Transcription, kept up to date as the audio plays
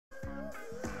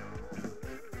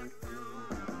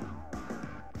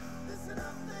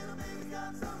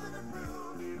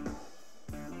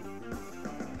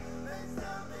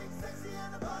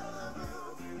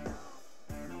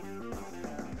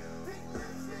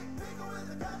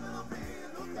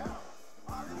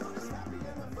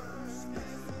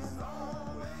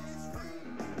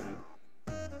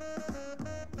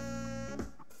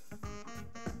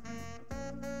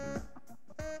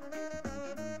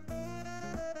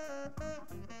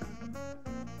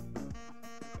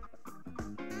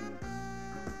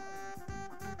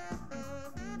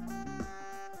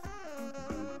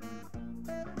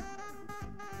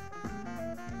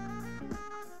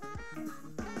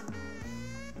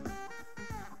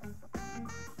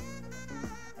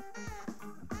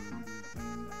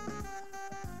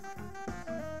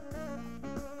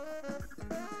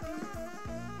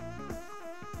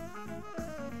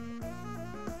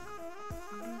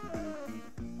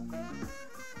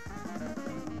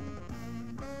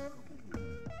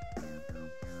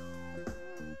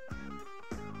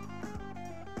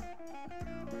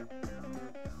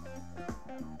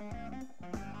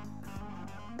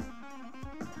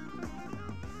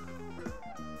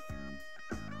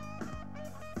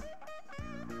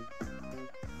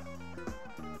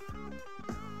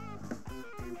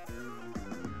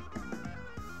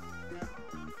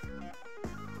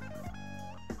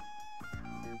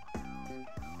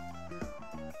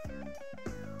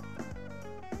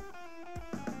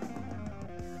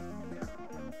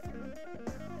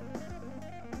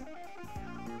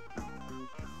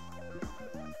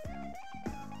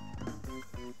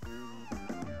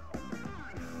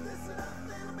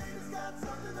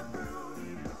the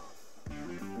broom.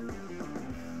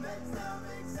 Beds down,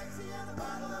 big sexy, and a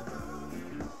bottle of boom.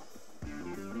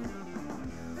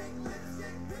 Pink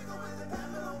lipstick, pickle with a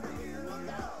capital P. Look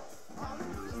out!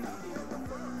 Hollywood is coming in the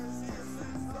furnace. This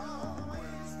is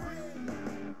always free.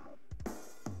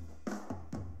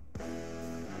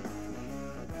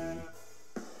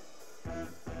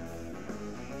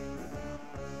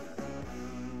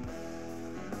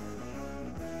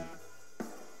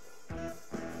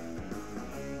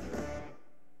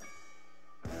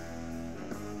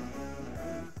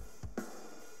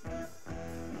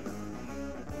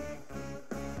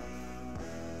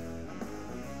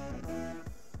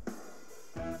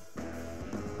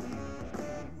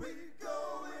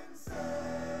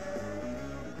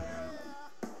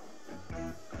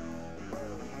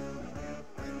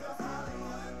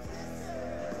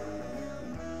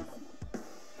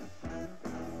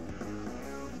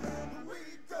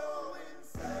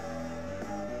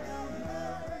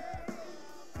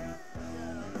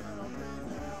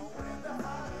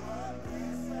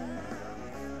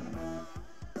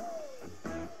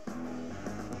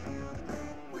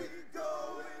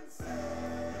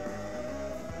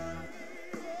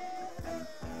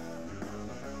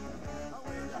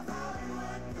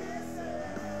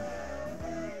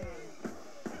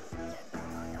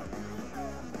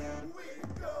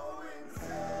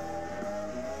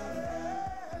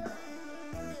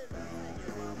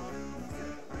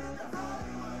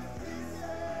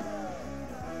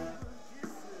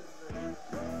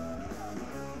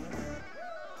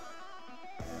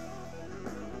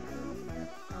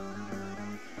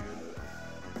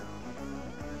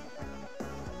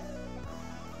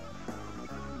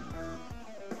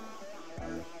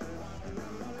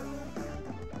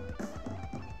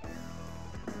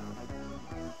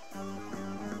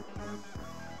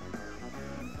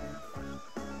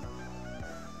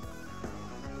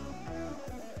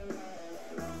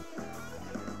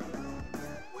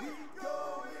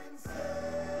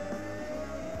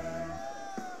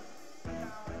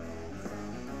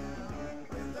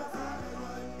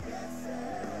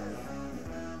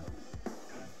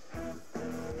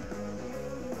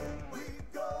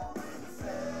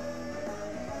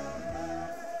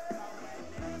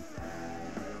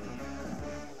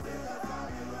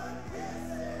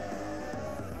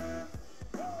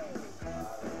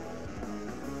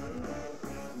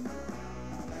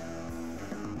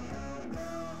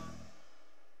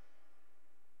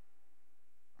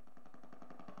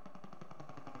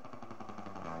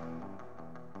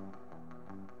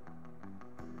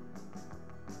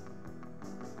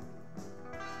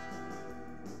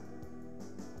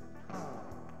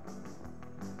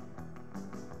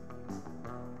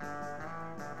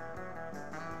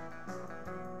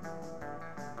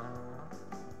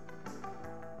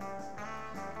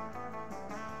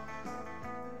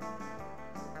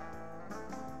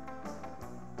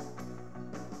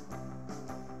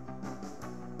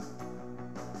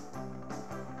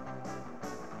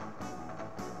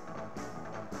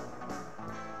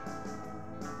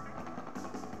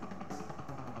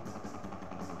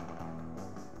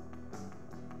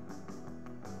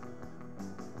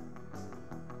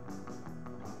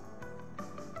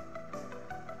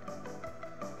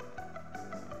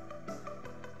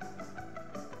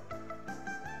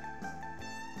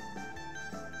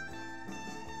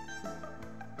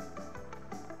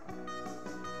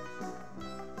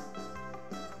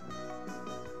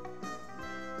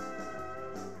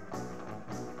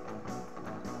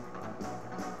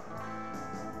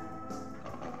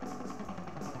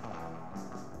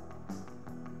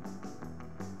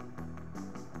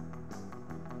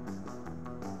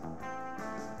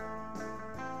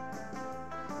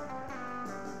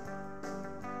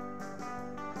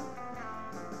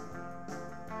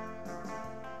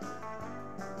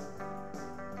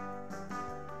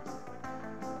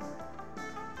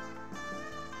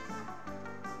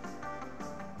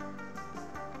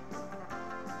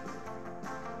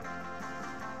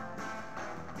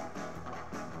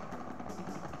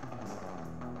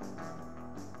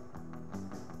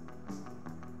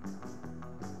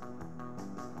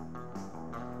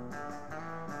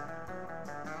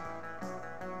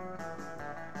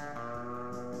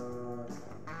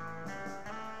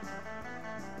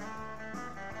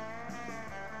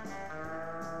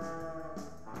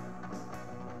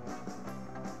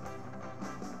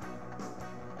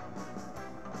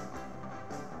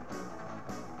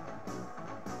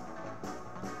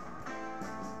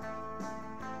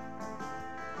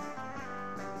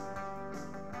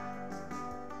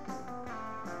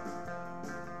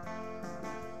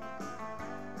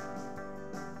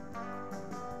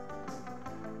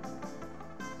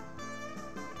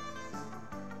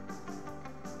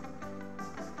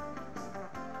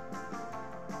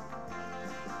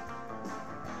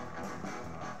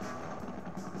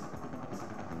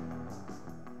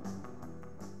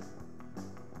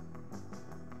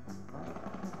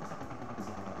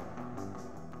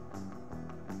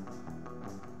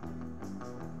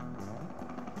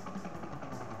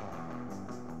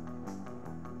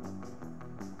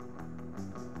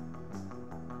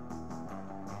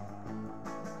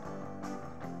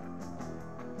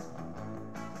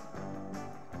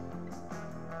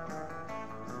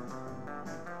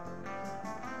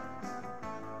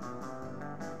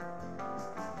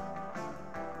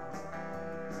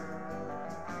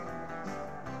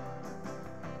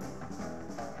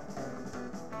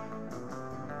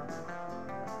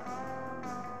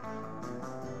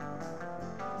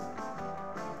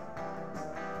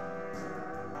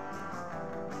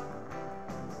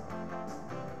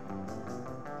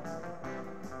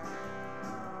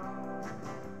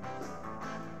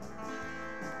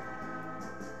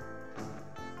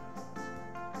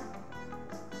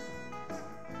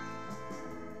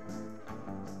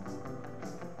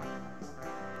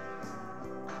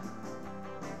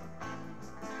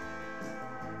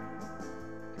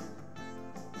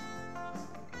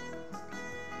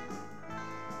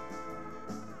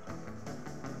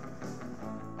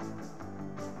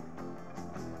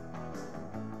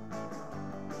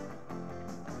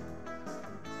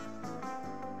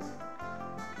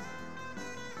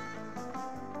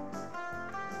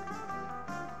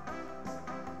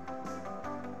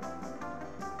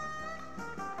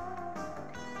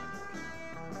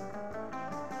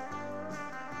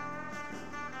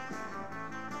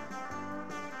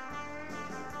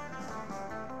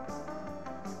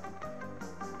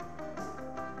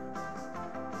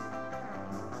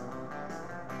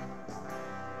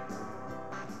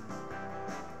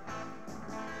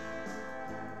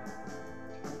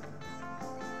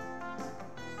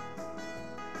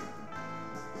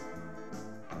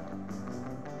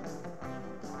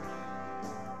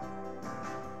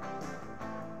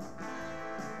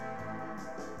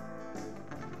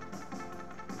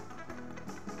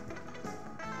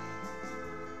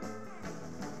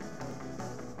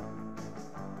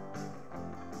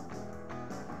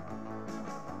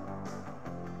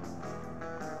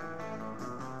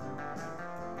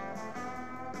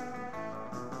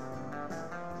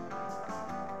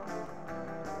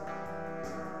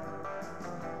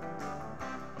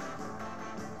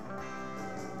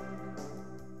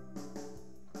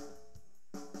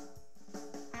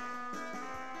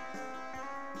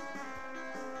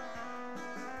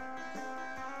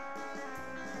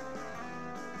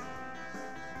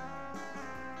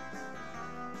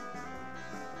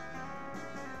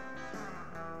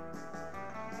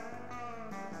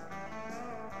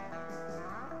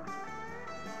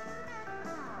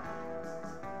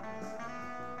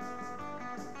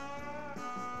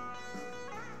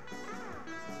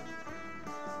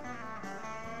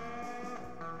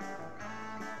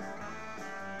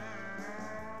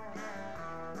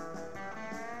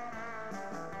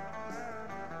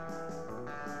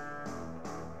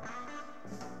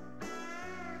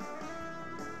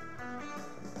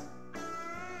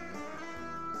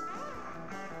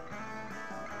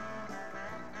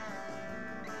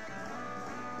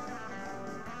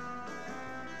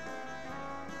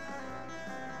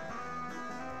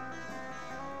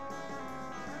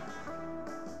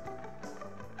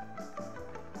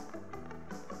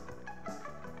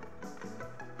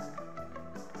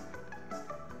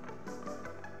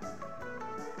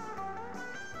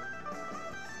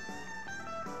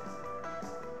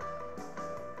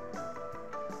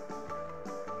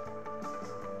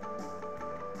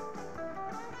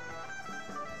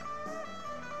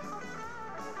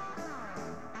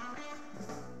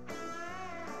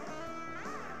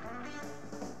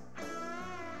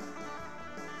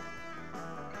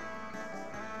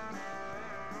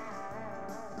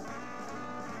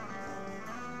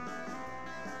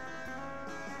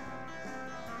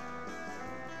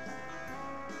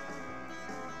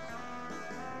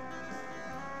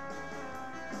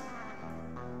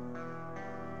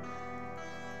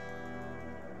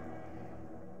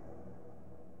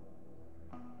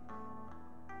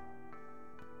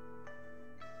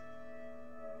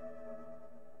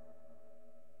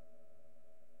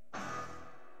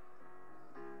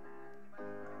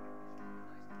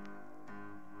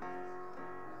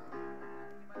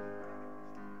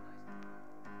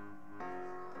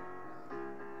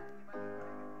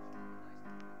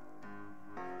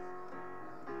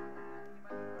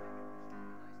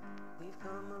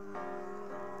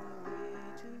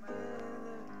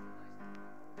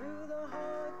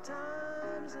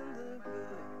 times and the good.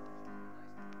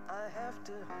 I have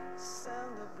to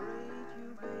celebrate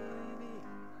you, baby.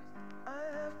 I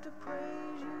have to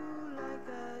praise you like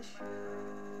I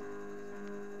should.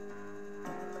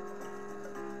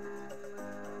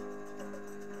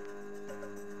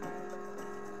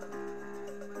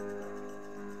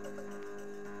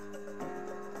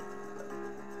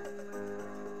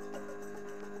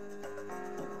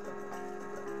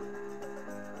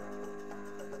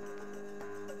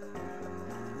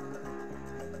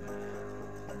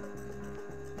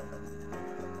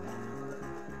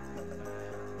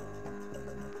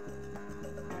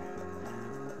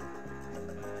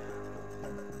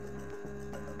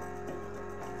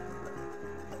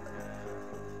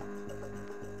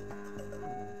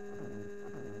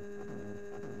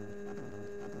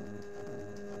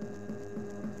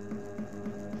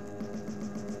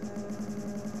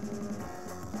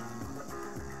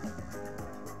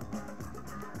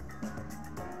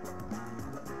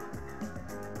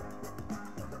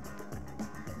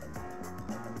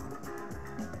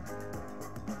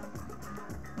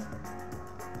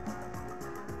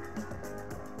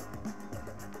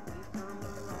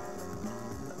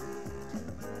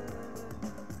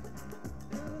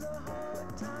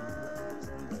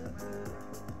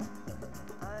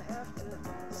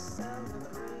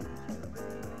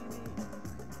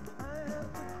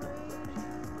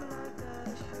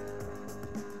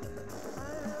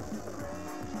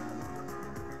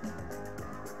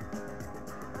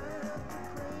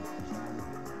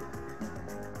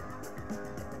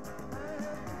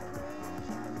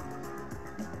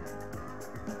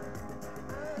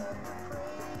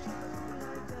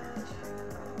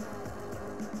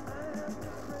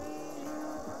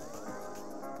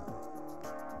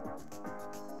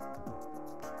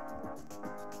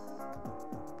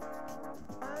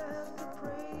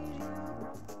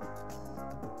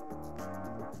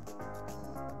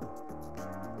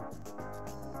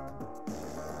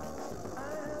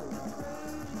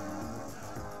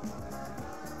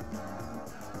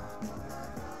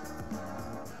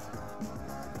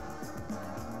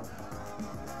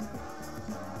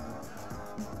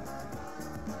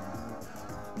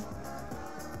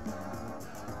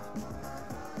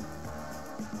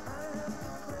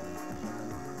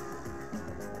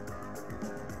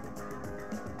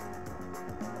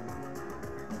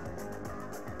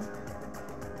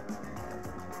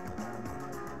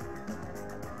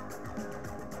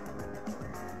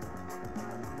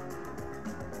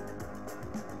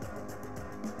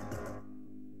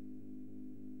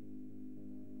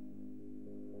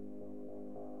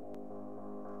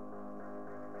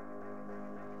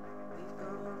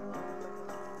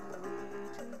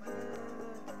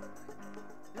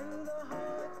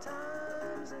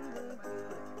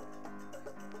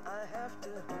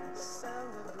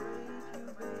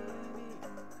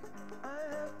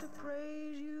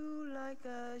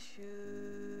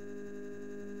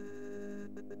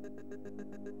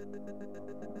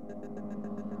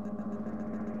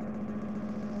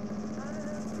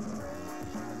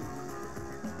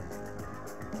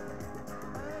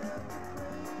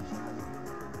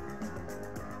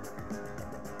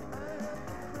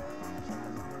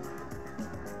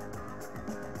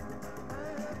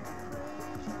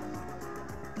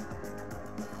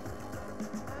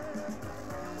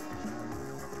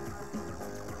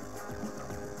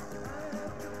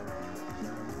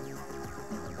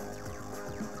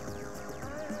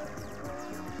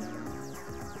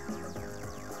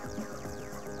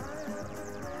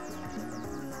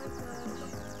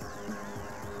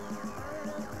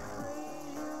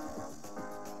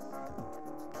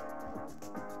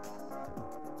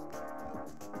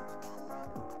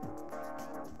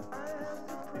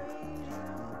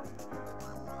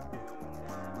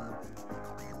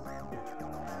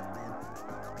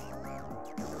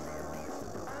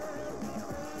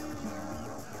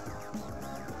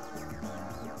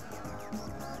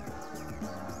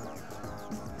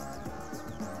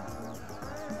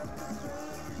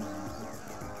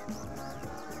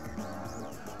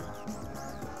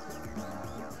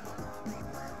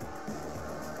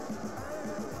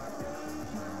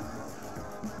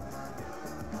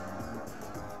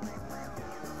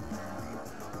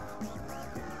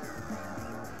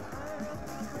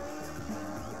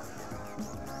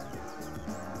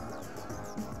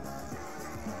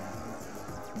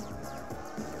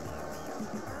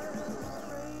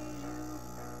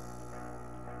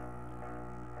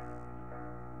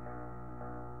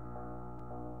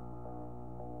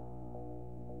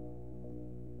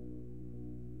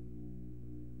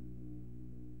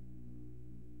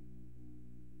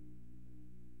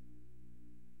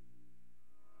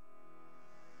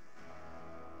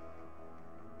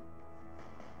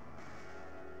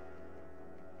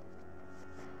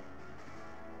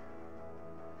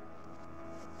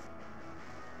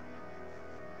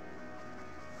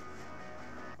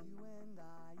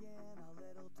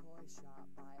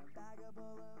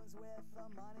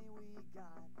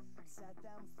 set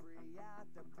them free at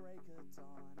the break of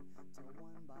dawn, till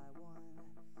one by one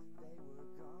they were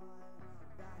gone.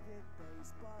 Back at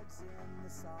base, bugs in the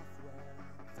software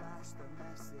flash the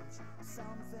message,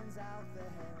 something's out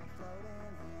there,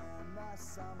 floating in the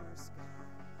summer sky.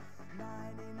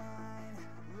 99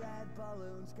 red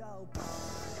balloons go by.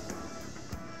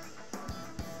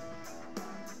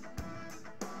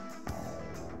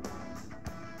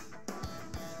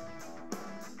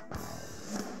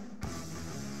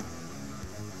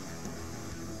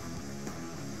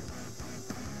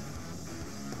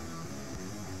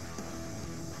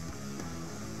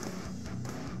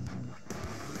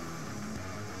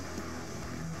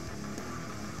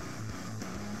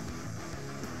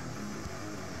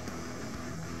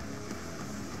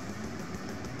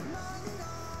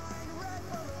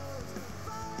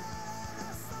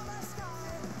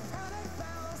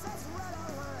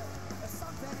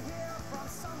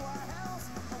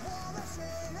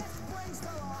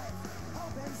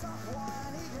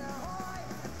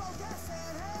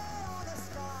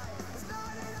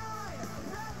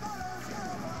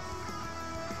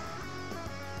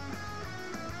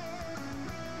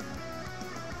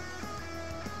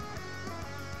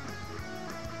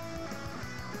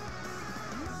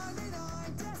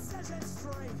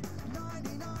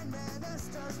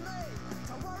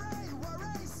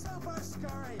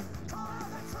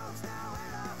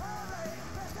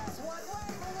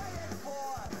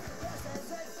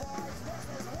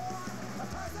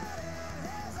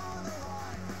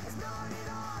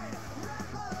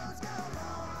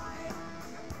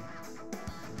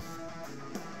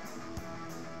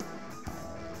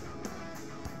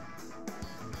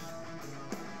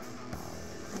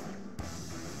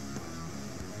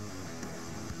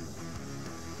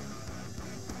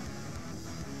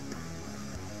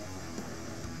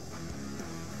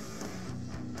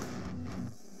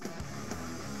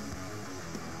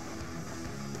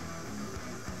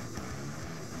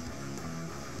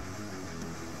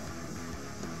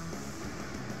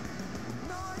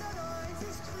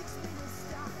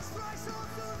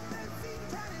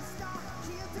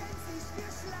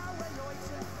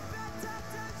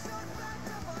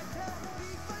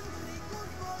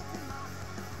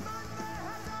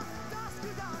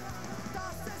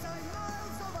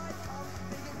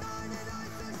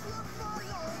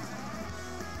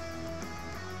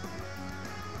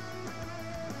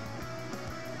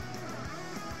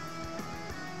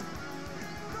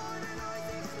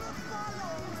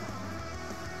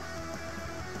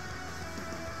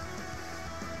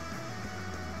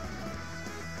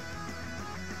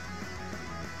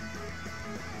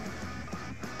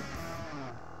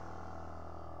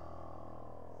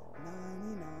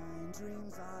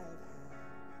 Dreams I've had,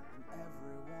 and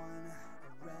everyone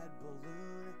a red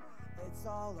balloon. It's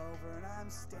all over and I'm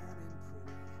standing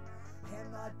pretty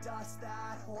in the dust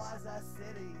that was a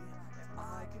city. If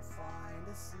I could find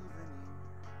a souvenir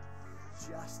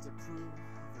just to prove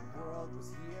the world was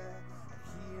here, and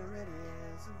here it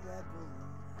is, a red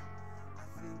balloon. I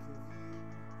think of you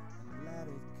and let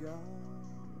it go.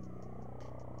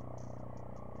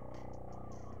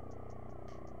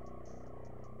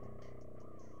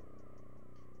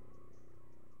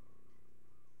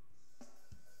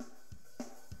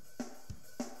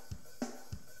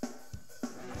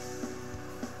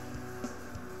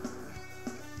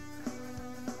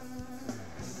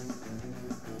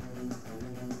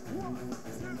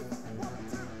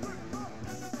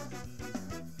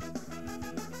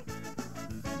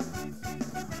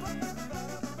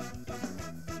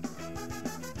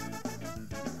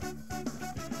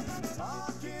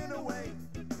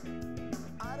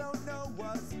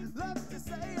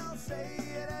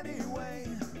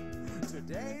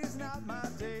 Today's not my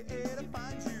day to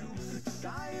find you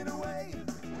shying away.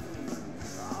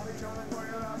 I'll be coming for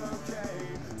your love, okay?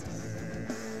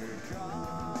 Take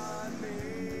on me.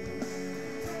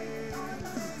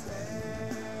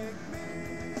 Take me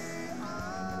on.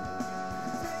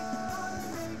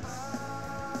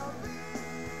 I'll be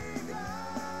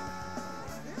gone.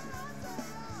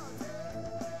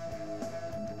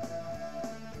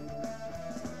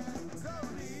 So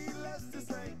needless to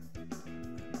say,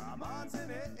 I'm on to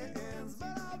ends,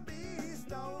 but I'll be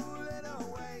stolen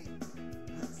away.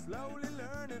 Slowly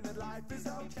learning that life is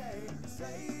okay.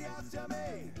 Say after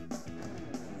me,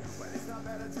 but it's not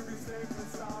better to be safe than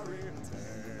sorry.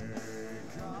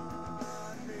 Take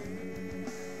on me.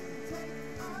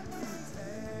 Take on me.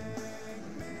 Take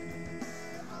me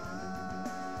on.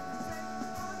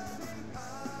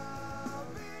 I'll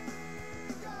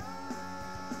be gone.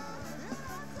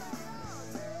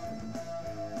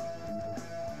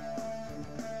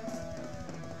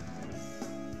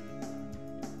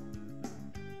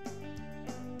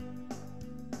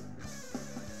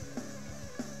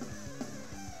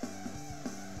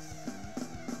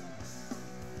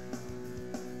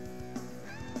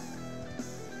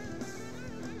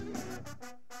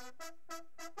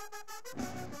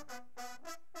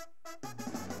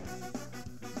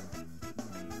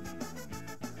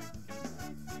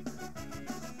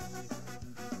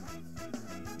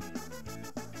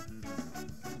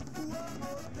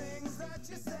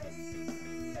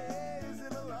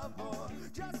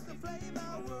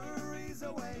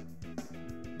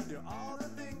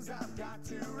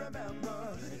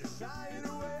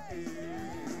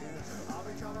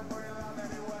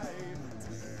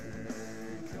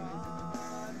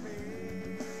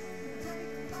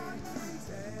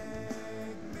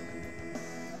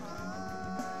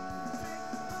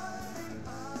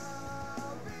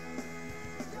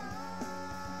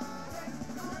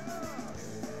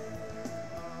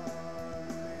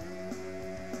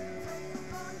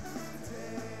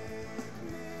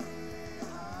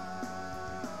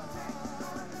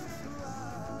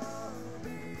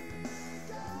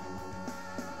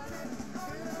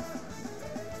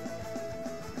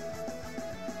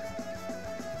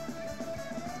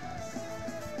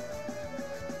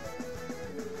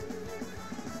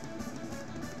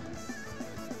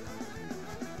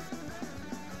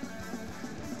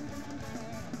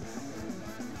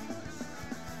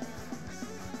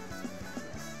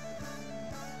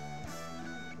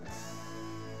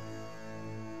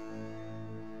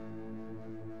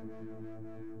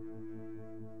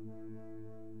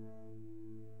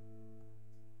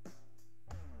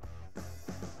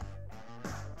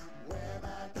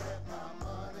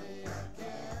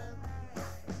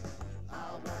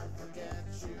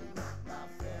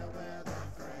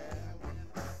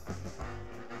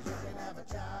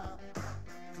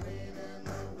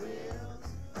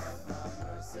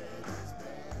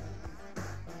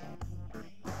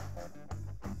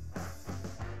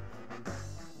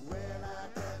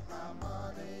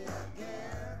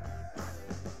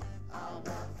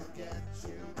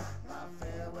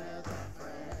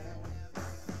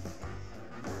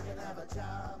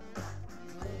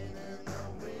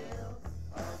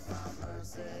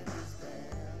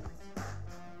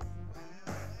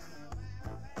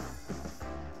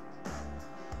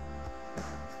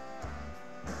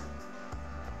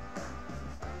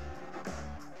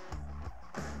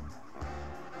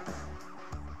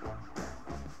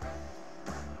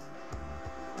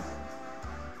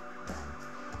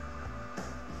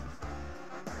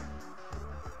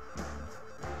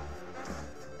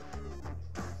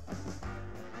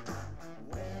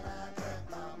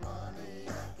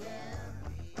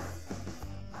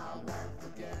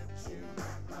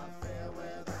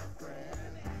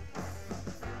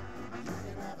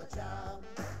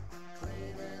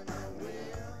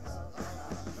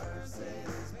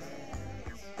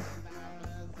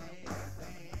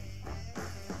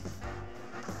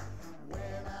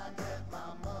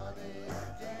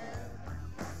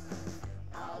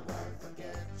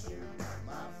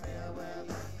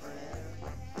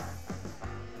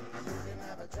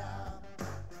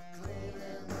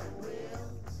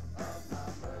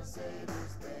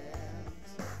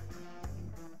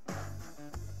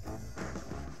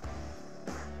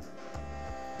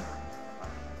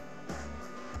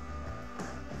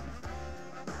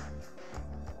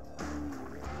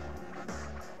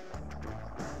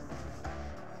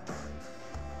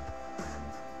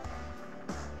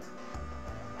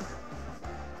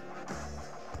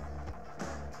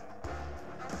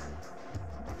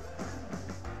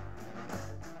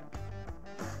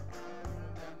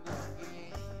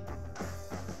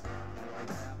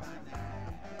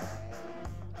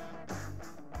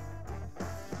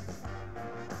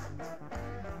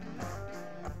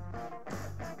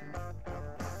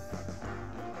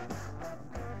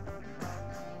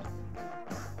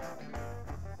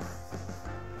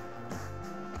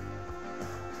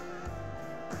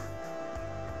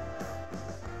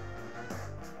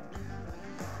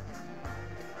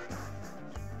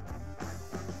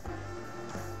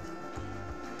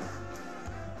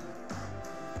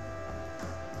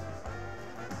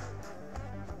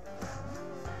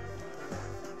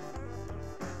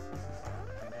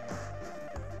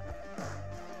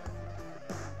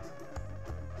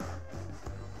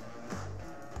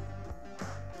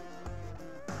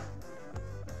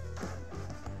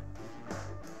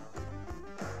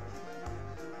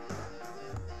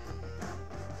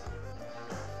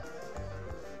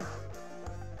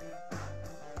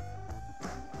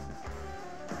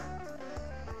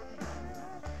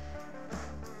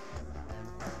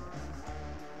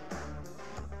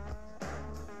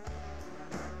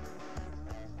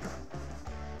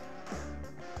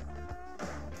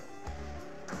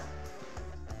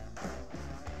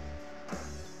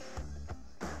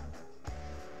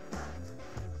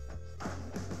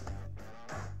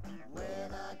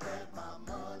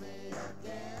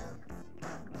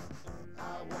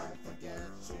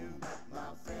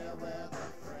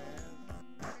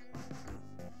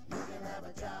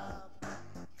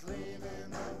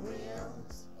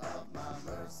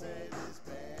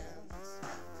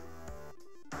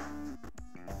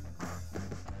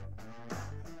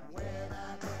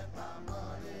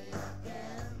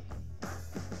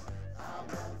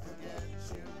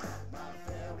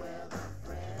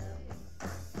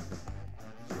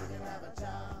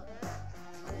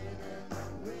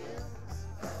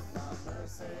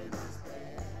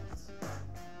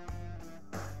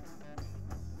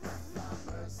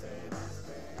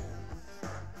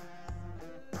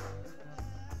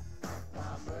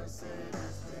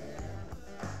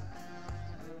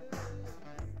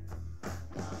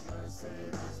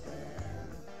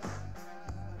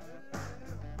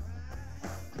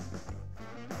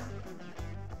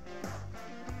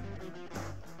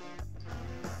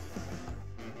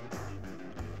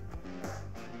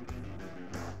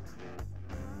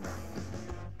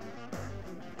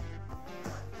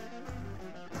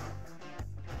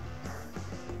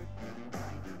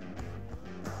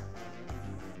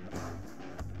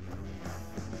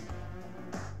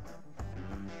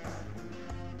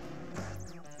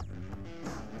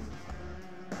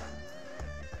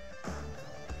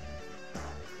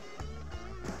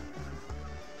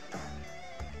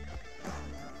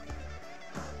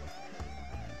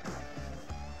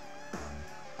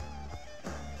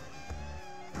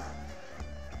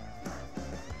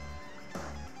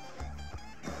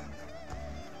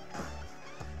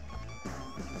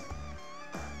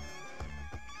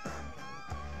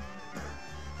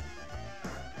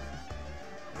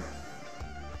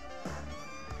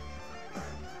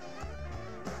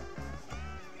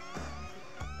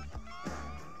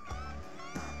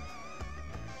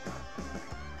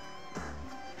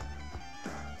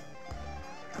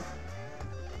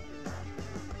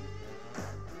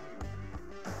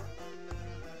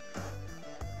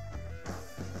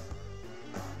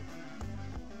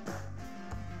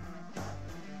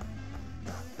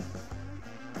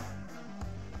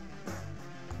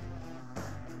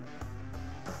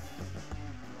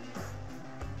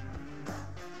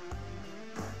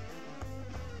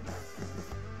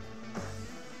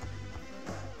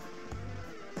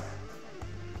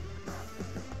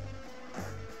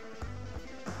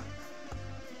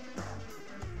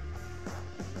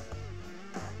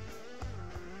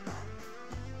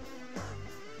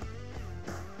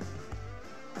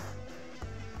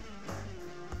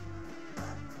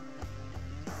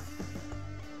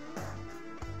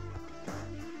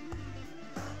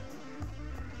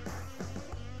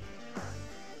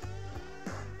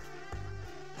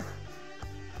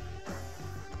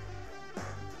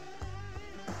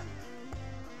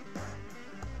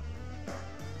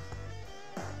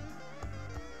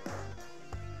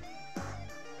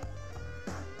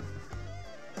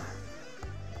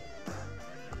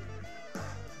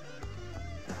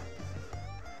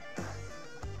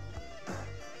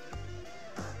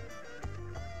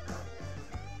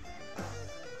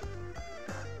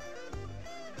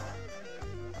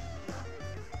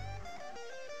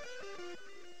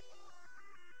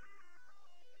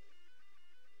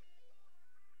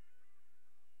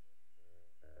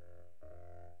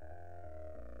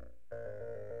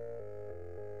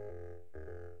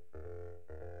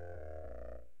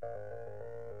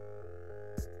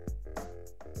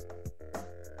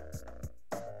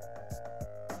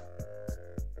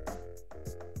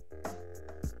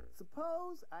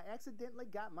 suppose I accidentally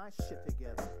got my shit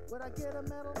together. Would I get a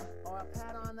medal or a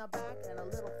pat on the back and a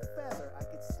little feather I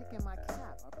could stick in my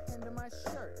cap or pin to my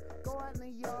shirt? Go out in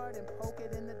the yard and poke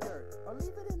it in the dirt, or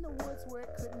leave it in the woods where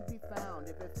it couldn't be found.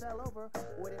 If it fell over,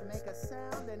 would it make a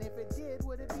sound? And if it did,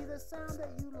 would it be the sound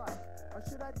that you like? Or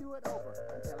should I do it over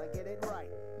until I get it right?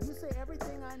 You say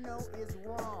everything I know is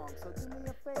wrong, so do me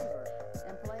a favor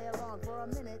and play along for a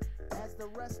minute as the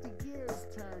rusty gears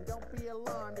turn. Don't be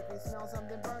alarmed if you smell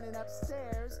something burning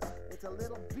upstairs. It's a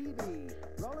little BB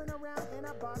rolling around in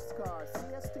a boxcar.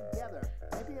 See us together.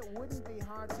 Maybe it wouldn't be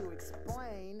hard to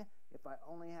explain if I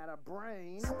only had a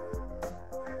brain.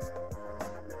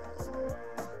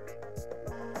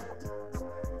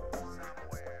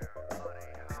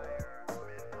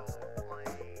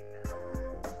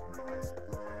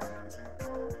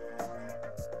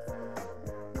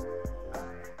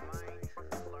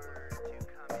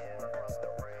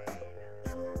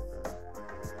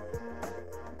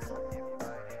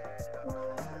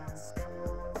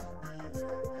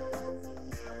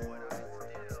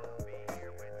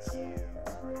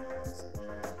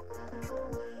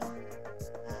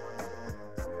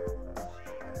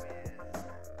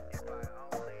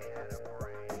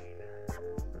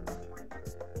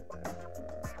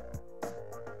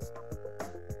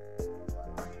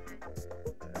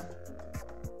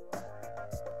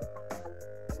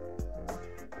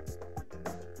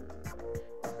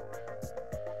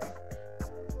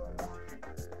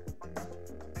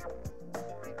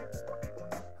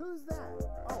 Who's that?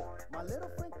 Oh, my little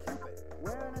friend Cupid,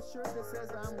 wearing a shirt that says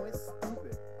I'm with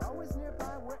stupid. Always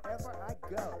nearby wherever I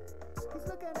go. He's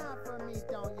looking out for me,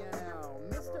 don't you know?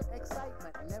 Mr.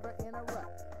 Excitement, never in a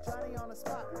rut. Johnny on the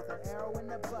spot with an arrow in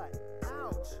the butt.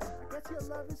 Ouch! I guess your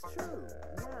love is true.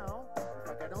 Now,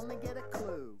 if I could only get a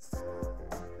clue.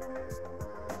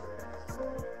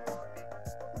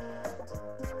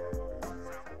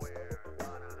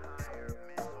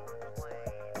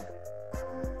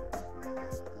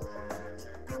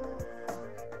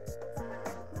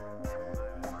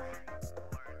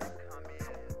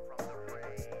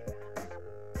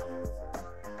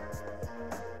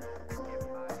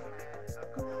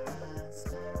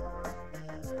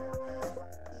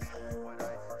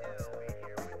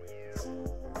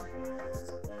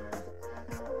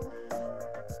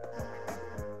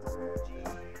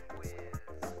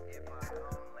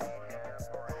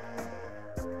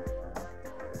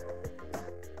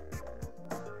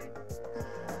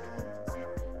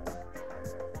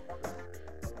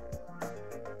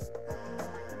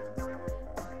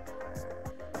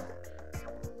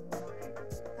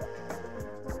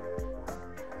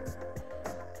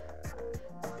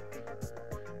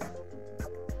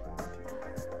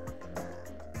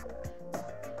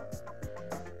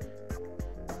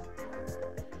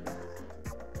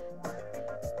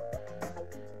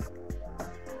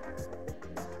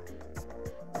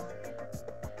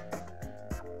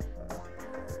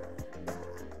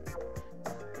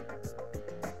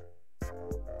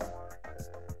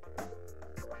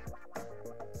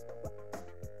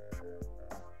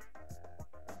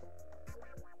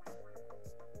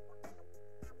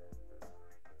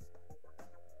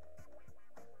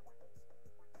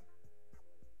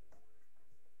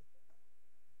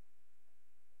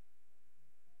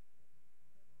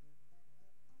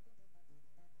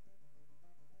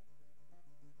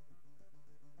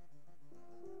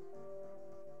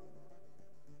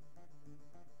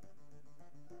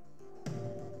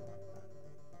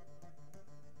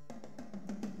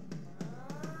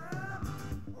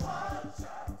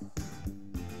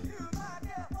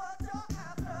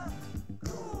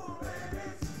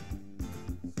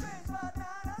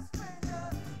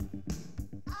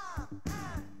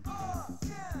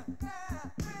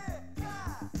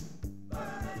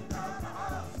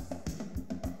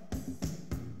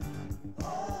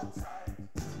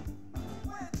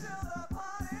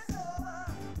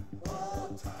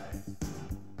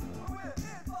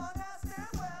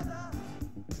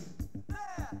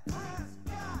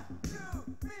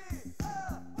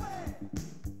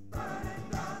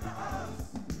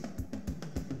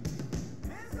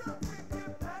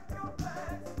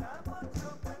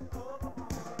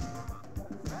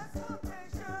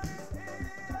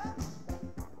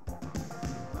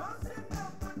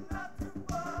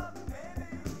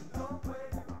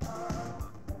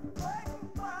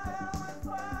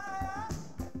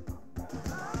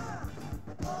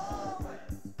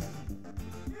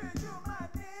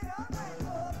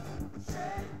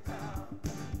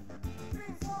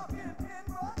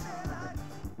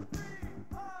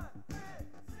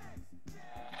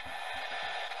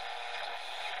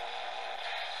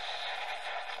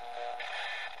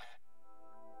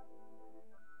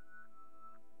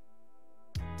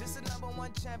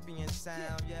 champion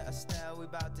sound. Yeah, Estelle, we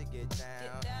about to get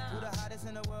down. Who the hottest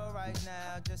in the world right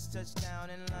now? Just touched down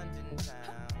in London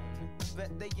town.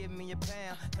 Bet they give me a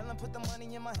pound. Tell them put the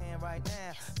money in my hand right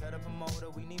now. Set up a motor,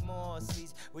 we need more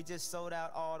seats. We just sold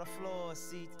out all the floor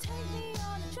seats. Take me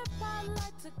on a trip, I'd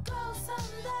like to go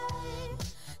someday.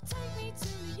 Take me to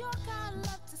New York, I'd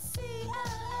love to see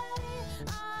LA.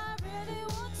 I really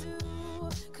want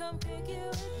to come pick you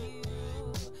with you.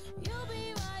 You'll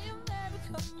be my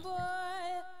American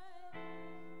boy.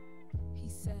 He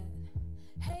said,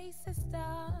 hey sister,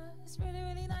 it's really,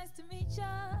 really nice to meet ya.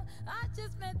 I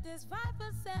just met this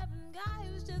 5'7" guy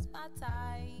who's just my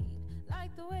type.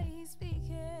 Like the way he's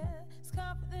speaking, his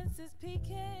confidence is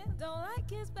peaking. Don't like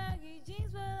his baggy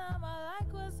jeans, but I'ma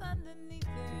like what's underneath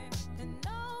it. And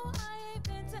no, I ain't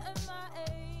been to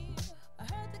MIA. I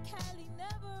heard the Cali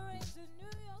never rains and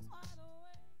New York's wide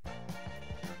awake.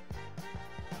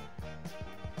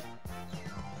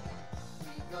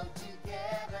 We go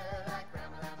together like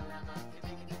rama lama lama,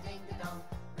 ding ding ding dong.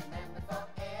 Remember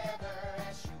forever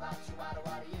as shoo-wada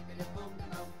wada yippity boom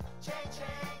boom. Chang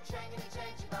chang changity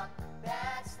chang chibop.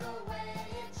 That's the way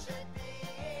it should be.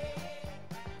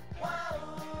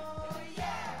 Wow,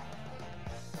 yeah.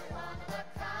 We're one of a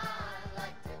kind,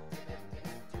 like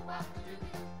dip-dip-dip-dip-doo-wop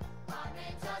doo-doo. Our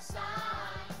names are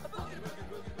signed. Boogie boogie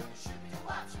boogie boogie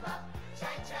shoo-wop shoo-wop.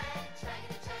 Chang chang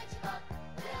changity chang chibop.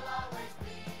 We'll always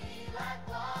be like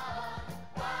one.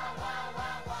 Wow, wow,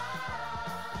 wow,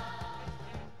 wow.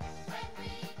 When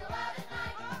we go out at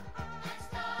night and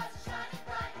stars are shining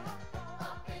bright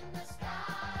up in the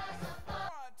skies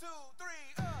above. 1, 2,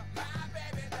 3, My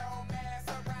baby don't mess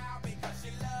around because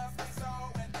she loves me so,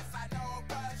 and this I know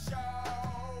for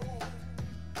sure.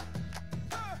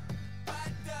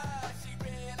 But does she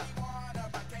really wanna?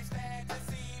 But can't stand to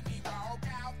see me walk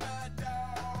out the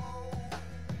door.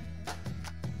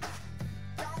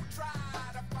 Don't try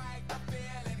to fight the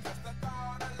feeling, 'cause the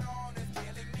thought alone is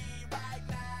killing me right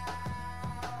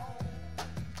now.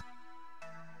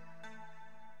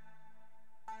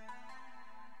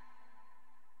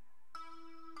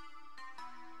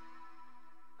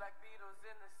 Black Beatles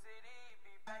in the city,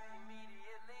 be back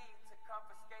immediately to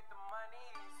confiscate the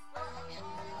monies.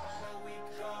 A week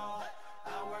ago,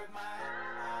 I worked my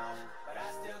ass off, but I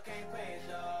still can't pay it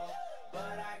though.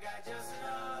 But I got just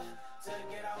enough to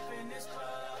get off in this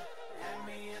club and have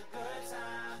me a good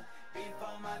time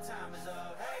before my time is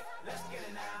up. Hey, let's get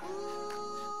it now.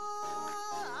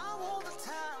 I want the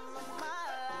time of my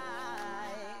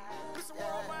life. It's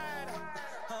worldwide.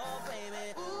 Oh,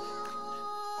 baby.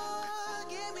 Ooh,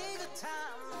 give me the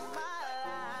time of my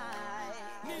life.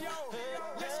 Neo,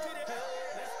 let's get it.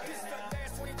 This is the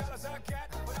last $20 I got,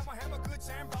 but I'ma have a good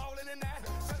time ballin' in that.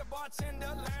 Tell the bartender,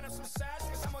 line up some sides,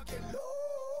 'cause I'ma get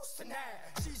loose tonight.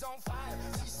 She's on fire,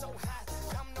 she's so hot.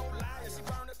 I'm no liar, she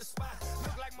burned up the spot.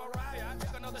 Look like Mariah, I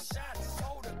take another shot.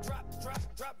 Hold her,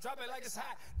 drop it like it's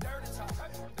hot. Dirty talk,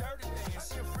 dirty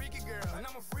dance. She a freaky girl, and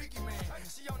I'm a freaky man.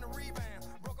 She on the rebound,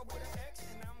 broke up with an ex,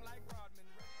 and I'm like Rodman.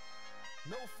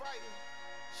 No fighting.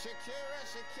 Shakira, I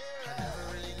Shakira. never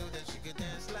really knew that she could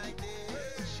dance like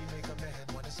this. She make a man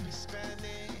wanna speak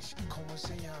Spanish. Como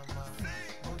se llama?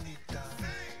 Bonita.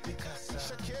 Picasa.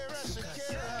 Shakira,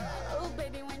 Shakira. Oh,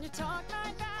 baby, when you talk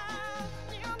like that,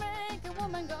 you make a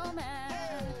woman go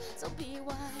mad. So be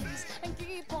wise and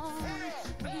keep on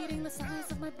reading the signs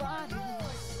of my body.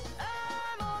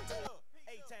 I'm on to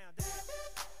A-Town,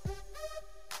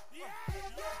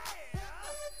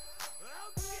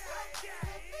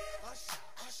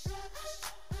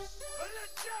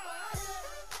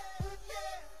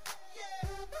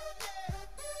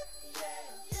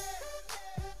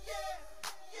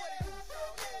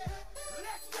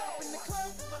 In the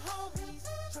club with my homies,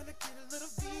 trying to get a little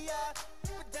VI.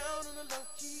 Keep it down on the low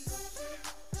key.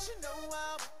 She know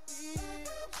how it feels.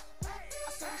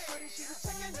 I saw the shorty, she was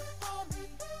checking up on me.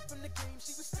 From the game,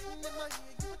 she was sitting in my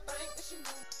ear. You would think that she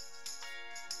knew.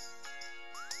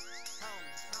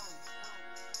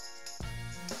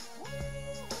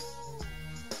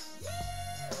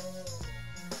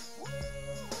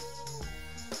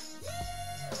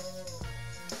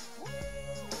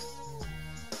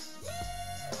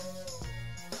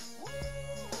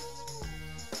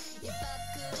 If I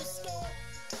could escape,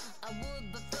 I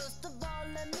would, but first of all,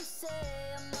 let me say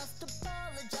I must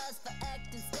apologize for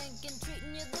acting stinking,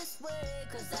 treating you this way.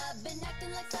 'Cause I've been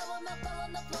acting like sour milk fell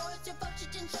on the floor. It's your fault you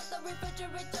didn't shut the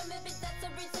refrigerator. Maybe that's the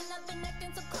reason I've been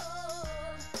acting so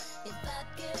cold. If I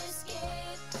could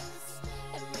escape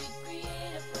and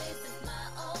recreate a place that's my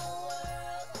own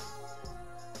world.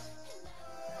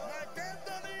 Marc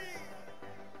Anthony,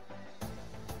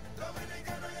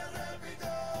 Dominicano y el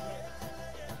Rápido.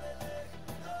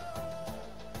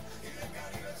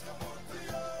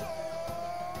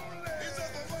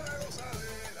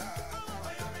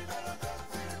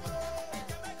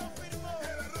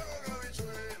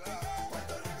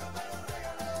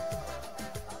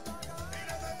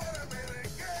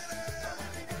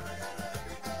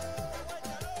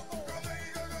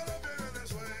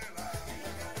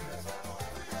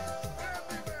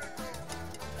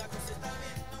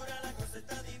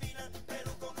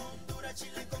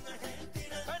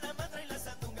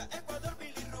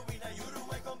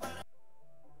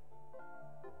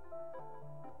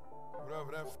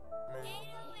 man, me.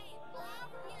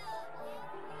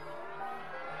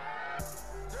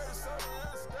 Dirty soda in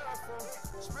the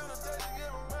styrofoam. Spill the day to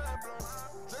get my mind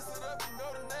blown. Dress it up and go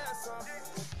to Nassau.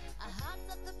 I hopped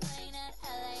up the plane at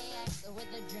LAX with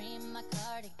a dream, my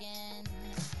cardigan.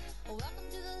 Welcome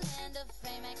to the land of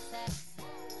fame excess.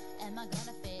 Am I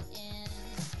gonna fit in?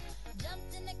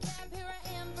 Jumped in the cab, here I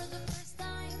am for the first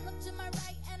time. Look to my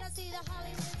right and I see the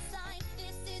Hollywood sign.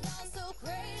 This is all so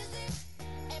crazy.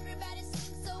 Everybody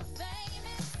seems so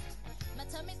famous. My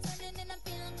tummy's turning and I'm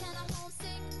feeling kinda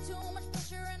homesick. Too much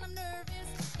pressure and I'm nervous.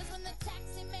 That's when the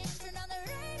taxi man turned on the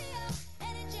radio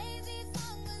and a Jay-Z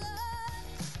song was on.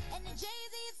 And the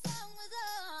Jay-Z song was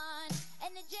on.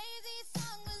 And the Jay-Z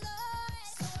song was on.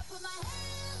 So I put my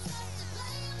hands up to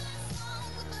play my song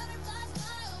with butterflies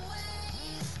fly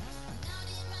away. Now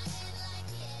in my head like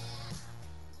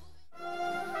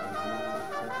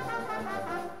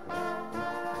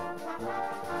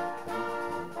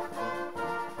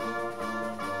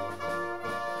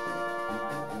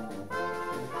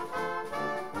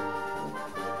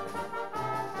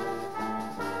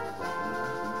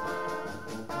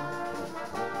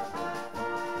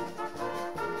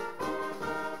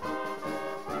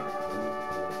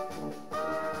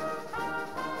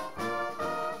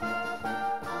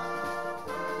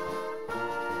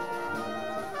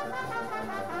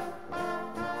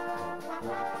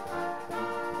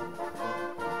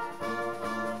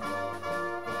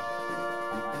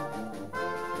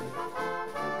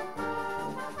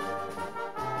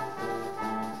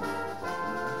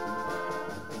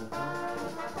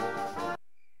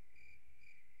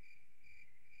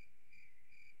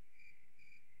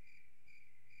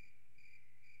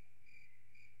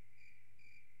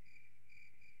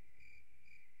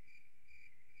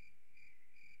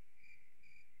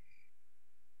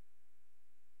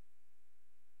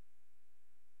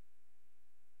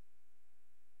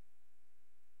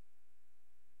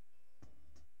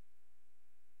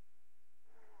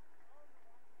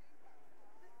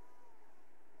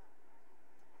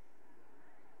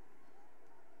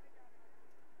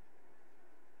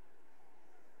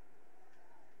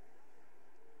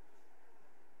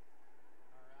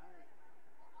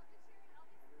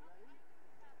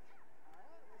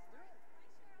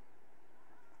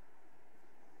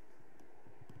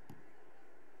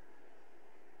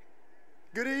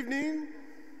Good evening.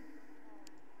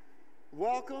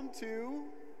 Welcome to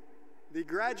the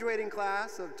graduating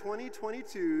class of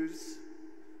 2022's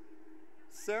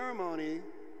ceremony.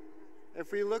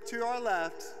 If we look to our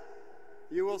left,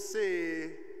 you will see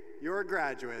your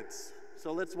graduates.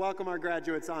 So let's welcome our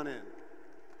graduates on in.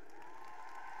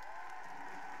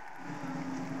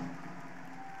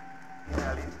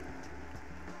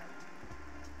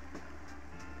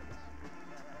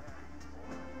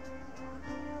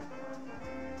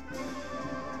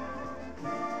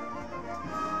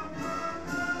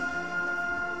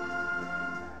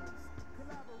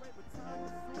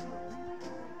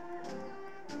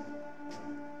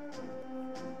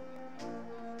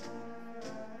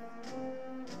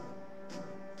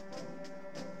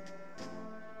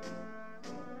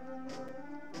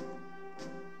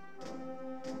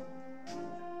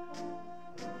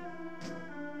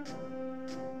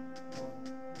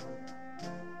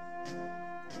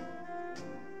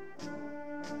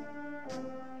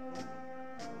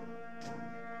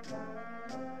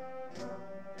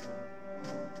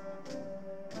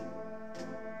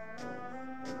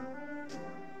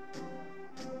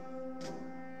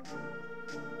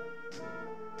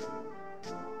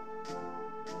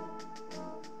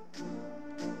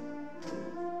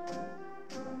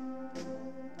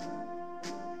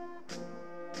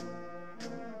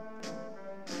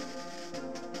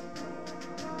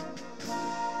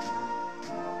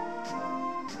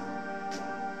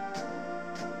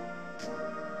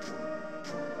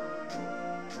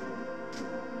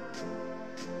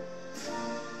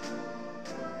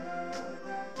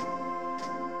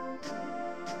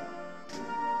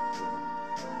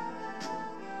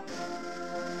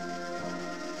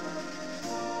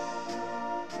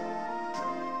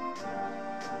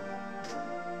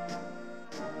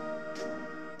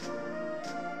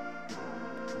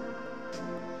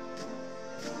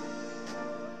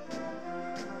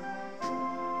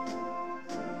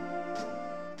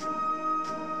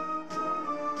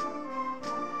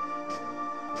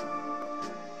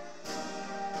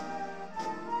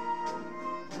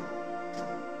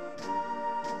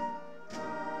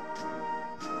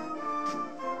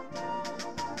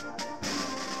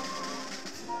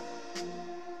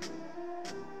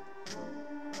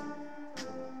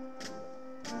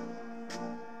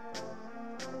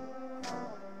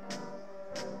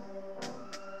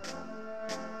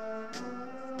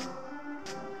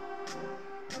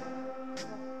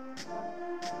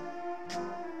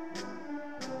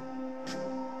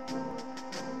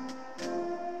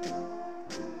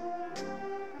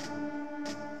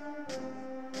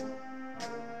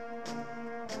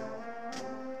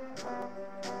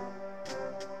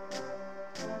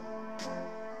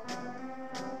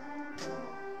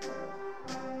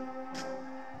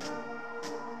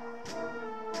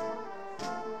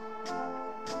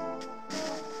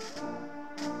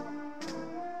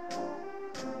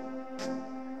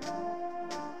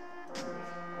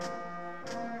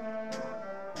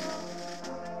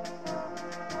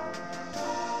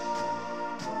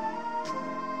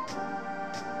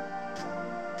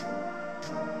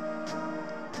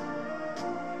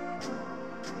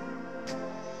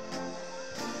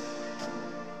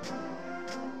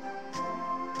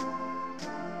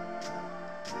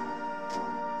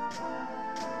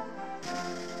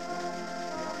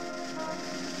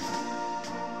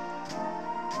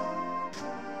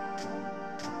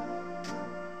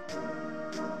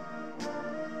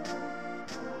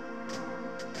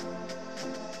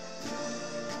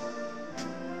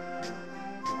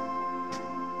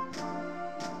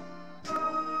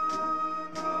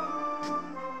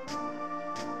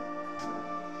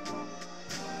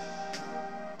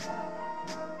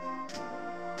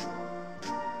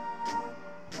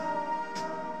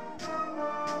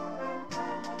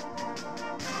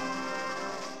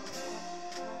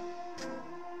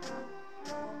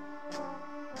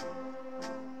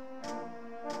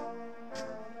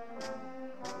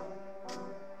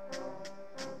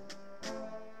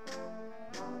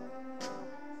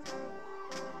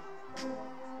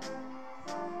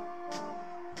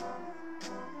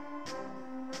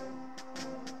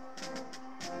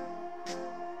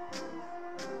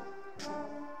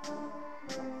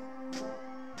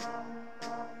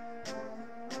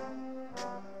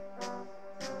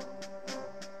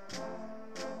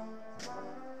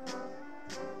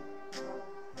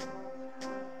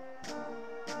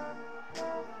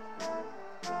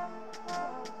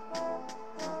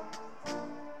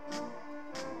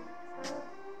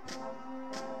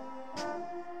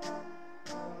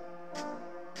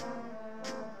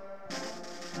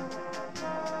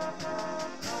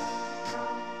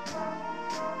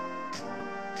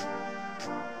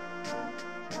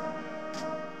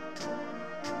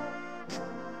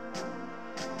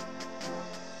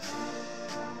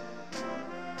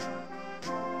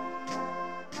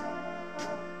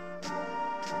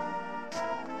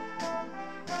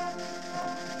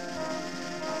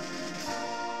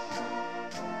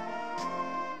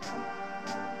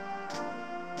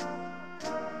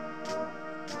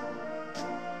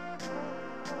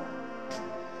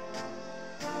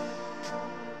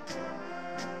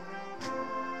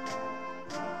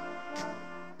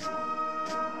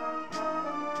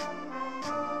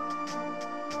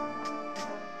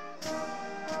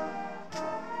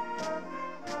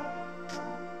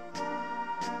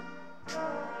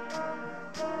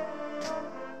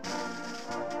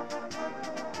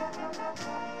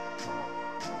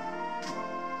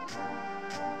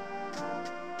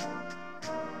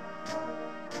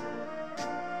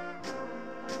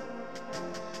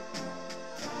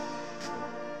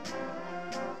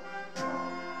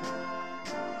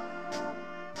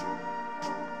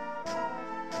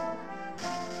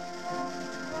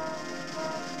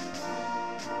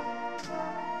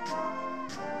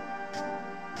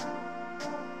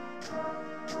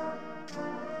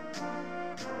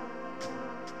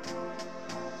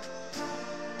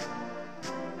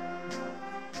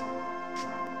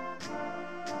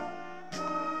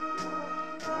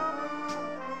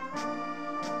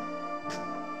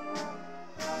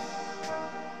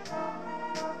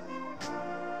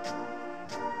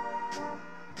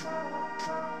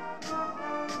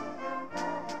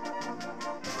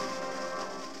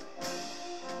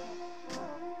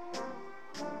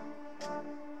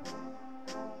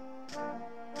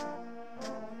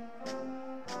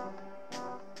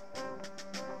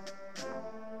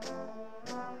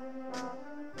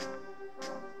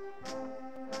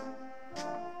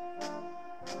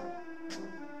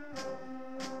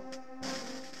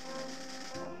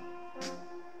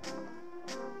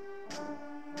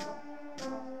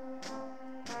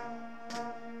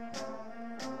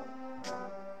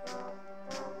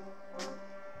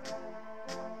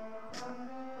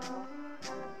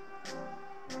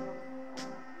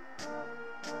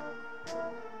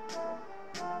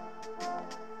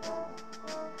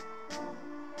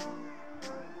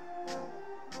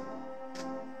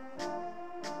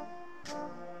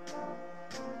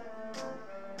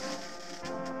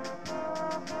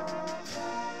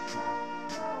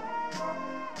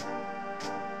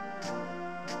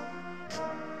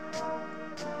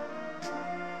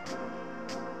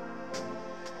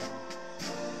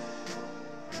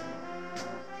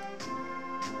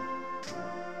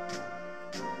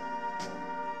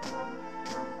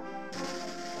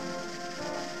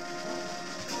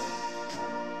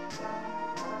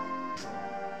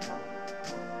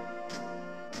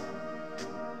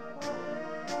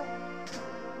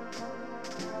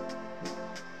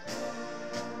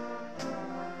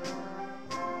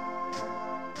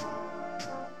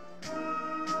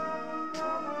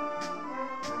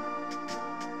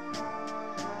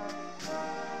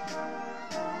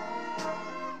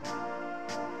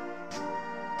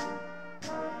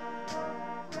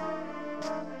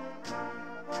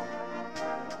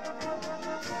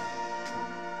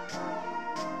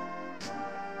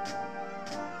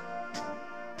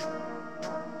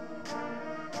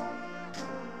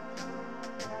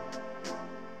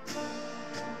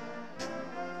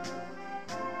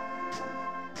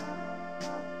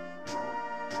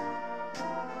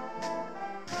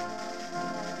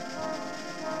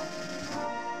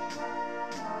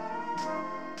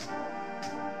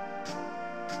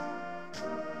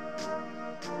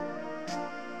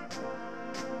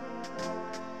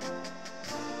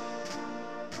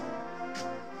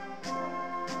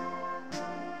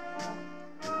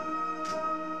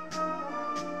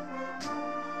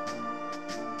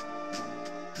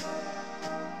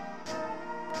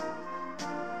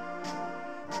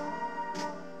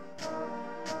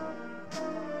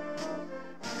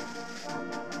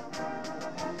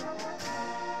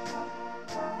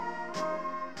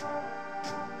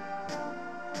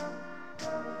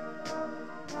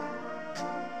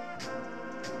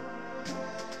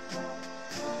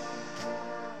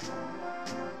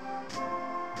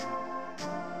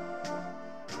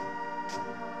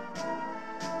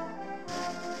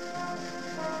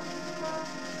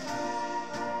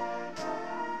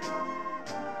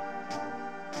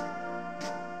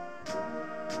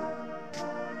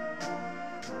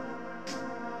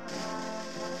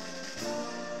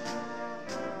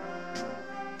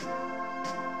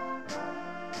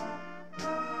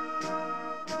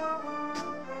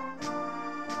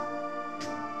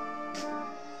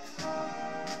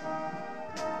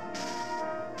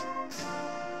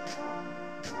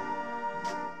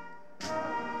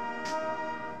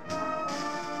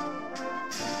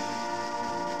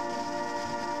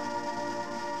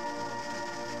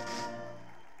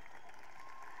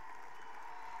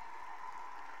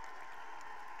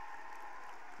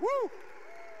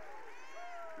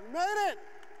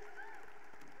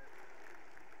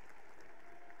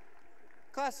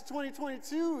 Class of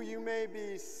 2022, you may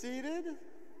be seated.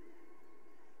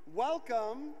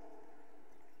 Welcome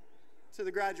to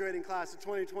the graduating class of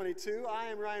 2022. I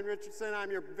am Ryan Richardson.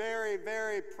 I'm your very,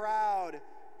 very proud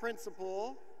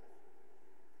principal.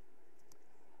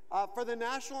 For the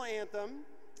national anthem,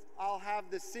 I'll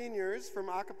have the seniors from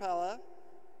a cappella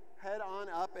head on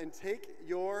up and take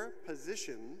your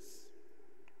positions.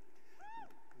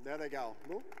 There they go.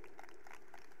 Whoop.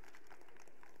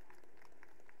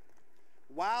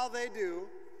 While they do,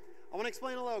 I want to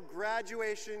explain a little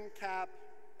graduation cap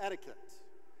etiquette.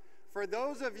 For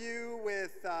those of you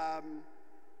with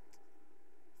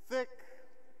thick,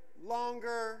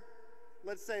 longer,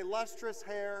 let's say lustrous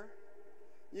hair,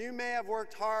 you may have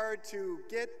worked hard to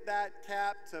get that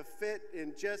cap to fit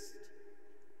in just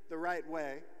the right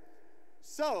way.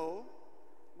 So,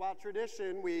 while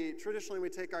traditionally we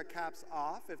take our caps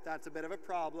off, if that's a bit of a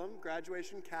problem,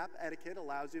 graduation cap etiquette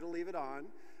allows you to leave it on,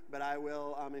 but I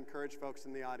will encourage folks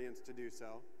in the audience to do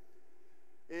so.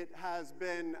 It has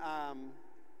been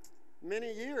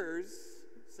many years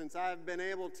since I've been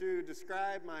able to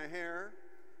describe my hair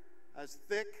as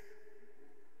thick,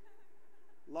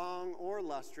 long, or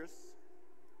lustrous.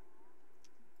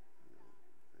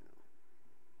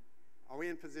 Are we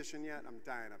in position yet? I'm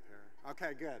dying up here.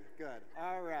 Okay, good, good.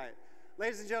 All right.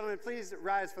 Ladies and gentlemen, please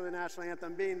rise for the national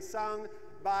anthem being sung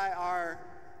by our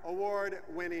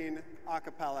award-winning a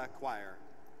cappella choir.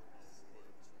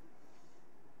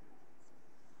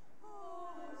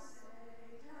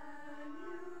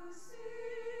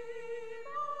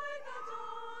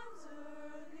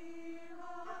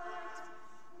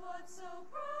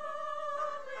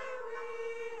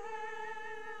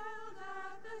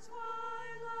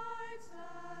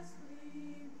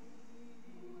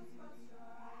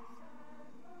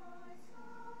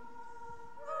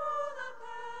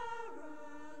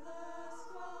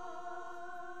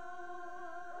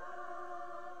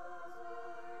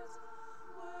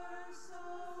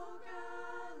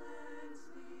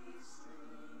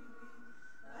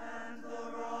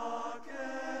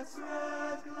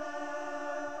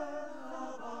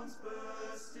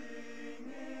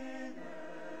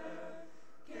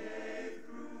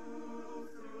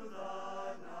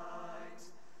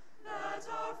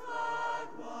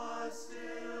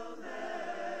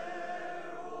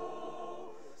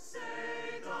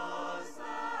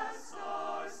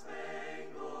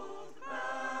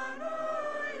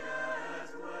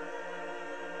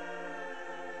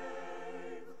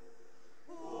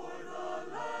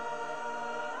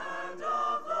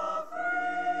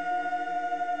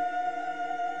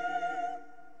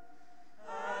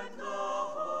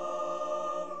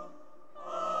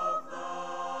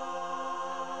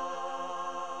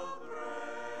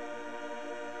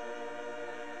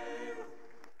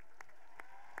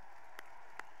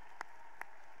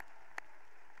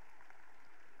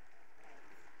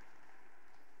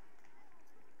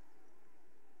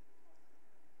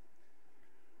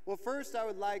 first, I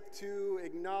would like to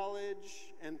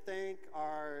acknowledge and thank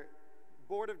our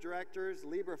board of directors,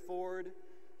 Libra Ford,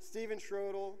 Stephen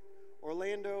Schrodel,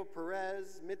 Orlando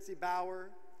Perez, Mitzi Bauer,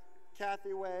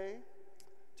 Kathy Way,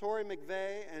 Tori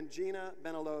McVeigh, and Gina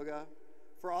Benaloga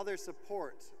for all their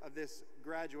support of this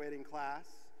graduating class.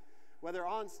 Whether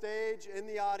on stage, in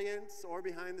the audience, or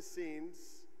behind the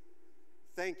scenes,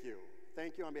 thank you.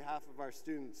 Thank you on behalf of our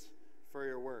students for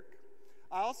your work.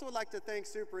 I also would like to thank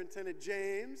Superintendent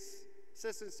James,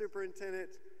 Assistant Superintendent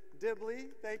Dibley.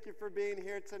 Thank you for being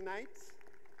here tonight.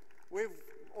 We've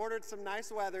ordered some nice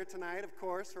weather tonight, of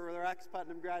course, for the Rex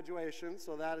Putnam graduation,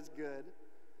 so that is good.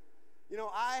 You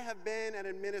know, I have been an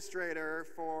administrator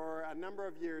for a number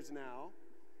of years now.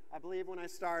 I believe when I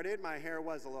started, my hair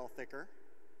was a little thicker,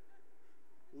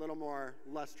 a little more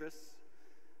lustrous,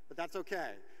 but that's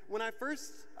okay. When I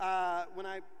first,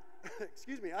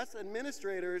 excuse me, us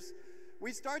administrators,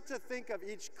 we start to think of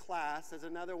each class as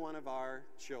another one of our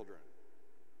children.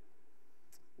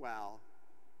 Well,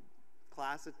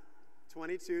 class of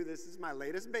 22, this is my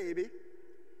latest baby.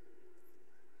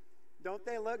 Don't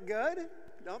they look good?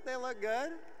 Don't they look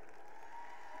good?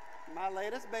 My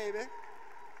latest baby.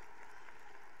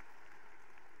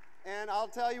 And I'll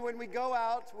tell you, when we go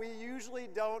out, we usually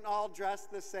don't all dress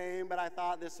the same, but I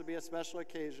thought this would be a special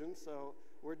occasion, so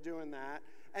we're doing that.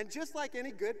 And just like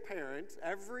any good parent,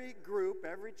 every group,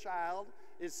 every child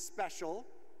is special.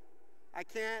 I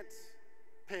can't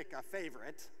pick a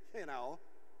favorite, you know.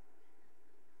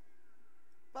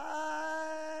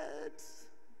 But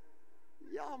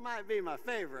y'all might be my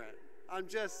favorite. I'm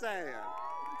just saying.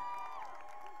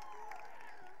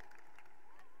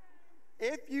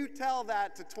 If you tell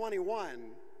that to 21,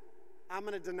 I'm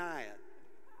going to deny it.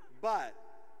 But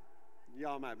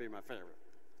y'all might be my favorite.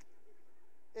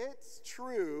 It's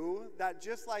true that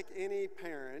just like any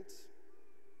parent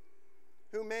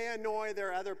who may annoy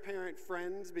their other parent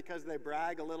friends because they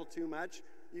brag a little too much,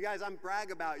 you guys, I'm brag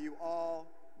about you all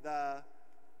the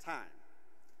time.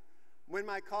 When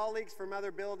my colleagues from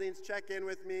other buildings check in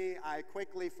with me, I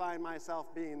quickly find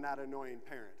myself being that annoying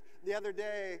parent. The other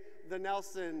day, the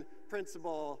Nelson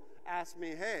principal asked me,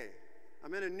 hey,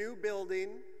 I'm in a new building.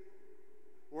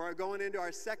 We're going into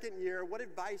our second year. What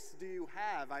advice do you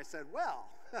have? I said, well,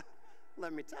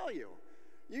 let me tell you.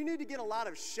 You need to get a lot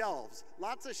of shelves,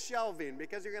 lots of shelving,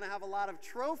 because you're going to have a lot of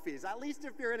trophies, at least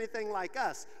if you're anything like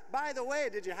us. By the way,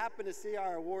 did you happen to see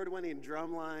our award-winning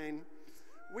drum line?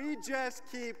 We just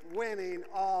keep winning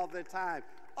all the time.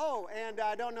 Oh, and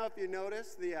I don't know if you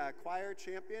noticed the choir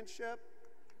championship.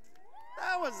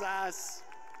 That was us.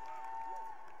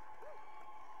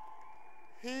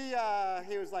 He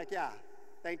was like, yeah,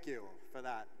 thank you for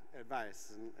that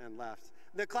advice, and left.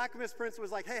 The Clackamas Prince was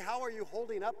like, hey, how are you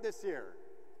holding up this year?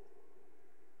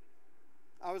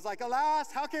 I was like,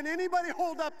 alas, how can anybody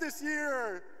hold up this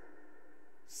year?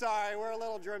 Sorry, we're a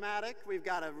little dramatic. We've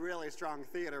got a really strong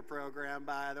theater program,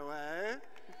 by the way.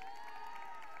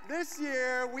 This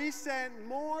year, we sent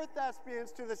more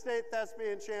thespians to the State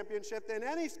Thespian Championship than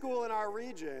any school in our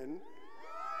region.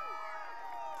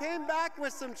 Came back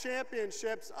with some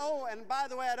championships. Oh, and by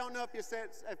the way, I don't know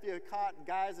if you caught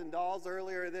Guys and Dolls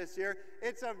earlier this year.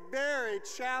 It's a very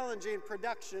challenging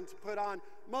production to put on.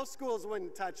 Most schools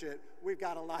wouldn't touch it. We've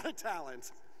got a lot of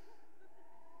talent.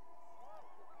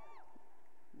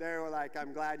 They were like,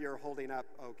 I'm glad you're holding up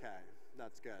okay.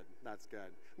 That's good, that's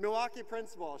good. Milwaukee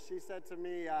principal, she said to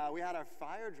me, we had our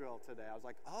fire drill today. I was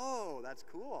like, oh, that's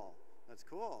cool, that's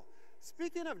cool.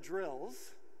 Speaking of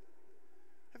drills,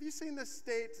 have you seen the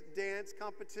state dance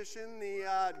competition,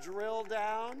 the drill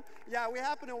down? Yeah, we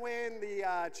happen to win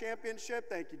the championship.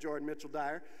 Thank you, Jordan Mitchell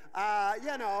Dyer.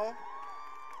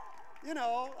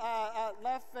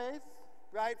 Left face,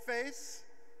 right face,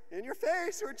 in your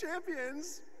face, we're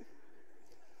champions.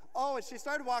 Oh, and she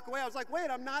started to walk away. I was like, wait,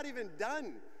 I'm not even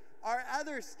done. Our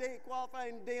other state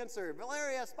qualifying dancer,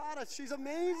 Valeria Espada, she's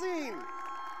amazing.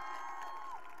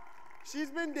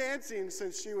 She's been dancing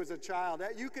since she was a child.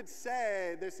 You could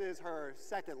say this is her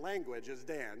second language, is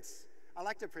dance. I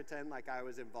like to pretend like I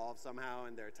was involved somehow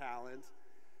in their talent.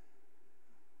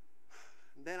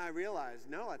 Then I realized,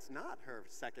 no, it's not her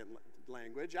second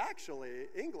language. Actually,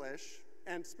 English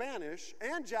and Spanish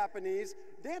and Japanese,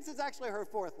 dance is actually her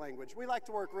fourth language. We like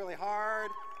to work really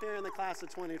hard here in the class of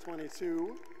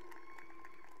 2022.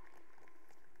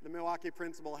 The Milwaukee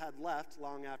principal had left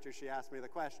long after she asked me the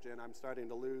question. I'm starting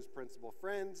to lose principal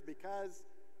friends because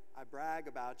I brag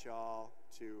about y'all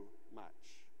too much.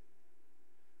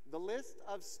 The list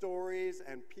of stories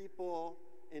and people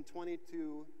in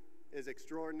 22 is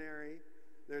extraordinary.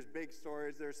 There's big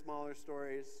stories, there's smaller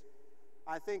stories.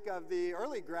 I think of the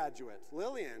early graduate,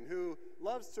 Lillian, who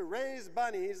loves to raise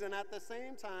bunnies and at the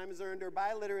same time has earned her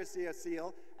biliteracy a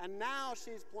seal, and now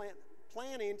she's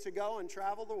planning to go and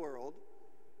travel the world.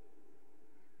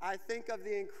 I think of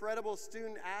the incredible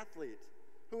student athlete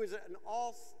who is an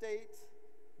all-state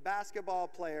basketball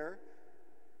player,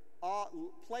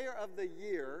 player of the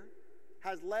year,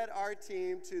 has led our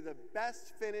team to the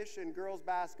best finish in girls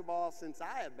basketball since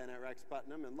I have been at Rex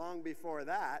Putnam and long before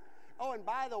that. Oh, and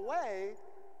by the way,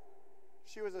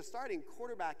 she was a starting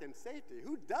quarterback and safety.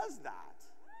 Who does that?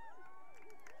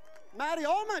 Maddie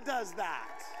Olma does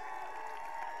that.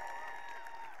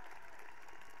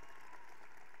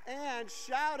 And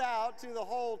shout out to the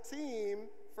whole team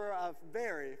for a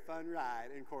very fun ride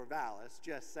in Corvallis,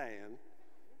 just saying.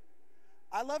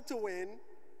 I love to win,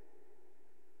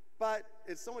 but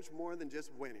it's so much more than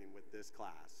just winning with this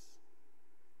class.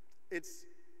 It's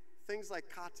things like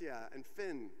Katya and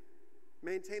Finn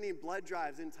maintaining blood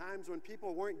drives in times when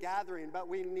people weren't gathering, but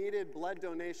we needed blood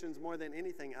donations more than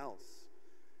anything else.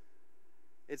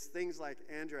 It's things like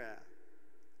Andrea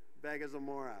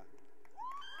Vega-Zamora,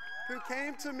 who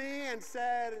came to me and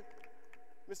said,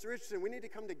 Mr. Richardson, we need to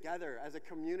come together as a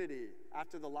community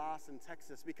after the loss in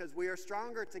Texas because we are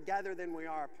stronger together than we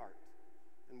are apart.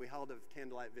 And we held a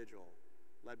candlelight vigil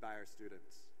led by our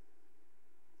students.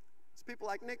 It's people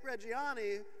like Nick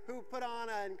Reggiani who put on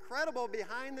an incredible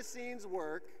behind-the-scenes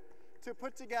work to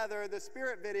put together the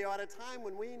Spirit video at a time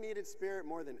when we needed Spirit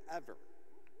more than ever.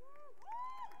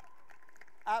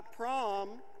 At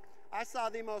prom, I saw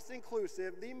the most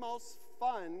inclusive, the most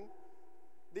fun,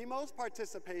 the most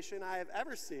participation I have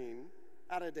ever seen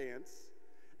at a dance.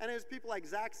 And it was people like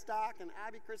Zach Stock and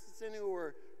Abby Christensen who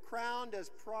were crowned as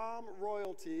prom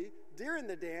royalty during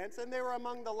the dance, and they were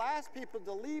among the last people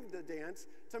to leave the dance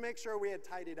to make sure we had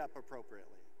tidied up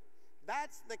appropriately.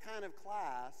 That's the kind of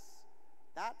class,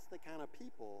 that's the kind of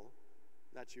people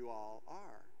that you all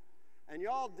are. And you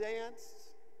all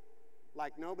danced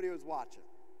like nobody was watching,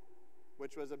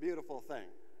 which was a beautiful thing.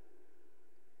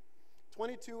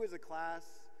 22 is a class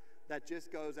that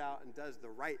just goes out and does the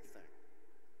right thing.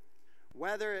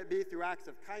 Whether it be through acts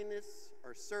of kindness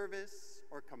or service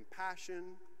or compassion,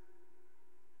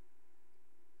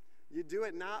 you do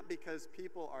it not because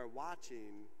people are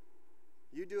watching.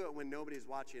 You do it when nobody's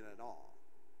watching at all.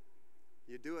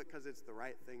 You do it because it's the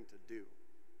right thing to do.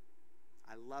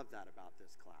 I love that about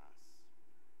this class.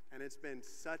 And it's been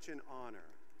such an honor.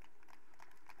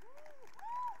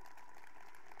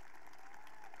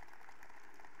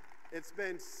 It's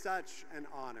been such an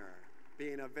honor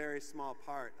being a very small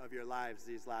part of your lives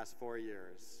these last 4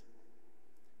 years.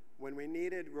 When we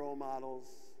needed role models,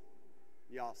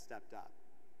 y'all stepped up.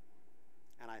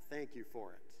 And I thank you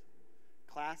for it.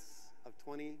 Class of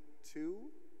 22,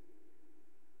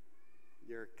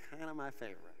 you're kind of my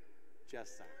favorite,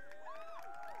 just saying.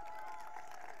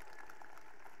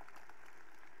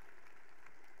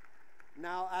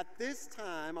 Now, at this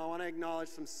time, I want to acknowledge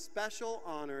some special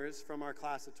honors from our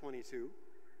class of 22.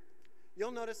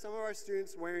 You'll notice some of our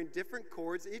students wearing different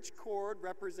cords. Each cord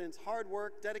represents hard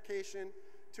work, dedication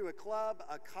to a club,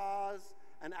 a cause,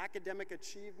 an academic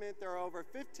achievement. There are over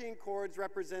 15 cords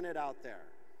represented out there.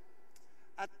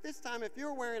 At this time, if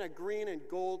you're wearing a green and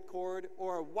gold cord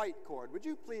or a white cord, would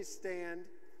you please stand?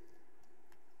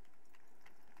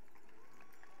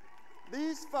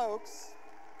 These folks,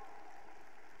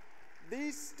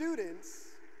 these students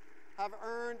have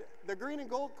earned, the green and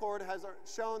gold cord has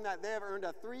shown that they have earned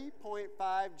a 3.5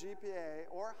 GPA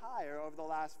or higher over the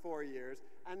last 4 years,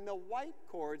 and the white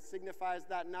cord signifies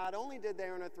that not only did they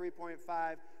earn a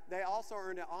 3.5, they also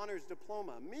earned an honors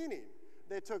diploma, meaning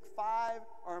they took 5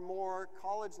 or more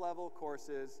college-level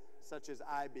courses such as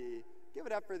IB. Give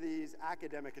it up for these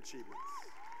academic achievements.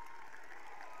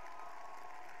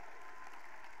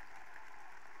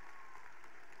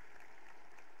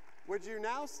 Would you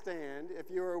now stand if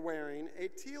you are wearing a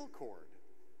teal cord?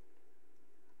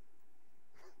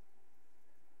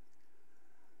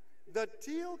 The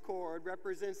teal cord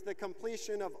represents the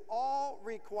completion of all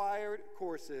required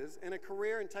courses in a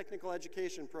career and technical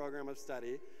education program of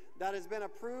study that has been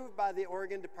approved by the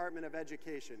Oregon Department of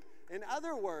Education. In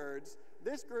other words,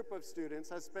 this group of students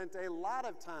has spent a lot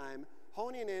of time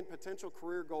honing in potential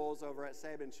career goals over at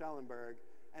Sabin Schellenberg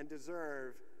and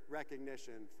deserve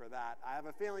recognition for that. I have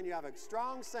a feeling you have a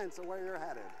strong sense of where you're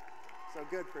headed, so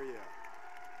good for you.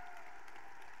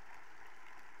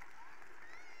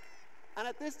 And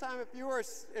at this time, if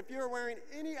you are wearing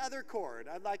any other cord,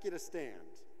 I'd like you to stand.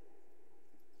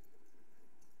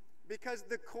 Because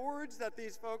the cords that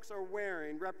these folks are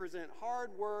wearing represent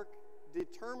hard work,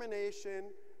 determination,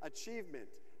 achievement.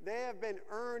 They have been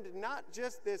earned not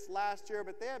just this last year,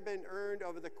 but they have been earned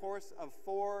over the course of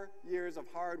 4 years of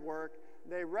hard work.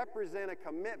 They represent a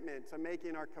commitment to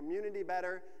making our community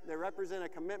better. They represent a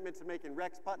commitment to making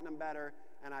Rex Putnam better,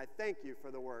 and I thank you for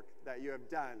the work that you have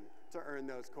done to earn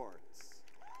those cords.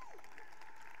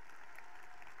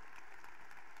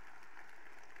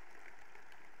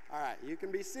 All right, you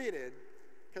can be seated,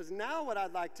 because now what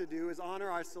I'd like to do is honor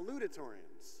our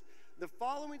salutatorians. The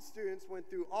following students went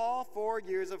through all 4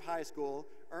 years of high school,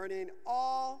 earning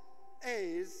all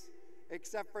A's,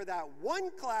 except for that one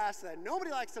class that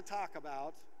nobody likes to talk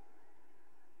about,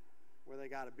 where they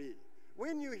got a B.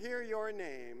 When you hear your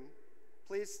name,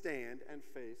 please stand and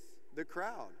face the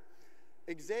crowd.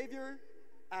 Xavier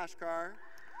Ashkar,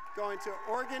 going to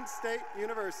Oregon State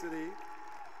University.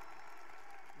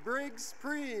 Briggs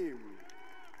Preem,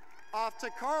 off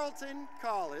to Carleton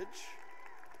College.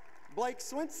 Blake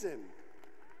Swinson,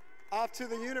 off to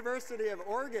the University of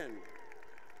Oregon.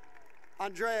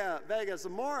 Andrea Vega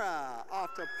Zamora,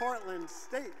 off to Portland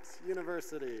State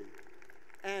University.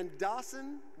 And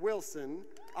Dawson Wilson,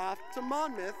 off to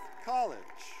Monmouth College.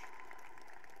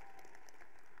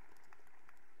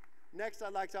 Next,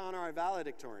 I'd like to honor our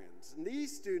valedictorians. And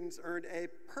these students earned a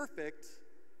perfect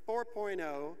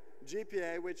 4.0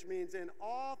 GPA, which means in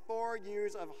all 4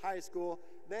 years of high school,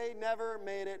 they never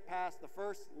made it past the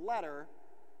first letter.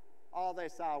 All they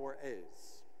saw were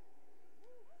A's.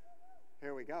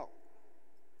 Here we go.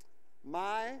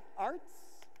 My Arts,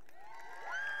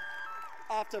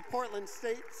 off to Portland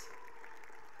State.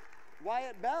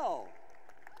 Wyatt Bell,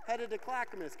 headed to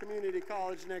Clackamas Community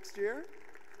College next year.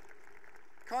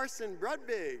 Carson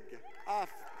Brudbig, off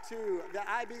to the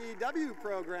IBEW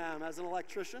program as an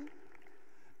electrician.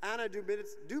 Anna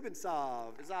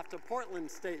Dubinsov is off to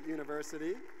Portland State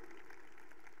University.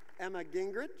 Emma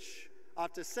Gingrich,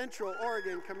 off to Central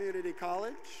Oregon Community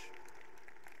College.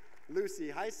 Lucy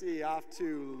Heisey, off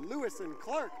to Lewis and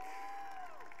Clark.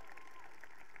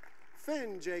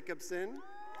 Finn Jacobson,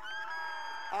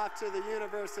 off to the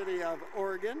University of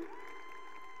Oregon.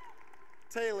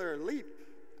 Taylor Leap,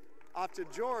 off to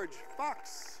George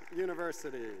Fox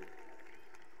University.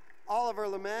 Oliver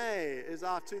LeMay is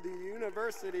off to the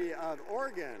University of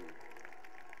Oregon.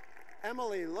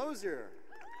 Emily Lozier,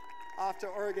 off to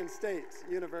Oregon State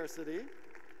University.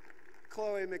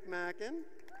 Chloe McMacken,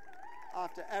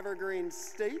 off to Evergreen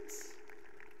State.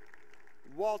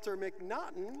 Walter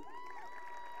McNaughton,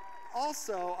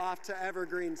 also off to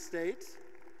Evergreen State.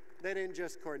 They didn't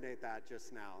just coordinate that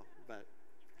just now, but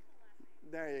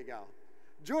there you go.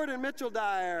 Jordan Mitchell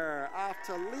Dyer, off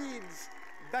to Leeds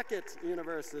Beckett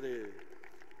University.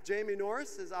 Jamie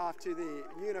Norris is off to the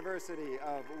University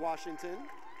of Washington.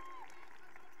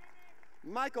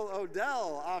 Michael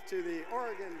Odell, off to the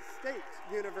Oregon State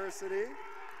University.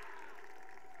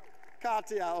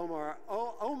 Katya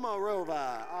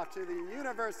Omarova, off to the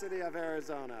University of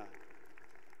Arizona.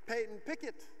 Peyton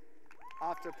Pickett,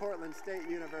 off to Portland State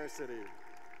University.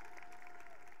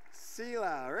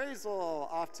 Sela Razel,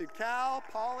 off to Cal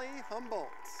Poly Humboldt.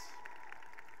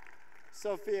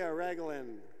 Sophia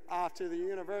Reglin, off to the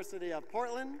University of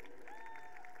Portland.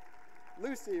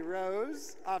 Lucy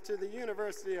Rose, off to the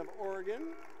University of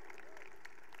Oregon.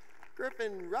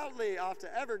 Griffin Routley, off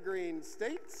to Evergreen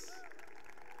State.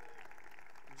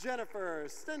 Jennifer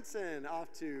Stinson,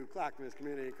 off to Clackamas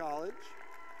Community College.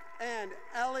 And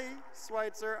Ellie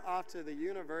Schweitzer, off to the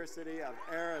University of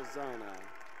Arizona.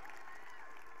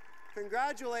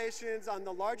 Congratulations on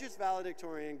the largest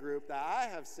valedictorian group that I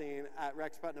have seen at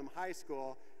Rex Putnam High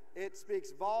School. It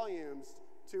speaks volumes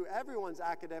to everyone's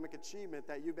academic achievement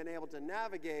that you've been able to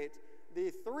navigate the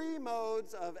 3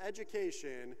 modes of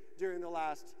education during the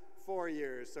last 4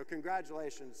 years. So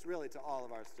congratulations really to all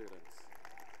of our students.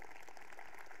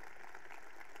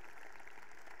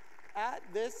 At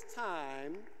this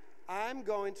time, I'm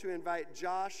going to invite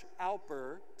Josh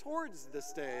Alper towards the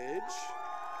stage.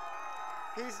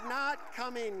 He's not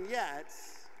coming yet.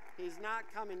 He's not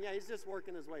coming yet. He's just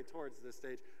working his way towards the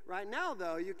stage. Right now,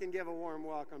 though, you can give a warm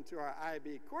welcome to our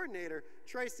IB coordinator,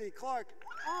 Tracy Clark,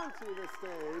 onto the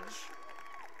stage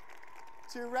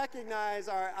to recognize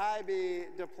our IB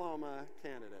diploma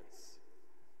candidates.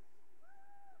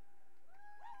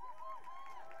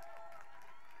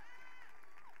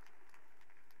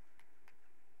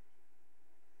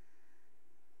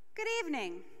 Good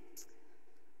evening.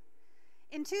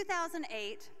 In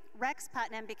 2008, Rex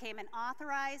Putnam became an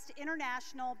authorized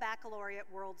International Baccalaureate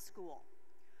World School.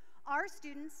 Our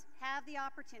students have the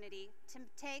opportunity to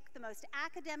take the most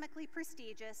academically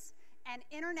prestigious and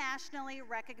internationally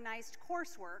recognized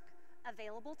coursework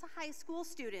available to high school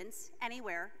students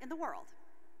anywhere in the world.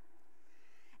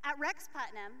 At Rex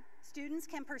Putnam, students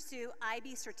can pursue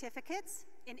IB certificates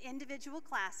in individual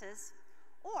classes,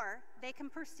 or they can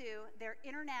pursue their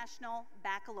International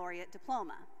Baccalaureate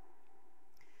diploma.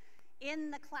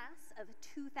 In the class of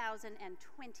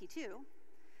 2022,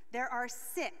 there are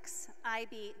 6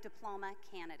 IB diploma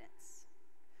candidates.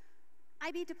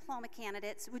 IB diploma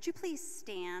candidates, would you please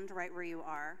stand right where you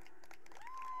are?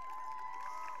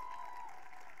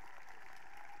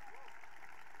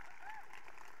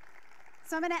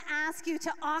 So I'm going to ask you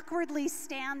to awkwardly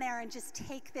stand there and just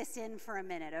take this in for a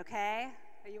minute, okay?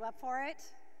 Are you up for it?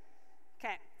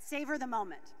 Okay, savor the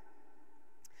moment.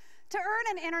 To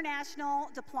earn an international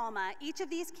diploma, each of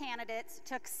these candidates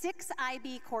took 6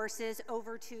 IB courses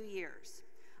over 2 years.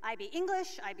 IB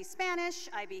English, IB Spanish,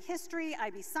 IB History,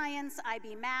 IB Science,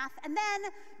 IB Math, and then,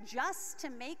 just to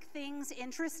make things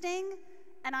interesting,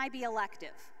 an IB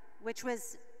elective, which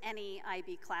was any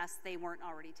IB class they weren't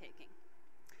already taking.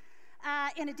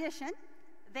 In addition,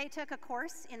 they took a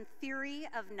course in theory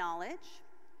of knowledge.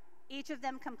 Each of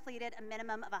them completed a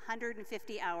minimum of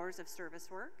 150 hours of service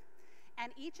work,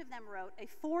 and each of them wrote a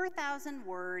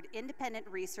 4,000-word independent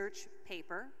research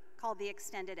paper called the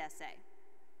Extended Essay.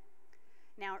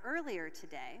 Now, earlier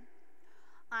today,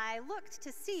 I looked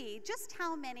to see just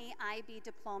how many IB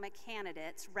diploma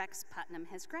candidates Rex Putnam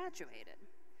has graduated,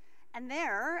 and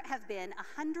there have been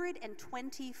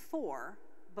 124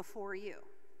 before you,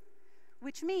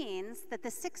 which means that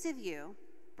the 6 of you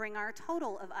bring our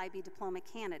total of IB diploma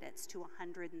candidates to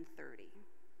 130.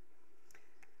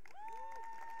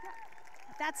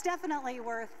 That's definitely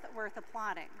worth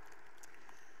applauding.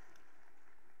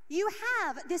 You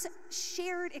have this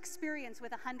shared experience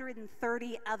with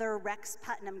 130 other Rex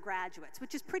Putnam graduates,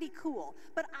 which is pretty cool.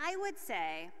 But I would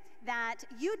say that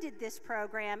you did this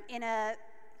program in a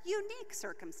unique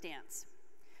circumstance.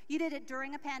 You did it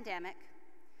during a pandemic.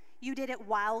 You did it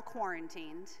while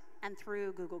quarantined and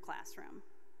through Google Classroom.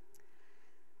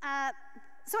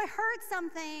 So I heard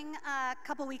something a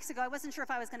couple weeks ago. I wasn't sure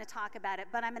if I was going to talk about it,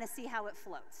 but I'm going to see how it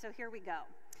floats. So here we go.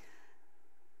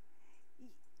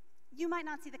 You might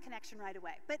not see the connection right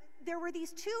away, but there were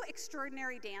these 2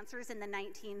 extraordinary dancers in the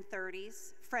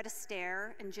 1930s, Fred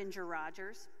Astaire and Ginger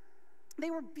Rogers. They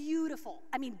were beautiful,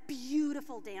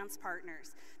 beautiful dance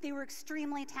partners. They were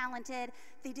extremely talented.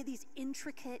 They did these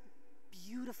intricate,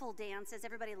 beautiful dances.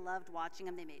 Everybody loved watching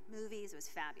them. They made movies. It was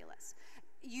fabulous.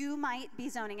 You might be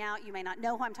zoning out. You may not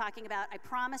know who I'm talking about. I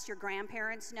promise your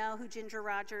grandparents know who Ginger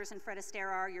Rogers and Fred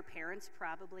Astaire are. Your parents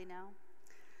probably know.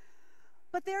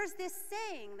 But there's this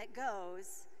saying that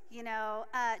goes,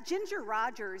 Ginger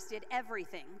Rogers did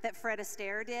everything that Fred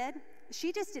Astaire did.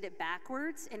 She just did it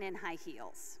backwards and in high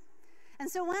heels. And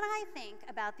so when I think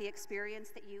about the experience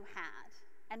that you had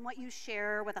and what you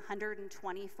share with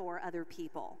 124 other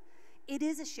people, it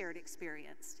is a shared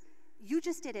experience. You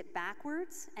just did it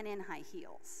backwards and in high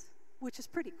heels, which is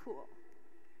pretty cool.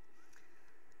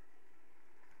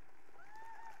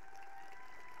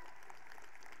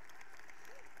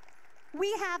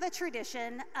 We have a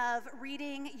tradition of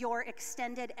reading your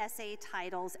extended essay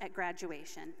titles at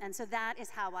graduation, and so that is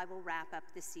how I will wrap up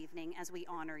this evening as we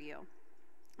honor you.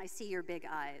 I see your big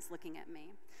eyes looking at me.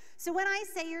 So when I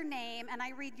say your name and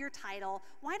I read your title,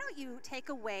 why don't you take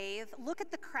a wave, look at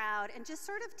the crowd, and just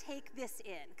sort of take this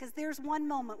in, because there's one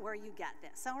moment where you get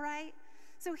this, all right?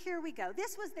 So here we go.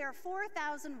 This was their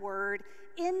 4,000-word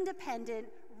independent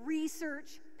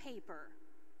research paper.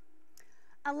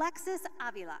 Alexis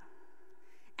Avila,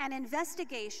 an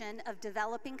investigation of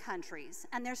developing countries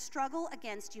and their struggle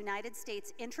against United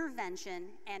States intervention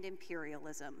and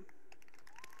imperialism.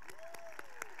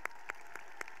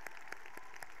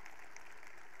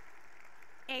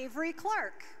 Avery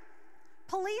Clark,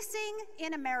 Policing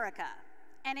in America,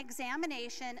 an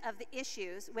examination of the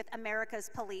issues with America's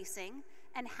policing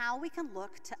and how we can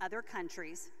look to other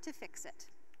countries to fix it.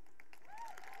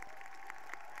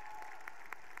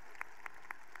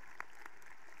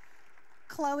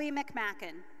 Chloe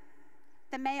McMacken,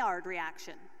 the Maillard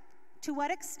reaction. To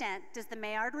what extent does the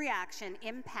Maillard reaction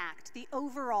impact the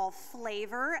overall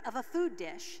flavor of a food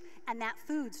dish and that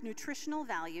food's nutritional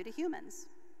value to humans?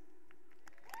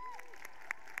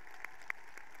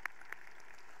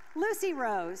 Lucy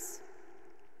Rose,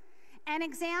 an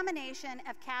examination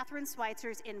of Kathrine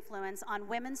Schweitzer's influence on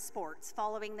women's sports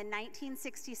following the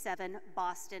 1967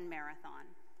 Boston Marathon.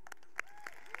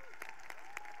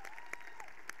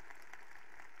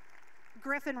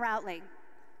 Griffin Routley,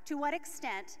 to what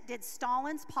extent did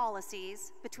Stalin's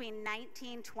policies between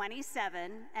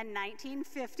 1927 and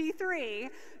 1953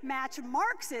 match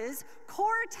Marx's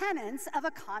core tenets of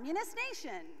a communist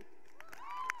nation?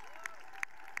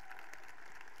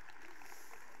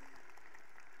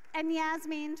 and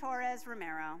Yasmin Torres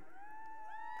Romero.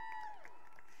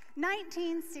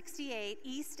 1968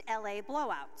 East LA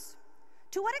blowouts.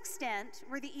 To what extent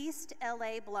were the East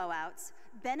LA blowouts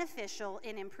beneficial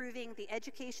in improving the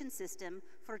education system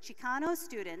for Chicano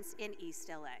students in East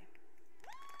LA?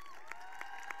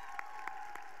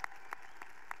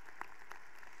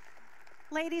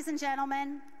 Ladies and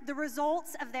gentlemen, the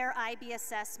results of their IB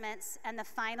assessments and the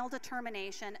final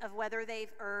determination of whether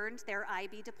they've earned their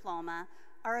IB diploma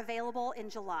are available in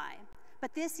July.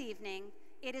 But this evening,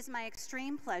 it is my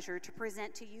extreme pleasure to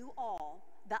present to you all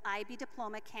the IB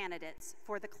diploma candidates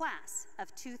for the class of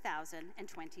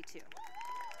 2022.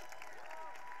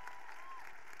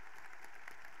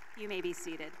 You may be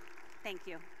seated. Thank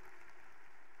you.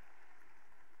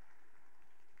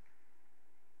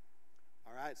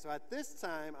 All right, so at this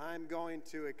time, I'm going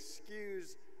to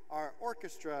excuse our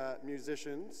orchestra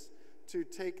musicians to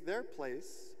take their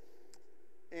place.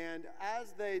 And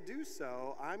as they do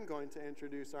so, I'm going to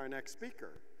introduce our next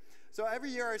speaker. So every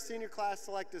year our senior class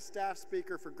selects a staff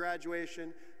speaker for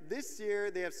graduation. This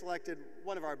year they have selected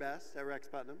one of our best at Rex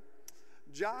Putnam.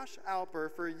 Josh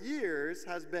Alper for years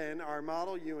has been our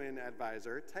Model UN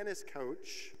advisor, tennis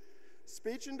coach,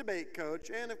 speech and debate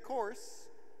coach, and of course,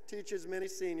 teaches many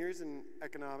seniors in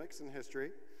economics and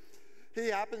history. He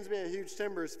happens to be a huge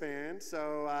Timbers fan,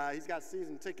 so he's got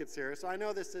season tickets here. So I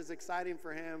know this is exciting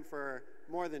for him for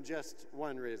more than just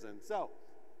one reason. So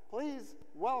please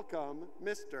welcome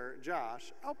Mr.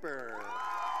 Josh Alper.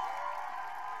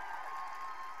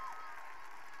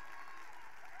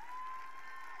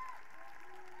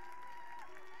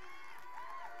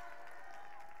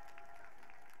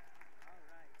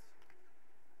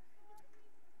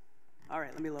 All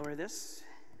right, let me lower this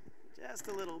just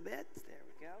a little bit. There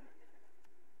we go.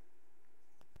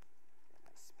 Get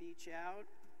my speech out.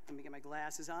 Let me get my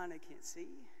glasses on. I can't see.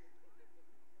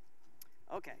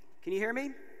 Okay, can you hear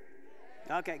me?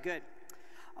 Okay, good.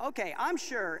 Okay, I'm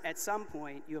sure at some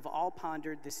point you have all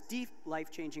pondered this deep,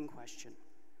 life-changing question.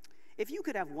 If you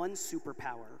could have one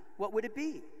superpower, what would it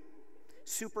be?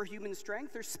 Superhuman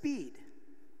strength or speed?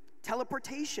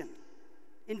 Teleportation?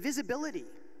 Invisibility?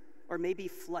 Or maybe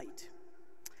flight?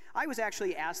 I was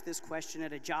actually asked this question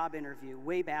at a job interview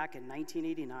way back in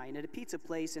 1989 at a pizza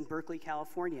place in Berkeley,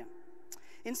 California.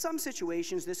 In some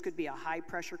situations, this could be a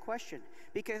high-pressure question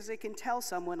because it can tell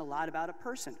someone a lot about a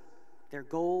person, their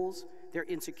goals, their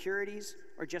insecurities,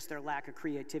 or just their lack of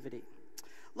creativity.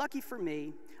 Lucky for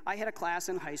me, I had a class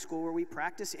in high school where we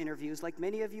practiced interviews like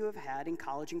many of you have had in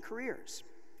college and careers.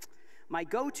 My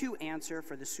go-to answer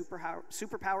for the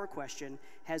superpower question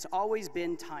has always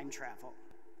been time travel.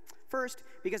 First,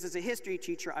 because as a history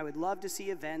teacher, I would love to see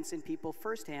events and people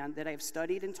firsthand that I've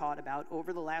studied and taught about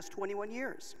over the last 21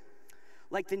 years,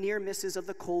 like the near misses of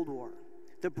the Cold War,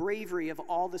 the bravery of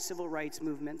all the civil rights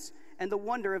movements, and the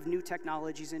wonder of new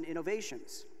technologies and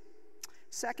innovations.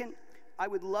 Second, I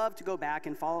would love to go back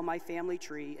and follow my family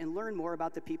tree and learn more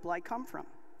about the people I come from.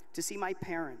 To see my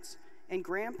parents and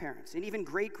grandparents and even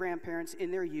great-grandparents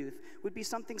in their youth would be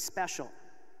something special.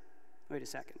 Wait a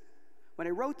second. When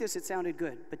I wrote this, it sounded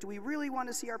good, but do we really want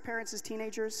to see our parents as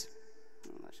teenagers?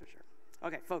 I'm not so sure.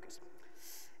 Okay, focus.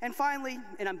 And finally,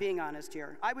 and I'm being honest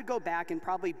here, I would go back and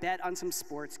probably bet on some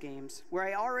sports games where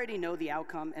I already know the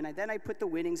outcome, and then I put the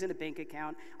winnings in a bank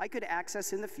account I could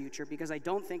access in the future because I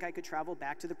don't think I could travel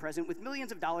back to the present with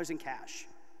millions of dollars in cash.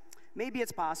 Maybe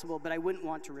it's possible, but I wouldn't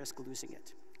want to risk losing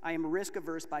it. I am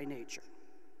risk-averse by nature.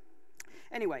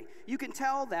 Anyway, you can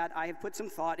tell that I have put some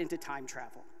thought into time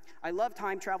travel. I love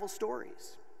time travel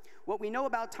stories. What we know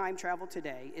about time travel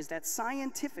today is that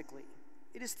scientifically,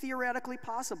 it is theoretically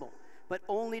possible, but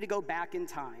only to go back in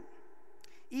time.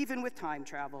 Even with time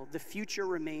travel, the future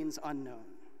remains unknown.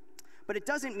 But it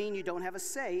doesn't mean you don't have a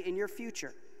say in your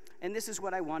future. And this is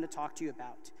what I want to talk to you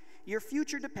about. Your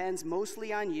future depends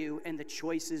mostly on you and the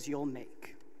choices you'll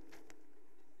make.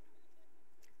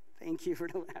 Thank you for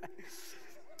that.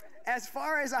 As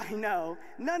far as I know,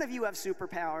 none of you have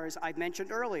superpowers I've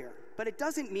mentioned earlier, but it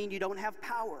doesn't mean you don't have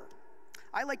power.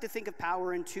 I like to think of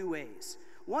power in two ways.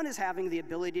 One is having the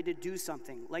ability to do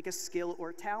something, like a skill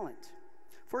or talent.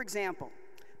 For example,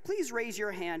 please raise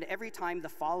your hand every time the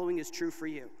following is true for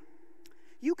you.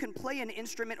 You can play an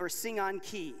instrument or sing on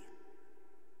key.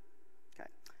 Okay.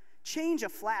 Change a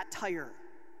flat tire.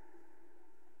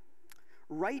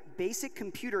 Write basic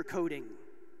computer coding.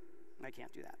 I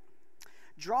can't do that.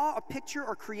 Draw a picture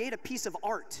or create a piece of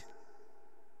art.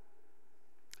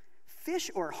 Fish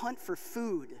or hunt for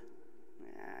food.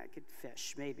 I could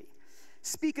fish, maybe.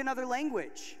 Speak another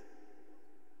language.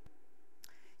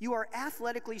 You are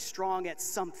athletically strong at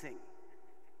something.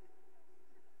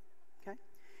 Okay?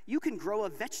 You can grow a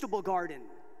vegetable garden.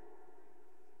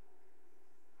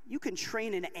 You can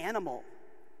train an animal.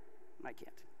 I can't.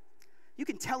 You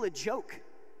can tell a joke.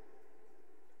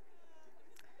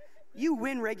 You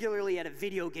win regularly at a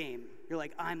video game. You're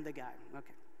like, I'm the guy.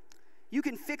 Okay. You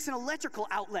can fix an electrical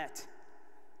outlet.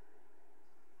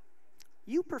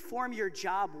 You perform your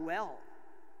job well.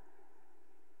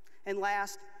 And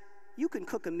last, you can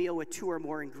cook a meal with 2 or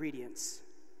more ingredients.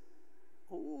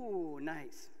 Oh,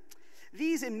 nice.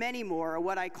 These and many more are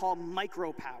what I call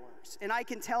micro powers, and I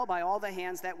can tell by all the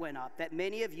hands that went up that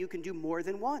many of you can do more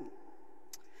than one.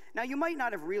 Now, you might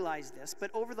not have realized this,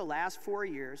 but over the last 4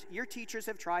 years, your teachers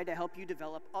have tried to help you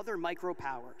develop other micro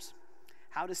powers.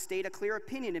 How to state a clear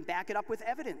opinion and back it up with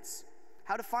evidence.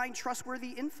 How to find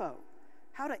trustworthy info.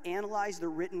 How to analyze the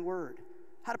written word.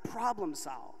 How to problem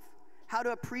solve. How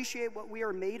to appreciate what we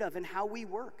are made of and how we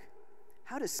work.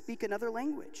 How to speak another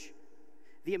language.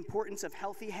 The importance of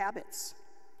healthy habits.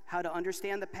 How to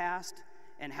understand the past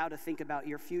and how to think about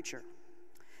your future.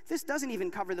 This doesn't even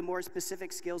cover the more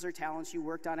specific skills or talents you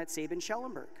worked on at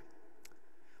Sabin-Schellenberg.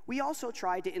 We also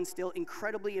tried to instill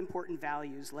incredibly important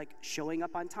values like showing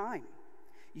up on time,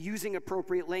 using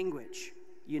appropriate language,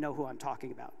 you know who I'm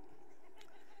talking about,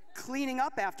 cleaning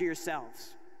up after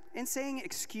yourselves, and saying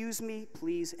excuse me,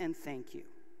 please, and thank you.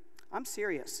 I'm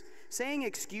serious. Saying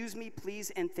excuse me,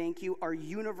 please, and thank you are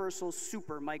universal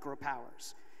super micro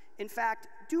powers. In fact,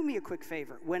 do me a quick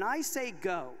favor. When I say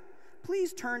go,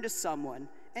 please turn to someone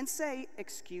and say,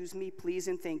 excuse me, please,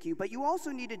 and thank you, but you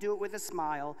also need to do it with a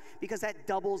smile because that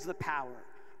doubles the power.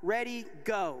 Ready,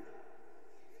 go.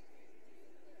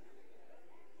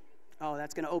 Oh,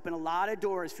 that's gonna open a lot of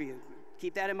doors for you.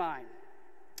 Keep that in mind.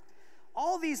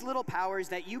 All these little powers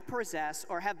that you possess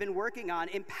or have been working on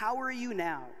empower you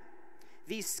now.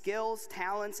 These skills,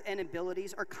 talents, and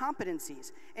abilities are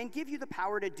competencies and give you the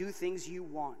power to do things you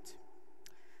want.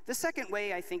 The second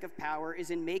way I think of power is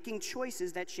in making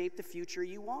choices that shape the future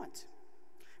you want.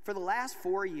 For the last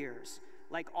 4 years,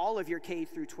 like all of your K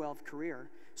through 12 career,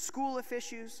 school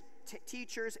officials,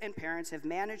 teachers, and parents have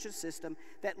managed a system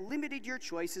that limited your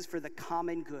choices for the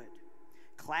common good.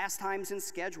 Class times and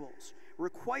schedules,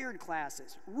 required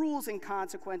classes, rules and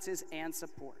consequences, and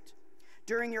support.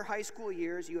 During your high school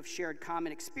years, you have shared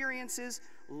common experiences,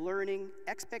 learning,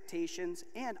 expectations,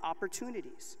 and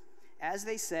opportunities. As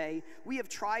they say, we have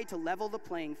tried to level the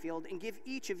playing field and give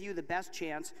each of you the best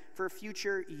chance for a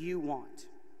future you want.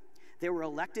 There were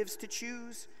electives to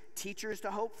choose, teachers to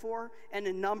hope for, and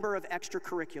a number of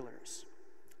extracurriculars.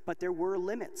 But there were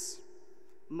limits.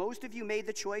 Most of you made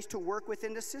the choice to work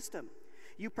within the system.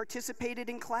 You participated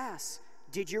in class,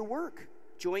 did your work,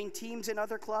 joined teams in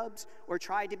other clubs, or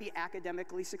tried to be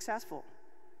academically successful.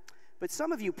 But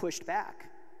some of you pushed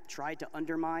back, tried to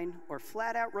undermine, or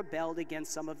flat out rebelled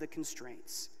against some of the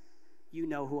constraints. You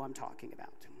know who I'm talking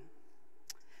about.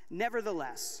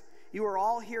 Nevertheless, you are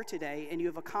all here today and you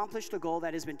have accomplished a goal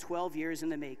that has been 12 years in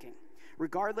the making.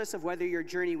 Regardless of whether your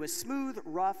journey was smooth,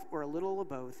 rough, or a little of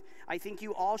both, I think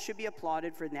you all should be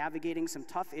applauded for navigating some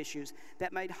tough issues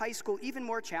that made high school even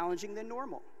more challenging than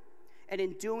normal. And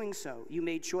in doing so, you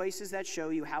made choices that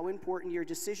show you how important your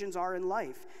decisions are in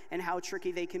life and how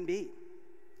tricky they can be.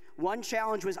 One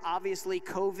challenge was obviously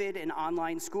COVID and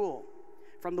online school.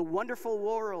 From the wonderful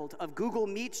world of Google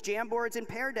Meets, Jamboards, and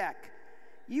Pear Deck,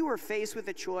 you were faced with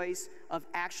the choice of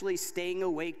actually staying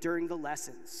awake during the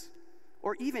lessons,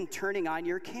 or even turning on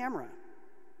your camera.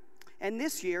 And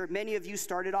this year, many of you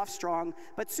started off strong,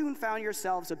 but soon found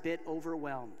yourselves a bit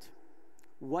overwhelmed.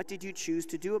 What did you choose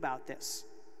to do about this?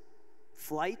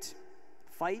 Flight,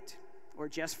 fight, or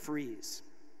just freeze?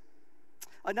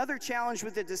 Another challenge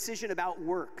was the decision about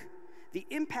work. The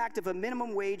impact of a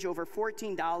minimum wage over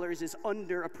 $14 is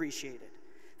underappreciated.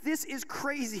 This is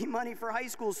crazy money for high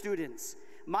school students.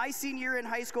 My senior year in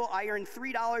high school, I earned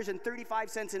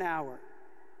 $3.35 an hour.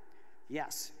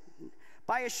 Yes.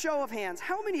 By a show of hands,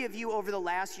 how many of you over the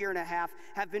last year and a half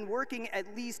have been working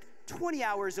at least 20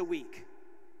 hours a week?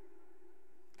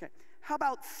 Okay. How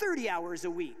about 30 hours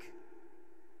a week?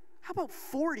 How about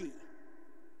 40?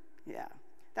 Yeah.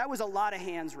 That was a lot of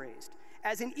hands raised.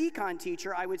 As an econ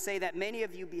teacher, I would say that many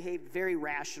of you behaved very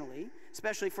rationally,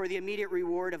 especially for the immediate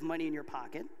reward of money in your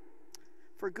pocket.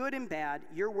 For good and bad,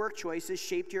 your work choices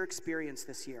shaped your experience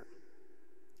this year.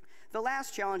 The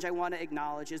last challenge I want to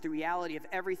acknowledge is the reality of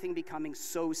everything becoming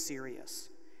so serious.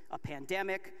 A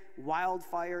pandemic,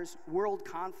 wildfires, world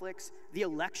conflicts, the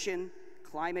election,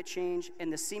 climate change,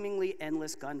 and the seemingly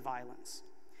endless gun violence.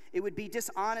 It would be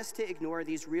dishonest to ignore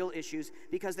these real issues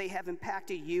because they have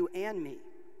impacted you and me.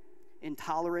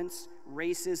 Intolerance,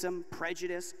 racism,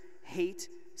 prejudice, hate,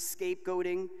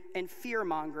 scapegoating, and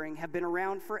fear-mongering have been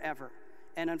around forever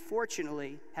and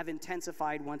unfortunately have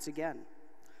intensified once again.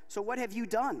 So what have you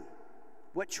done?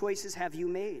 What choices have you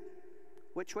made?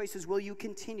 What choices will you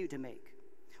continue to make?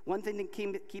 One thing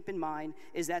to keep in mind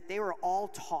is that they were all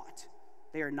taught.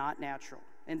 They are not natural,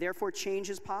 and therefore change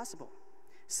is possible.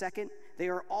 Second, they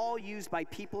are all used by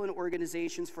people and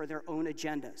organizations for their own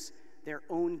agendas, their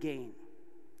own gain.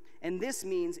 And this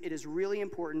means it is really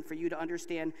important for you to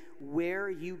understand where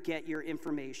you get your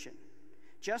information.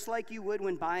 Just like you would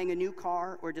when buying a new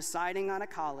car or deciding on a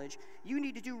college, you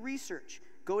need to do research,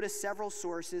 go to several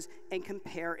sources, and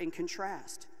compare and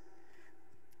contrast.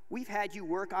 We've had you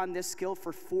work on this skill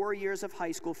for 4 years of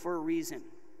high school for a reason.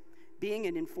 Being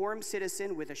an informed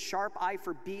citizen with a sharp eye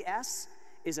for BS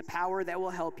is a power that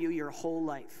will help you your whole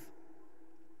life.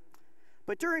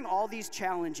 But during all these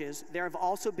challenges, there have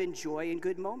also been joy and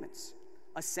good moments.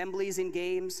 Assemblies and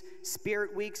games,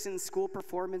 spirit weeks and school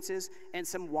performances, and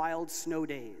some wild snow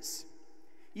days.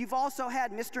 You've also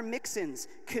had Mr. Mixon's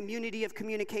Community of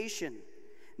Communication,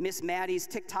 Miss Maddie's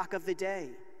TikTok of the Day,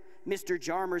 Mr.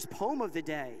 Jarmer's Poem of the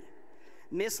Day,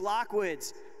 Miss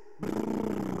Lockwood's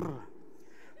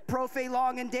Profe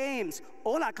Long and Dames,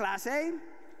 Hola clase,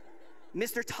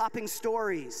 Mr. Topping's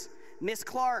Stories, Miss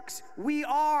Clark's We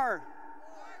Are,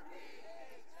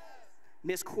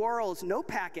 Miss Quarles' No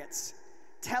Packets,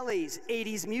 Telly's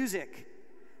 80s Music,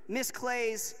 Miss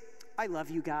Clay's I Love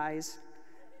You Guys,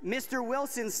 Mr.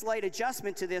 Wilson's slight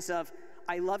adjustment to this of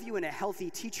I love you in a healthy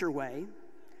teacher way,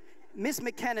 Miss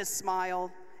McKenna's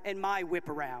Smile, and my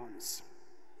whip-arounds.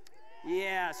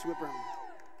 Yes, whip-around.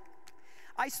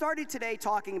 I started today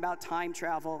talking about time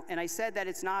travel, and I said that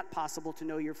it's not possible to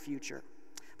know your future.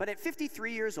 But at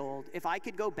 53 years old, if I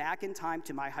could go back in time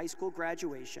to my high school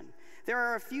graduation, there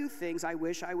are a few things I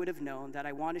wish I would have known that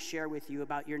I want to share with you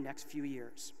about your next few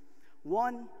years.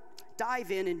 One,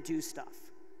 dive in and do stuff.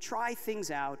 Try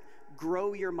things out,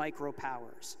 grow your micro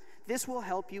powers. This will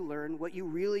help you learn what you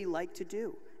really like to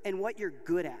do and what you're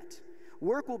good at.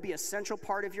 Work will be a central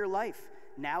part of your life.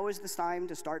 Now is the time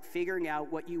to start figuring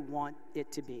out what you want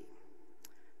it to be.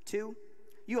 Two,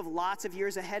 you have lots of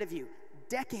years ahead of you,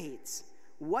 decades.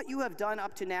 What you have done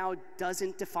up to now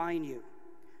doesn't define you,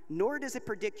 nor does it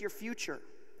predict your future.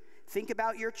 Think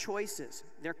about your choices,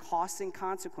 their costs and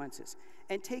consequences,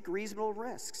 and take reasonable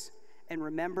risks. And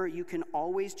remember, you can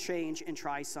always change and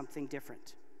try something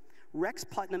different. Rex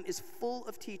Putnam is full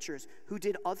of teachers who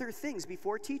did other things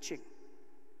before teaching.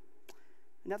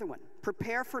 Another one,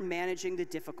 prepare for managing the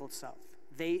difficult stuff.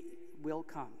 They will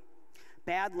come.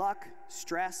 Bad luck,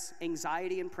 stress,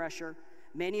 anxiety, and pressure.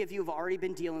 Many of you have already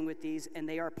been dealing with these, and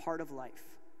they are part of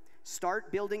life.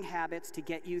 Start building habits to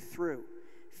get you through.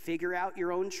 Figure out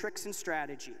your own tricks and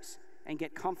strategies, and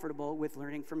get comfortable with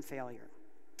learning from failure.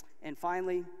 And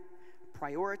finally,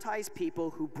 prioritize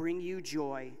people who bring you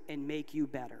joy and make you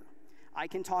better. I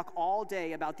can talk all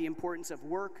day about the importance of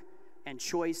work and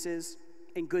choices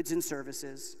and goods and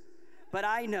services, but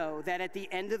I know that at the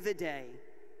end of the day,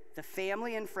 the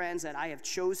family and friends that I have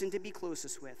chosen to be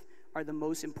closest with are the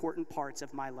most important parts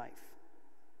of my life.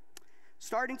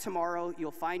 Starting tomorrow,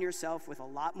 you'll find yourself with a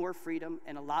lot more freedom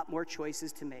and a lot more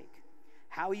choices to make.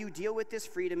 How you deal with this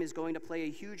freedom is going to play a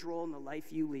huge role in the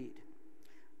life you lead.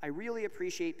 I really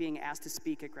appreciate being asked to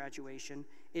speak at graduation.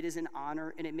 It is an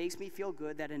honor, and it makes me feel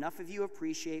good that enough of you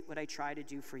appreciate what I try to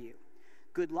do for you.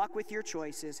 Good luck with your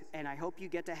choices, and I hope you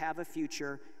get to have a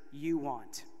future you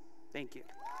want. Thank you.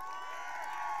 Can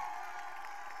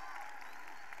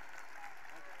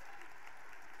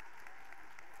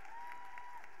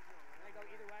I go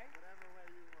either way? Whatever way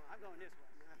you want. I'm going this way.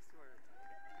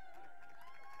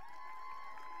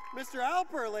 Mr.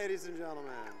 Alper, ladies and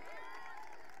gentlemen.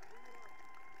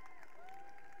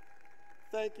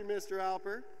 Thank you, Mr.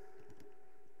 Alper.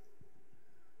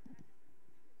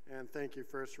 And thank you,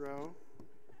 first row,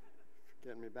 for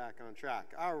getting me back on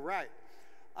track. All right.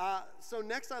 So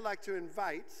next I'd like to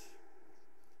invite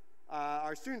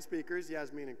our student speakers,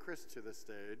 Yasmin and Chris, to the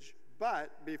stage.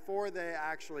 But before they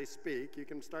actually speak, you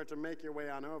can start to make your way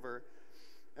on over.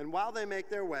 And while they make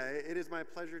their way, it is my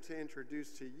pleasure to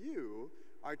introduce to you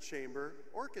our chamber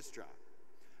orchestra.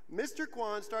 Mr.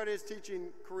 Kwan started his teaching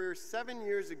career 7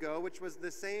 years ago, which was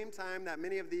the same time that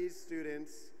many of these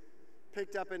students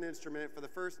picked up an instrument for the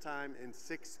first time in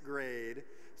 6th grade.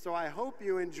 So I hope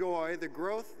you enjoy the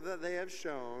growth that they have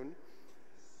shown,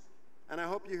 and I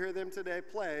hope you hear them today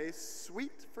play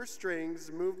Suite for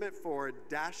Strings, Movement 4,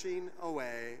 Dashing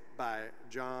Away by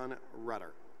John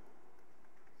Rutter.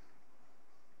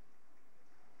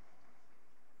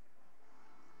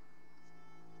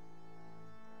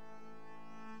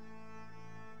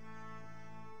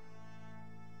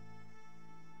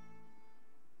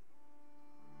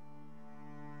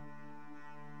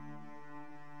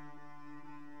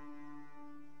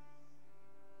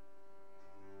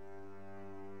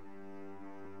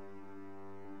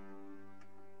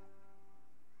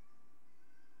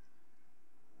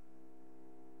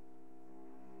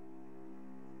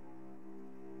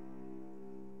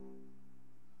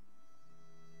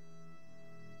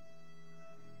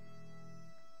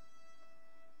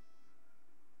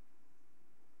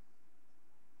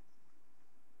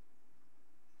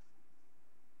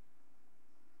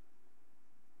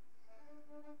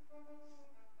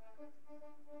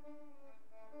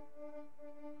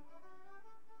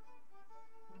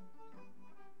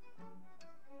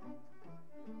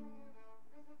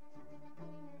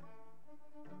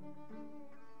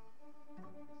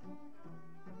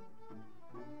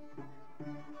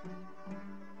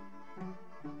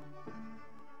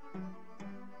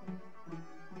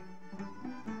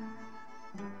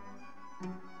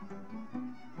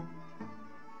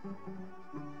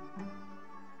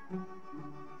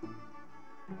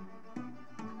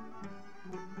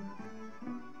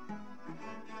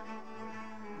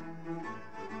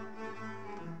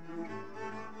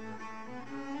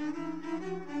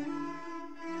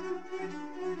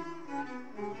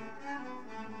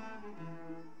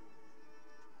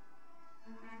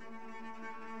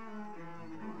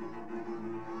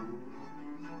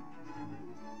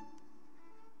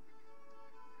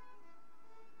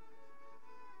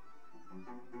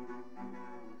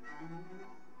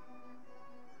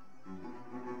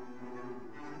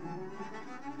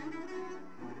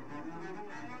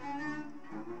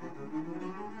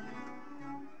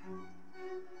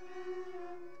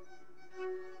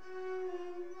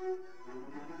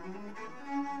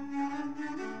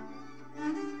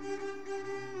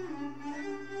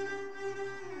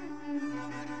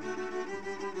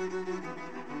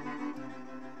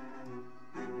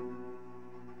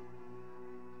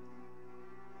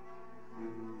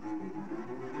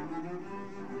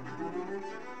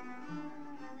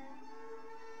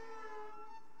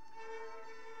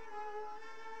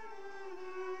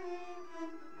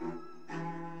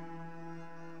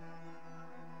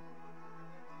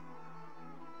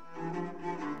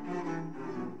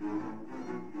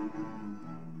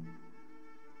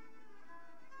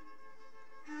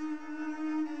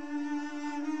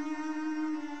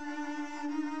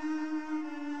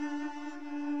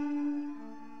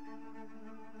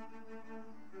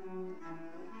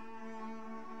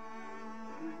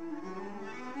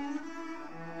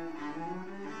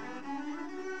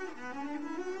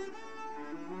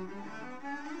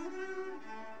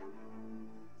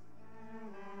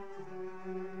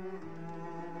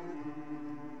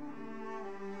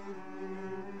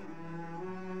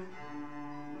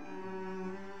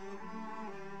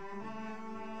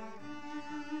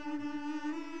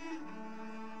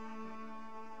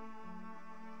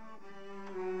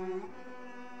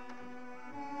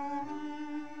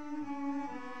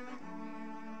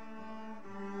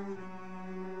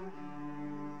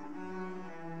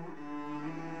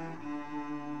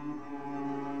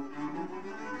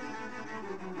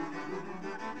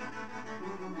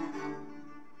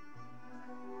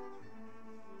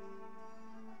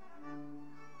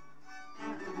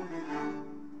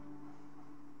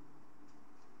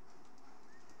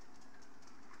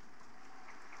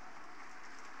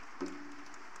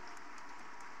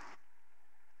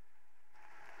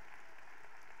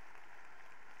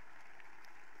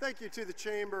 Thank you to the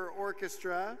Chamber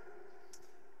Orchestra.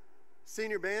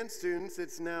 Senior band students,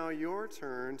 it's now your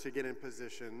turn to get in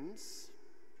positions.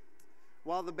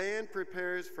 While the band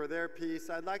prepares for their piece,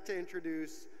 I'd like to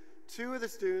introduce two of the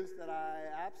students that I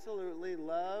absolutely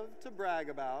love to brag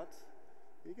about.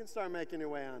 You can start making your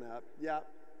way on up. Yep.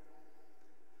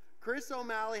 Chris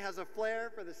O'Malley has a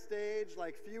flair for the stage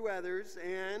like few others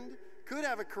and could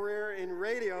have a career in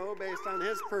radio based on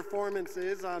his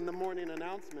performances on the morning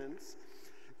announcements.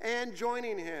 And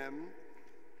joining him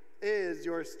is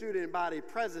your student body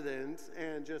president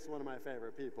and just one of my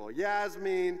favorite people,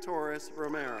 Yasmin Torres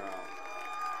Romero.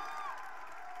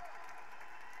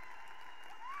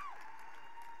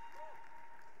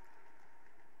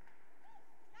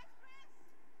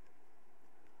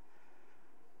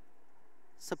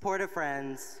 Supportive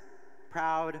friends,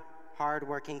 proud,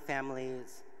 hard-working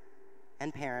families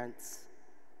and parents,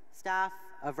 staff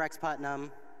of Rex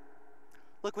Putnam,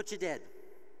 look what you did.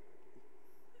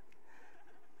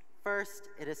 First,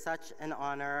 it is such an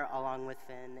honor, along with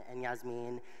Finn and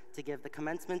Yasmin, to give the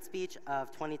commencement speech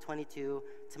of 2022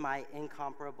 to my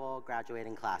incomparable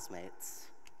graduating classmates.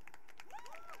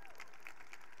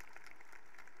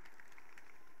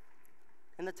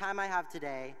 In the time I have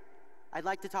today, I'd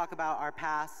like to talk about our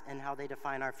past and how they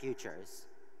define our futures.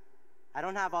 I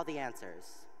don't have all the answers,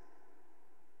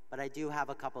 but I do have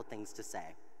a couple things to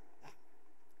say.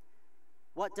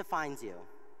 What defines you?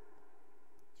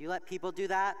 Do you let people do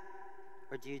that,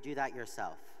 or do you do that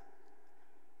yourself?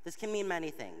 This can mean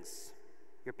many things.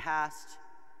 Your past,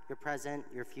 your present,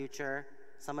 your future.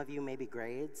 Some of you maybe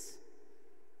grades.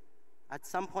 At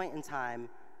some point in time,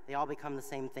 they all become the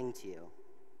same thing to you.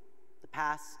 The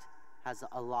past has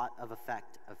a lot of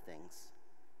effect of things.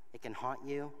 It can haunt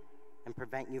you and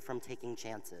prevent you from taking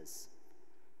chances.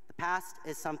 The past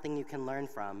is something you can learn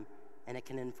from, and it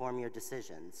can inform your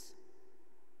decisions.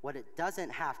 What it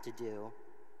doesn't have to do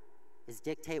is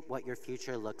dictate what your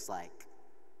future looks like.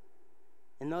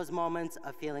 In those moments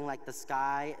of feeling like the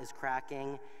sky is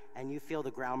cracking and you feel the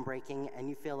ground breaking and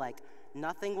you feel like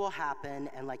nothing will happen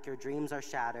and like your dreams are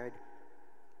shattered,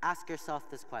 ask yourself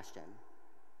this question: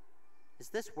 is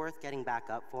this worth getting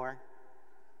back up for?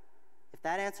 If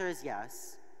that answer is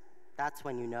yes, that's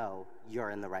when you know you're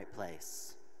in the right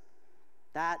place.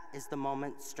 That is the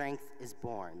moment strength is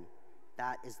born.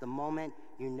 That is the moment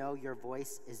you know your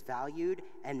voice is valued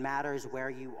and matters where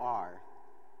you are.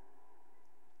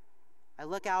 I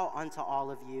look out onto all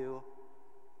of you,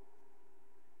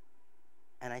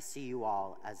 and I see you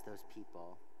all as those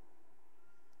people.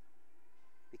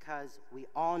 Because we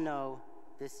all know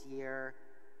this year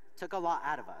took a lot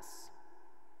out of us.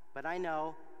 But I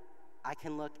know I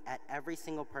can look at every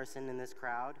single person in this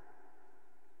crowd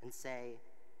and say,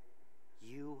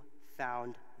 you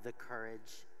found the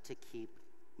courage to keep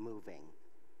moving.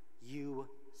 You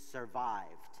survived.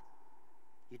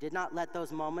 You did not let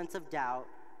those moments of doubt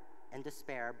and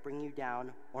despair bring you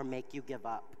down or make you give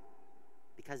up,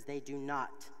 because they do not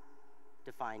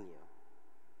define you.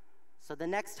 So the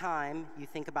next time you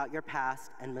think about your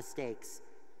past and mistakes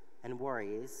and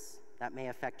worries that may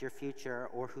affect your future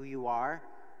or who you are,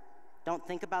 don't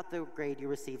think about the grade you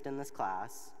received in this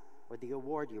class or the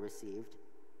award you received.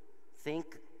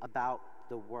 Think about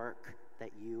the work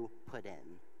that you put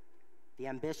in, the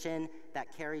ambition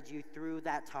that carried you through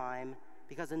that time,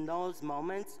 because in those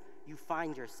moments, you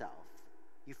find yourself,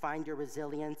 you find your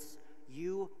resilience,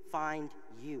 you find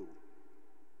you.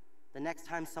 The next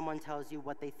time someone tells you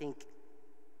what they think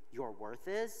your worth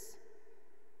is,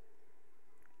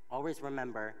 always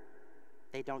remember,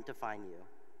 they don't define you.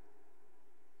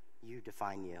 You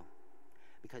define you.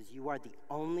 Because you are the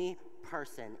only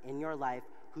person in your life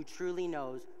who truly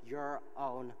knows your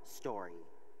own story.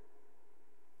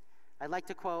 I'd like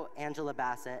to quote Angela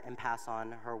Bassett and pass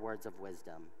on her words of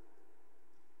wisdom.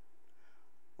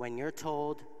 When you're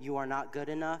told you are not good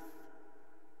enough,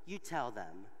 you tell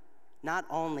them, not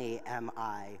only am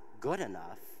I good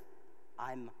enough,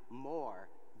 I'm more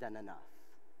than enough.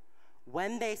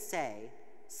 When they say,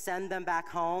 send them back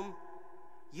home,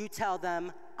 you tell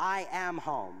them, I am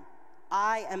home.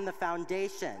 I am the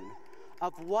foundation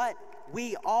of what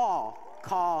we all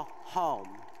call home.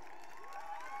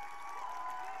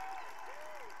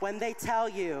 When they tell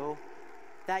you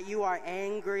that you are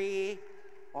angry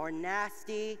or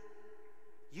nasty,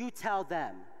 you tell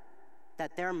them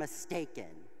that they're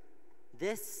mistaken.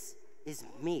 This is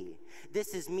me.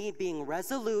 This is me being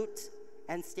resolute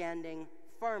and standing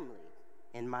firmly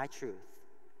in my truth.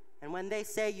 And when they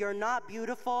say you're not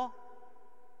beautiful,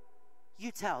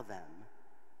 you tell them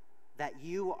that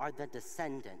you are the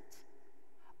descendant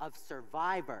of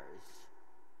survivors.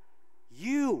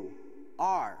 You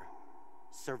are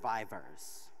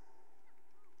survivors.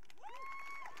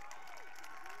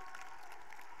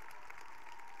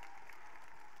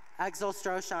 Axel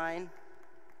Stroshine,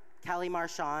 Kelly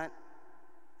Marchant,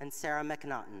 and Sarah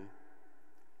McNaughton.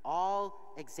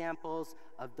 All examples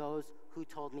of those who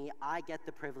told me I get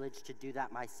the privilege to do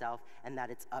that myself and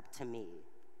that it's up to me.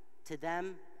 To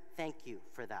them, thank you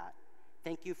for that.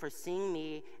 Thank you for seeing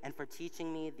me and for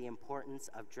teaching me the importance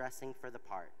of dressing for the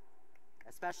part,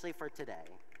 especially for today.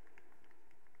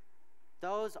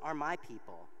 Those are my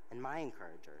people and my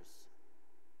encouragers.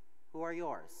 Who are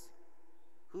yours?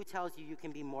 Who tells you you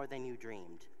can be more than you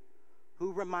dreamed?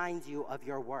 Who reminds you of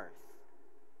your worth?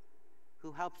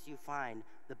 Who helps you find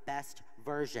the best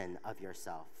version of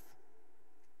yourself?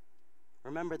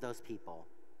 Remember those people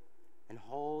and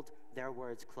hold their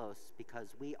words close,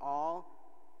 because we all,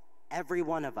 every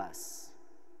one of us,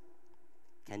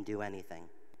 can do anything.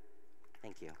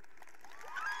 Thank you.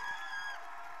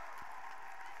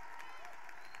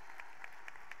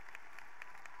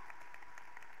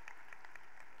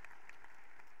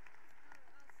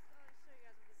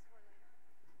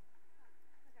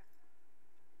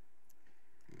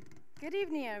 Good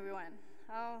evening, everyone.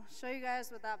 I'll show you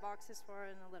guys what that box is for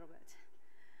in a little bit.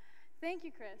 Thank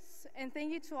you, Chris, and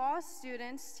thank you to all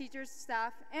students, teachers,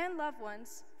 staff, and loved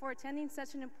ones for attending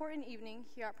such an important evening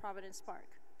here at Providence Park.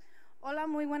 Hola,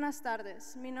 muy buenas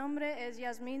tardes. Mi nombre es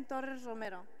Yasmín Torres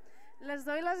Romero. Les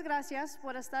doy las gracias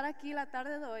por estar aquí la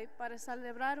tarde de hoy para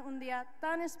celebrar un día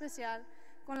tan especial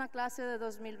con la clase de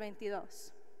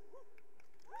 2022.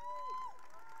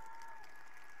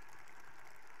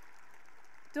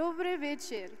 Dobry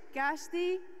wieczór.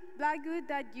 Każdy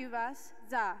blagodawać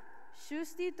za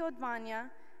szósty dodwania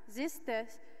ziste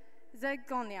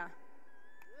zagonia.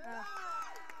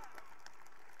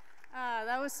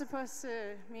 That was supposed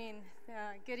to mean,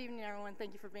 good evening, everyone.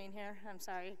 Thank you for being here. I'm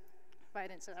sorry if I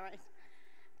didn't say that right.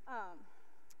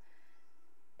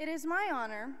 It is my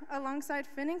honor, alongside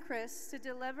Finn and Chris, to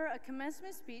deliver a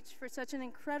commencement speech for such an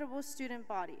incredible student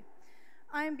body.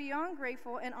 I am beyond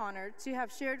grateful and honored to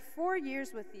have shared 4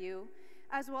 years with you,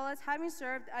 as well as having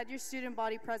served as your student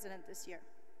body president this year.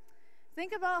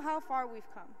 Think about how far we've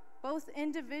come, both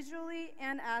individually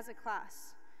and as a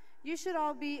class. You should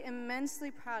all be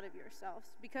immensely proud of yourselves,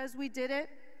 because we did it,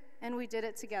 and we did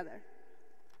it together.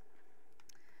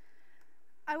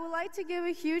 I would like to give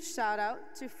a huge shout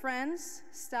out to friends,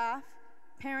 staff,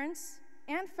 parents,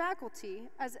 and faculty,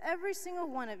 as every single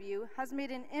one of you has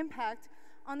made an impact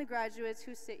on the graduates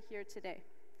who sit here today.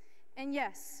 And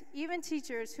yes, even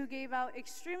teachers who gave out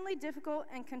extremely difficult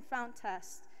and confound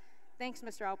tests. Thanks,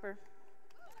 Mr. Alper.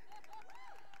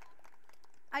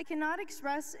 I cannot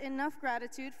express enough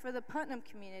gratitude for the Putnam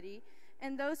community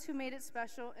and those who made it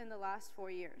special in the last 4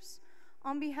 years.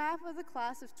 On behalf of the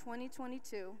class of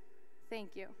 2022,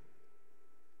 thank you.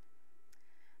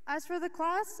 As for the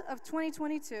class of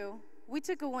 2022, we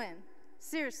took a win,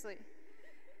 seriously.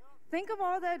 Think of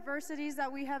all the adversities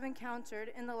that we have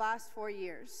encountered in the last 4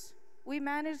 years. We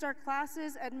managed our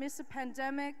classes amidst a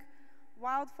pandemic,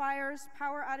 wildfires,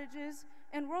 power outages,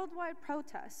 and worldwide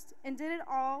protests, and did it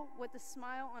all with a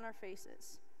smile on our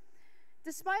faces.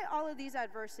 Despite all of these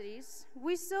adversities,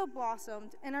 we still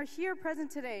blossomed and are here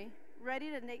present today, ready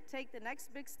to take the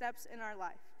next big steps in our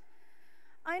life.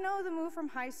 I know the move from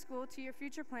high school to your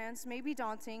future plans may be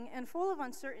daunting and full of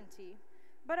uncertainty,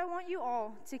 but I want you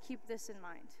all to keep this in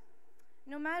mind.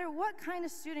 No matter what kind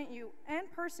of student you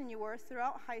and person you were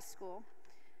throughout high school,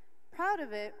 proud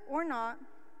of it or not,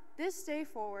 this day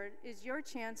forward is your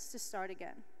chance to start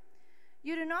again.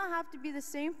 You do not have to be the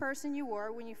same person you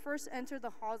were when you first entered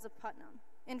the halls of Putnam.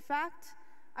 In fact,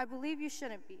 I believe you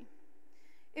shouldn't be.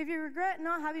 If you regret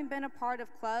not having been a part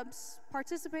of clubs,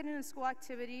 participated in school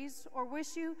activities, or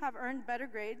wish you have earned better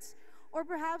grades, or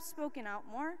perhaps spoken out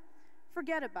more,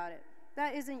 forget about it.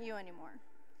 That isn't you anymore.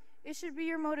 It should be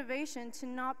your motivation to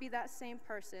not be that same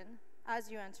person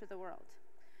as you enter the world.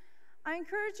 I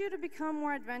encourage you to become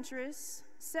more adventurous,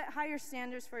 set higher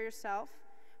standards for yourself,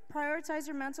 prioritize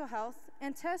your mental health,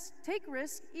 and take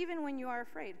risks even when you are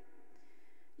afraid.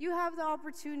 You have the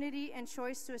opportunity and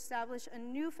choice to establish a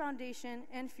new foundation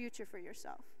and future for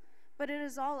yourself, but it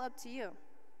is all up to you.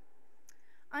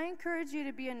 I encourage you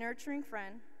to be a nurturing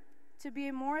friend, to be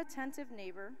a more attentive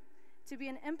neighbor, to be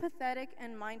an empathetic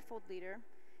and mindful leader,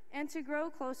 and to grow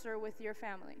closer with your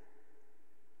family.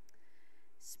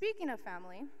 Speaking of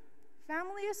family,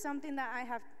 family is something that I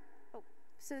have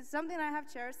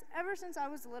cherished ever since I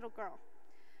was a little girl.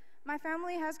 My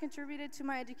family has contributed to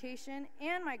my education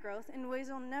and my growth in ways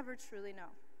I'll never truly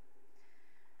know.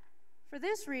 For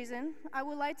this reason, I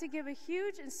would like to give a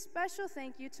huge and special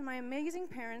thank you to my amazing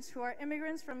parents who are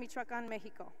immigrants from Michoacán,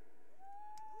 Mexico.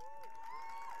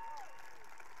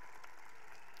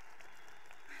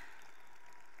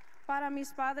 Para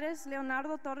mis padres,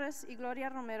 Leonardo Torres y Gloria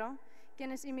Romero,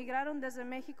 quienes emigraron desde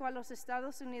México a los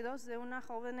Estados Unidos de una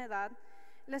joven edad,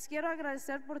 les quiero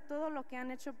agradecer por todo lo que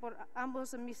han hecho por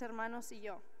ambos de mis hermanos y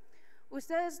yo.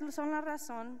 Ustedes son la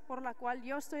razón por la cual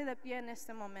yo estoy de pie en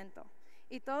este momento,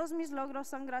 y todos mis logros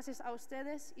son gracias a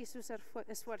ustedes y sus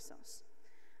esfuerzos.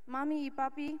 Mami y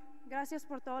papi, gracias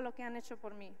por todo lo que han hecho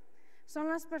por mí. Son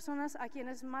las personas a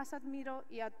quienes más admiro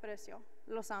y aprecio.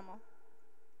 Los amo.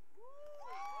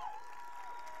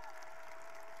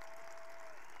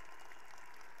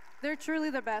 They're truly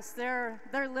the best. They're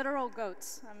literal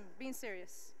goats. I'm being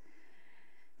serious.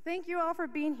 Thank you all for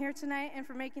being here tonight and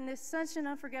for making this such an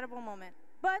unforgettable moment.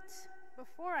 But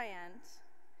before I end,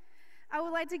 I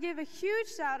would like to give a huge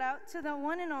shout out to the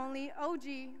one and only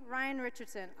OG Ryan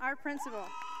Richardson, our principal.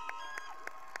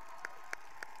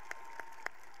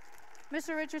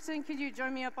 Mr. Richardson, could you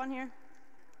join me up on here?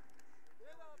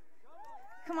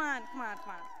 Come on.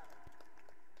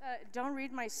 Don't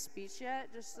read my speech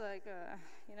yet. Just like,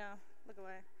 look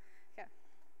away. Okay.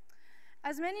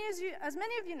 As many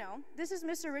of you know, this is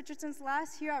Mr. Richardson's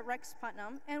last year at Rex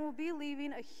Putnam and will be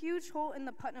leaving a huge hole in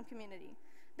the Putnam community.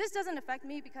 This doesn't affect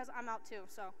me because I'm out too,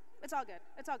 so it's all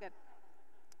good.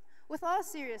 With all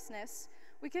seriousness,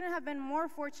 we couldn't have been more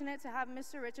fortunate to have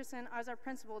Mr. Richardson as our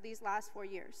principal these last 4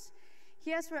 years.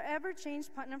 He has forever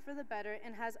changed Putnam for the better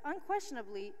and has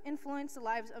unquestionably influenced the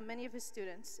lives of many of his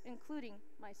students, including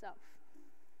myself.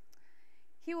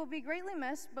 He will be greatly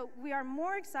missed, but we are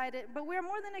more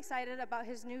than excited about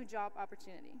his new job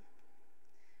opportunity.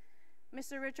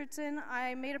 Mr. Richardson,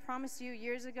 I made a promise to you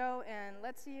years ago, and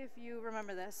let's see if you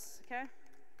remember this, okay?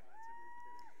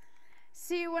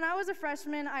 See, when I was a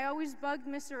freshman, I always bugged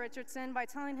Mr. Richardson by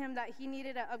telling him that he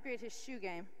needed to upgrade his shoe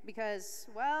game because,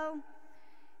 well,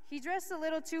 he dressed a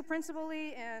little too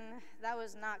principal-y, and that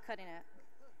was not cutting it.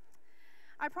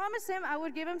 I promised him I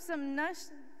would give him some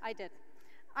nice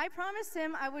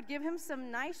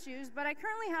shoes, but I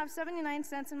currently have 79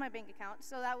 cents in my bank account,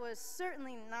 so that was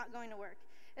certainly not going to work,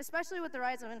 especially with the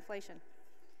rise of inflation.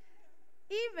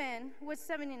 Even with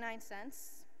 79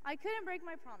 cents, I couldn't break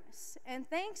my promise, and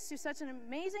thanks to such an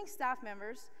amazing staff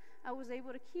members, I was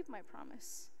able to keep my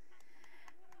promise.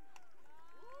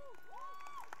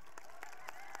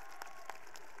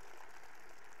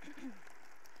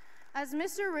 As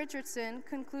Mr. Richardson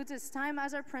concludes his time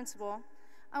as our principal,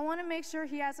 I want to make sure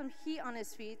he has some heat on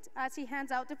his feet as he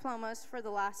hands out diplomas for the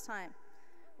last time.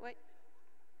 Wait.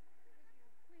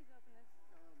 Please open this.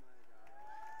 Oh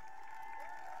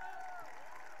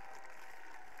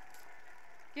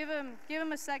my God. Give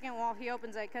him a second while he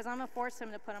opens it, because I'm going to force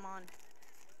him to put them on.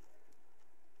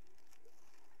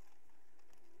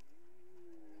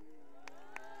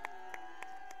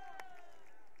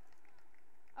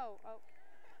 Oh.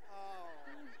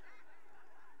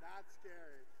 That's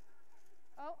scary.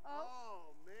 Oh.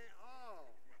 Oh, man.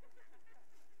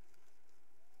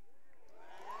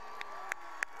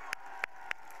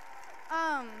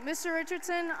 Oh. Mr.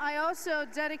 Richardson, I also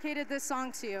dedicated this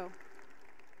song to you.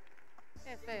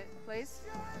 If it plays.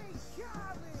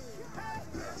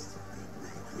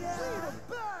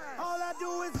 All I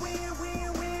do is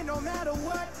win, no matter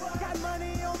what. Got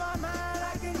money on my mind,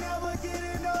 I can never get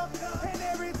enough. And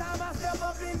every time I step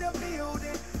up in the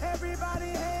building, everybody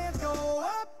hands go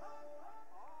up.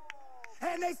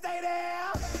 And they stay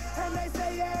there, and they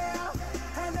say yeah,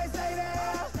 and they say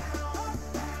there.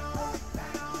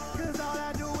 Cause all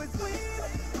I do is win.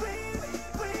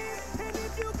 And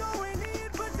if you go in here,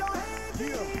 put your hands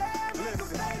in the air, make them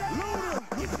stay there.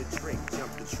 Get the trick,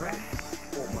 jump the track,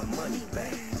 for my money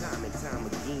back. Time and time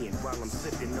again, while I'm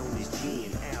sipping on this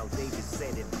gin. Al Davis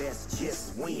said it best,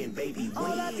 just win, baby, win.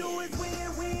 All I do is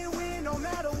win, no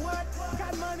matter what.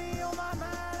 Got money on my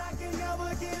mind, I can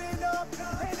never get enough.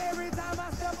 And every time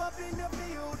I step up in the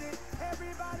building,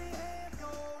 everybody hands go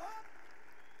up.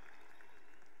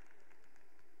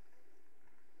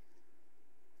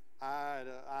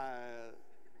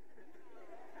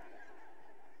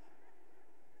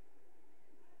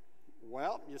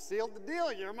 Well, you sealed the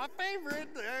deal. You're my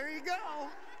favorite. There you go.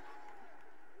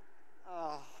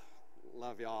 Oh,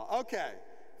 love y'all. Okay,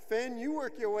 Finn, you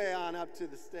work your way on up to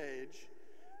the stage.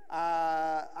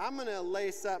 I'm going to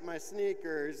lace up my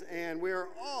sneakers, and we're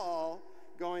all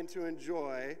going to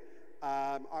enjoy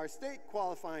our state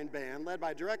qualifying band, led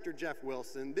by director Jeff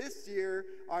Wilson. This year,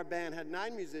 our band had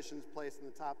 9 musicians placed in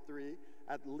the top 3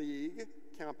 at league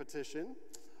competition.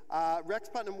 Rex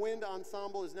Putnam Wind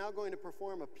Ensemble is now going to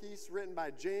perform a piece written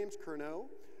by James Curnow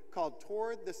called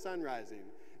Toward the Sun Rising.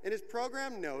 In his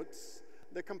program notes,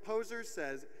 the composer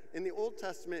says, in the Old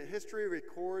Testament, history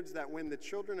records that when the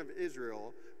children of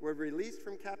Israel were released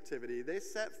from captivity, they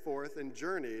set forth and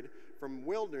journeyed from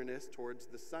wilderness towards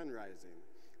the sun rising.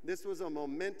 This was a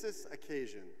momentous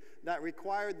occasion that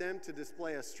required them to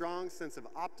display a strong sense of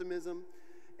optimism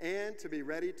and to be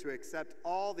ready to accept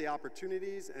all the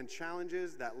opportunities and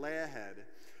challenges that lay ahead.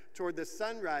 Toward the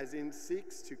Sun Rising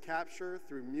seeks to capture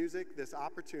through music this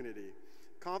opportunity,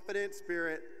 confident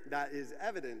spirit that is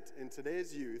evident in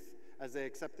today's youth as they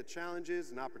accept the challenges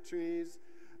and opportunities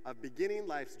of beginning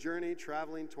life's journey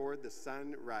traveling toward the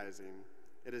sun rising.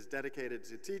 It is dedicated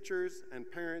to teachers and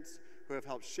parents who have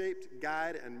helped shape,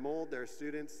 guide, and mold their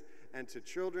students, and to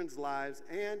children's lives,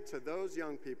 and to those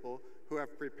young people who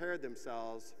have prepared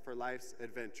themselves for life's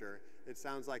adventure. It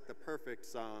sounds like the perfect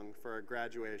song for a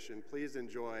graduation. Please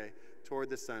enjoy Toward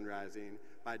the Sun Rising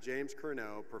by James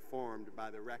Curnow, performed by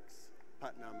the Rex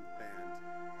Putnam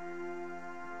Band.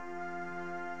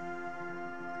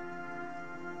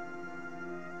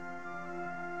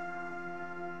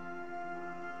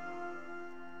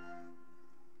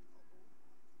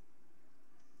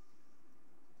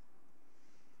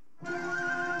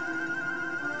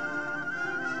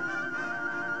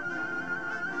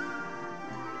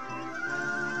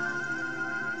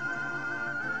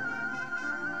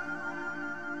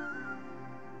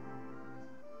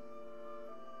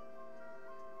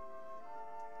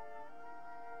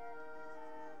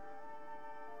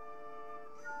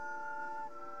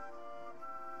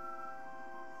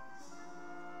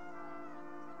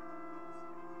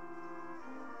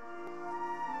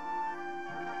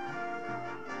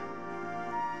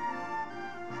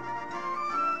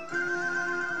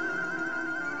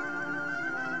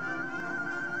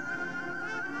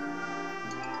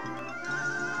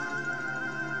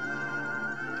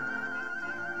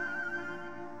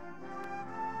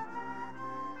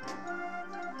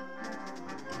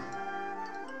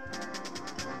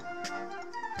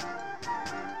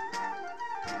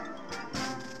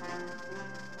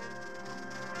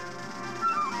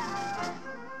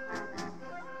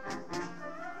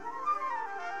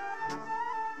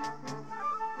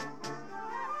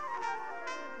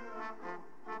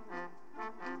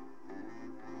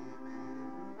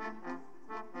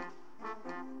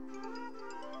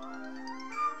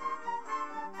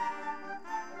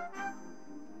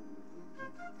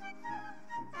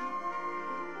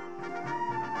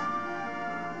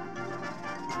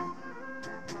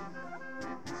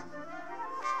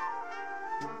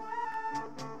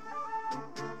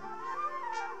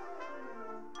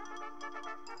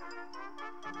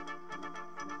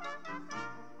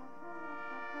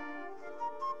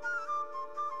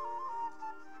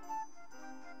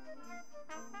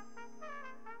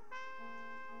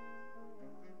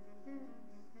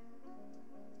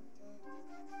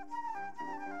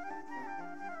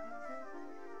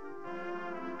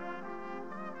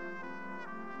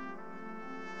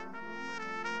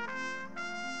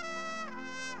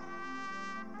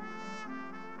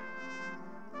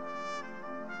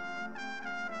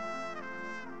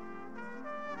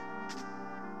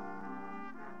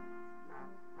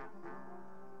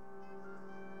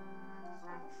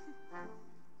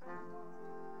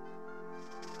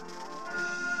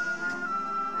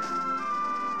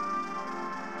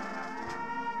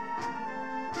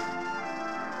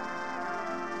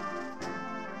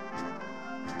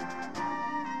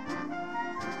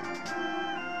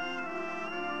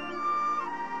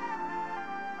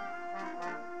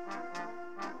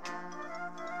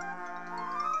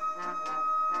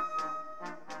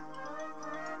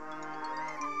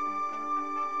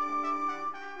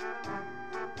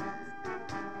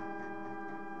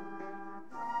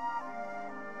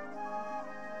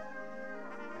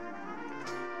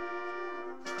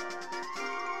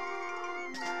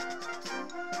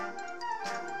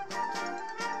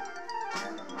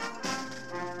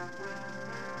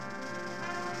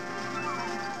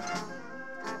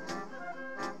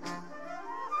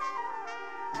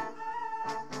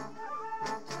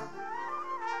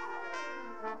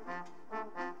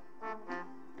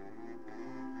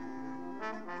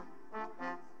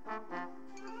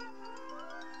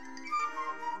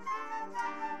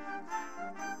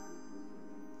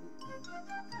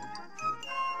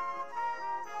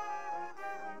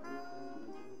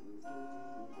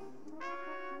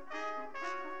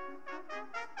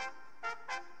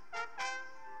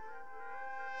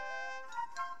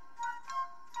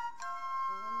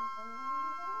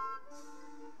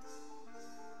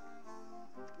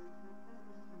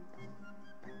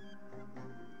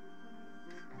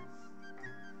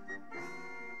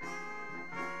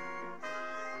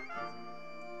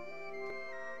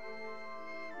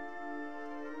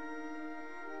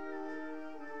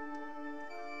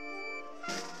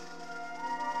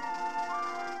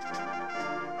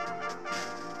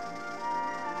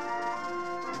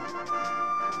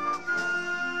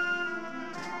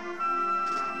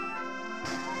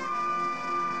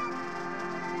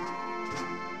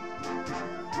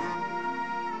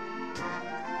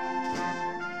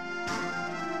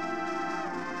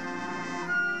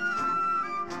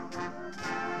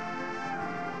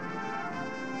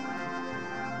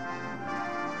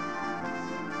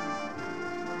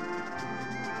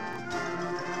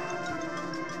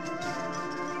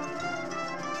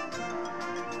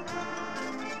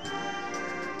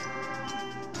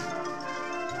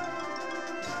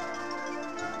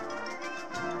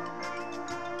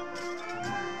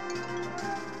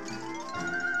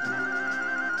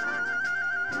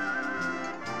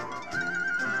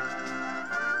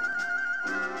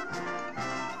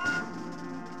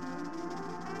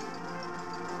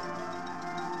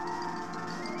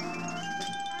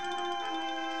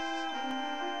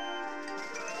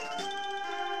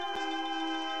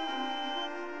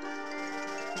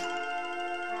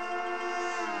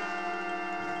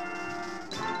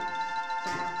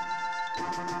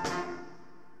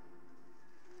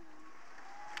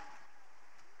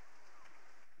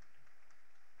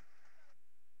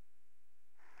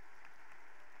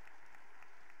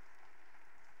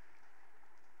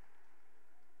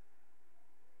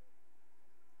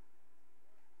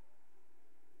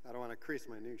 crease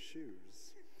my new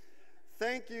shoes.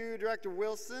 Thank you, Director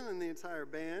Wilson and the entire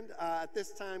band. At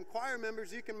this time, choir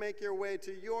members, you can make your way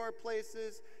to your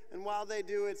places. And while they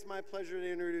do, it's my pleasure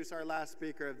to introduce our last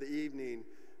speaker of the evening,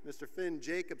 Mr. Finn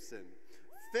Jacobson.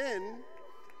 Finn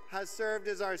has served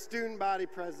as our student body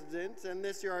president, and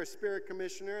this year our spirit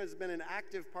commissioner, has been an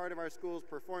active part of our school's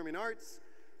performing arts,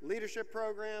 leadership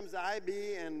programs,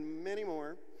 IB, and many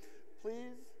more.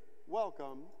 Please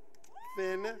welcome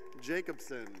Finn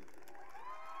Jacobson.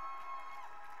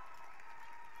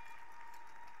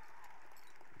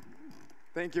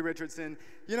 Thank you, Richardson.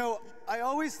 You know, I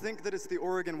always think that it's the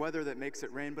Oregon weather that makes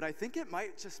it rain, but I think it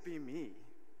might just be me.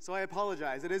 So I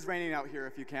apologize. It is raining out here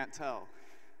if you can't tell.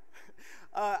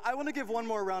 I want to give one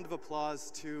more round of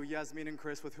applause to Yasmin and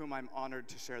Chris, with whom I'm honored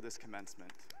to share this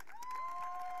commencement.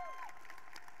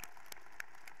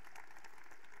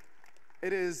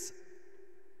 It is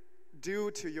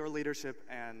due to your leadership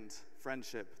and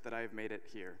friendship that I have made it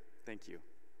here. Thank you,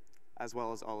 as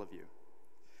well as all of you.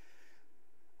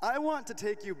 I want to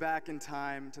take you back in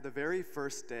time to the very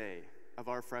first day of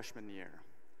our freshman year.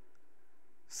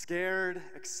 Scared,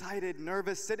 excited,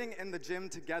 nervous, sitting in the gym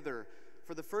together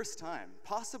for the first time,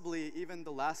 possibly even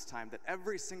the last time that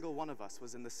every single one of us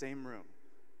was in the same room,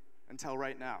 until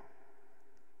right now.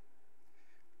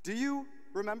 Do you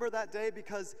remember that day?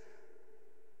 Because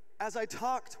as I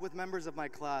talked with members of my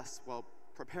class while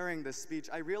preparing this speech,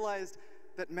 I realized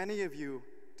that many of you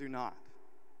do not.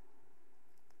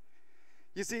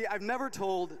 You see, I've never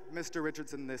told Mr.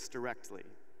 Richardson this directly,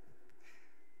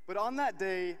 but on that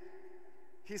day,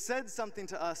 he said something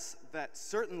to us that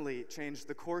certainly changed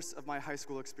the course of my high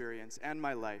school experience and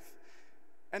my life,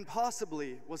 and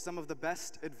possibly was some of the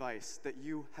best advice that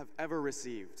you have ever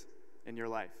received in your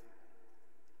life.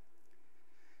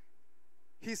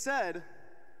 He said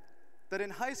that in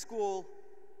high school,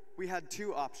 we had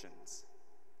two options.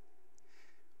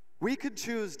 We could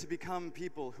choose to become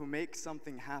people who make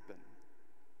something happen,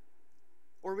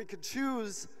 or we could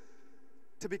choose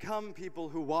to become people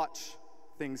who watch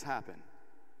things happen.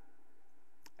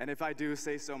 And if I do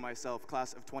say so myself,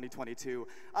 class of 2022,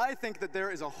 I think that there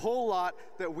is a whole lot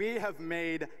that we have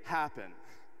made happen.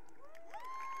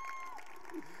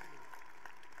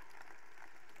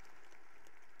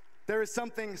 There is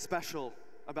something special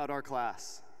about our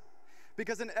class,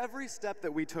 because in every step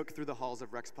that we took through the halls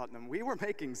of Rex Putnam, we were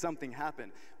making something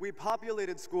happen. We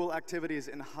populated school activities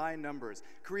in high numbers,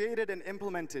 created and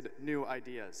implemented new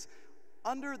ideas.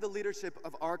 Under the leadership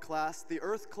of our class, the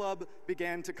Earth Club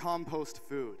began to compost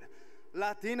food.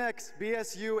 Latinx,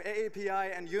 BSU,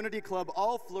 AAPI, and Unity Club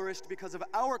all flourished because of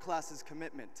our class's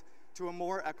commitment to a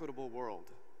more equitable world.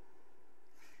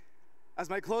 As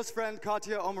my close friend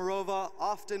Katya Omarova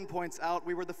often points out,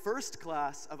 we were the first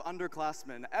class of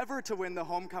underclassmen ever to win the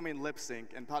homecoming lip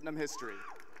sync in Putnam history.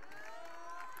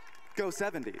 Go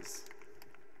 70s.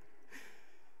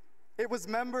 It was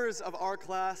members of our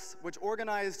class which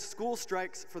organized school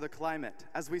strikes for the climate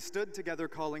as we stood together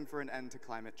calling for an end to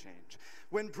climate change.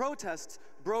 When protests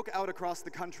broke out across the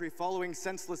country following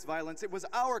senseless violence, it was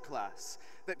our class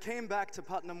that came back to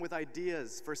Putnam with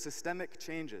ideas for systemic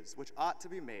changes which ought to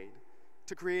be made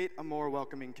to create a more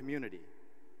welcoming community.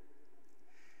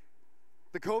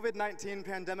 The COVID-19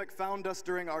 pandemic found us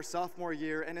during our sophomore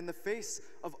year, and in the face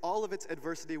of all of its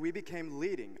adversity, we became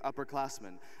leading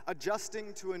upperclassmen,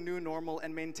 adjusting to a new normal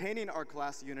and maintaining our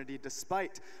class unity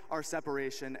despite our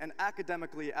separation, and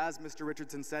academically, as Mr.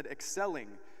 Richardson said, excelling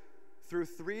through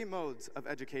 3 modes of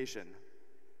education.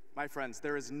 My friends,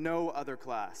 there is no other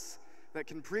class that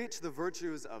can preach the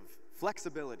virtues of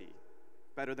flexibility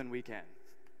better than we can.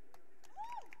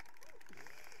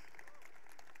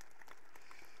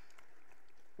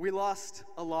 We lost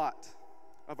a lot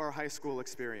of our high school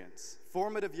experience,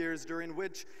 formative years during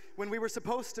which, when we were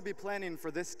supposed to be planning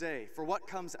for this day, for what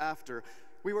comes after,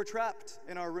 we were trapped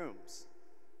in our rooms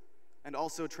and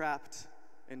also trapped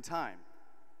in time.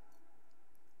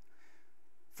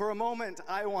 For a moment,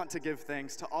 I want to give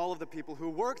thanks to all of the people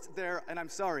who worked their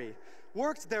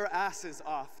asses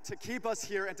off to keep us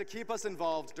here and to keep us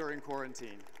involved during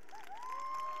quarantine.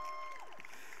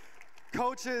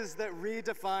 Coaches that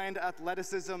redefined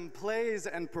athleticism, plays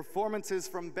and performances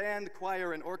from band,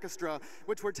 choir, and orchestra,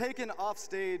 which were taken off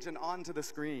stage and onto the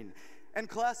screen. And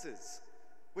classes,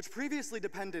 which previously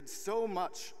depended so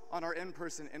much on our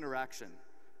in-person interaction,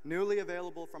 newly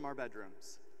available from our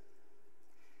bedrooms.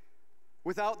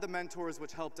 Without the mentors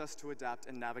which helped us to adapt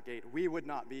and navigate, we would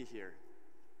not be here.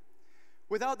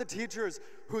 Without the teachers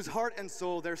whose heart and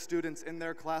soul their students in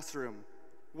their classroom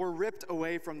were ripped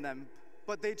away from them,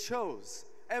 but they chose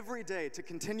every day to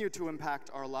continue to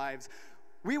impact our lives,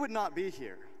 we would not be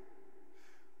here.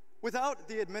 Without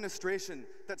the administration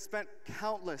that spent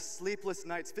countless sleepless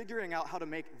nights figuring out how to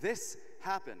make this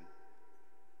happen,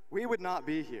 we would not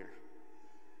be here.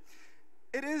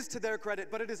 It is to their credit,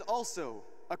 but it is also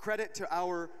a credit to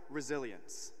our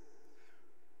resilience.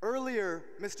 Earlier,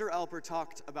 Mr. Alper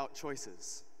talked about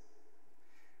choices.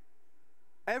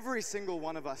 Every single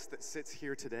one of us that sits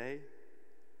here today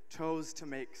chose to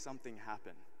make something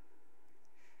happen.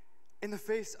 In the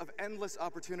face of endless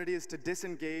opportunities to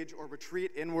disengage or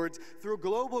retreat inwards through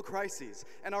global crises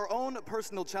and our own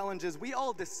personal challenges, we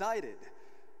all decided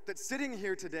that sitting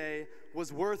here today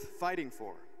was worth fighting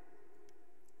for.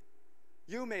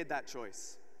 You made that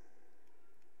choice,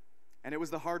 and it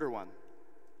was the harder one.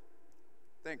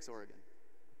 Thanks, Oregon.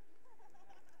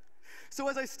 So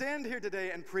as I stand here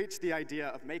today and preach the idea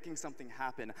of making something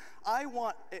happen, I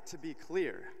want it to be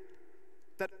clear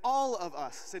that all of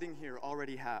us sitting here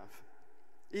already have.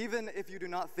 Even if you do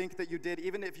not think that you did,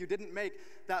 even if you didn't make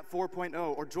that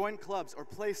 4.0 or join clubs or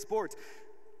play sports,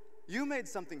 you made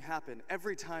something happen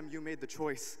every time you made the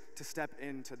choice to step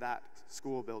into that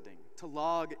school building, to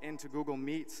log into Google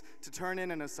Meets, to turn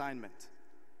in an assignment.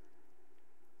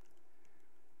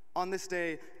 On this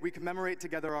day, we commemorate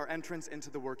together our entrance into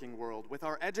the working world. With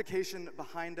our education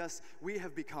behind us, we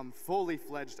have become fully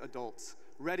fledged adults,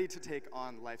 ready to take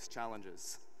on life's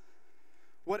challenges.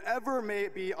 Whatever may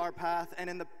be our path, and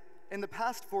in the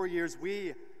past 4 years,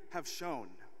 we have shown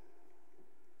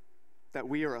that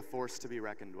we are a force to be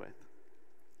reckoned with.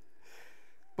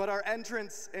 But our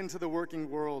entrance into the working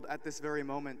world at this very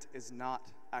moment is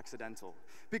not accidental.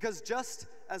 Because just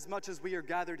as much as we are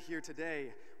gathered here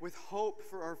today with hope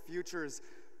for our futures,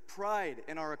 pride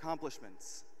in our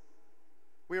accomplishments,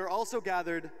 we are also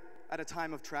gathered at a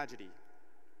time of tragedy,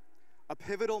 a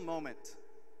pivotal moment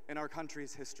in our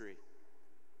country's history.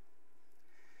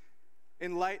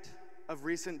 In light of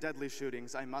recent deadly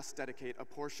shootings, I must dedicate a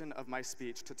portion of my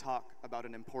speech to talk about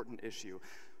an important issue.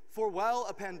 For while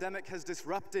a pandemic has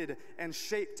disrupted and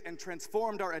shaped and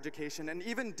transformed our education, an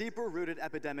even deeper-rooted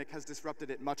epidemic has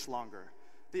disrupted it much longer: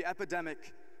 the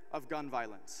epidemic of gun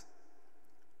violence.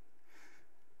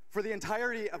 For the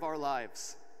entirety of our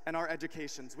lives and our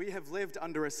educations, we have lived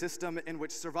under a system in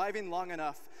which surviving long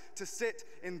enough to sit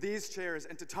in these chairs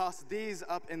and to toss these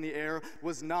up in the air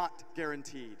was not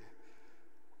guaranteed.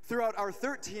 Throughout our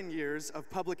 13 years of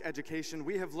public education,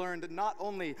 we have learned not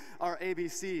only our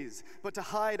ABCs, but to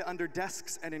hide under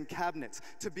desks and in cabinets,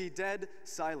 to be dead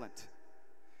silent.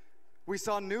 We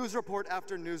saw news report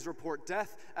after news report,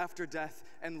 death after death,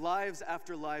 and lives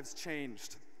after lives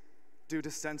changed due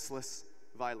to senseless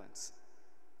violence.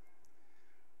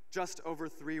 Just over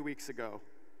 3 weeks ago,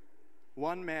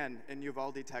 one man in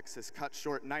Uvalde, Texas, cut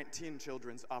short 19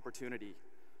 children's opportunity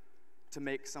to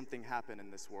make something happen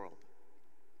in this world.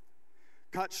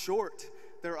 Cut short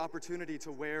their opportunity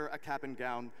to wear a cap and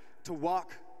gown, to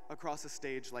walk across a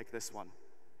stage like this one.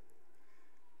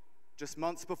 Just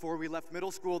months before we left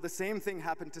middle school, the same thing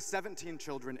happened to 17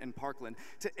 children in Parkland,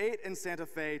 to 8 in Santa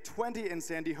Fe, 20 in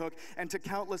Sandy Hook, and to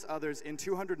countless others in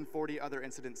 240 other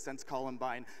incidents since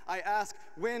Columbine. I ask,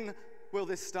 when will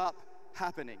this stop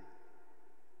happening?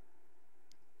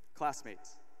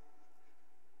 Classmates,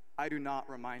 I do not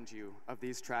remind you of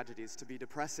these tragedies to be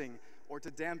depressing or to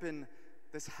dampen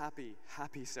this happy,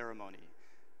 happy ceremony,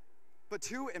 but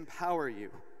to empower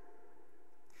you,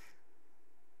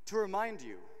 to remind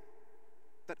you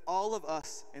that all of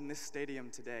us in this stadium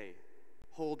today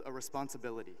hold a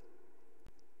responsibility.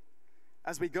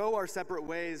 As we go our separate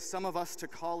ways, some of us to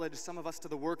college, some of us to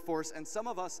the workforce, and some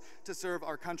of us to serve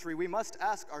our country, we must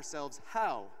ask ourselves,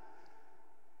 how?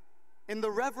 In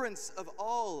the reverence of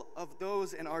all of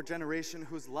those in our generation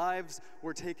whose lives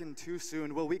were taken too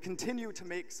soon, will we continue to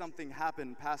make something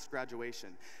happen past graduation?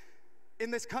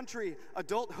 In this country,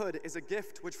 adulthood is a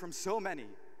gift which from so many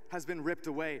has been ripped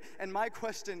away. And my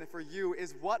question for you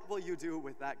is, what will you do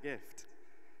with that gift?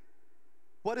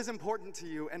 What is important to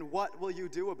you, and what will you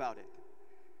do about it?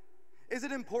 Is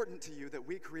it important to you that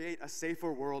we create a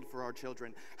safer world for our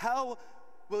children? How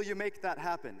will you make that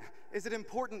happen? Is it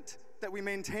important that we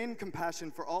maintain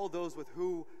compassion for all those with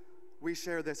whom we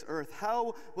share this earth?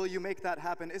 How will you make that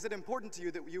happen? Is it important to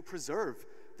you that you preserve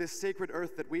this sacred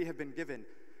earth that we have been given?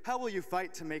 How will you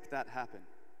fight to make that happen?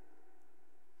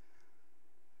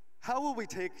 How will we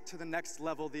take to the next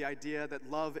level the idea that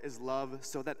love is love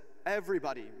so that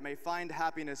everybody may find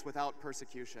happiness without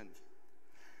persecution?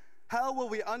 How will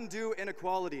we undo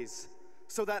inequalities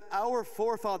so that our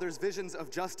forefathers' visions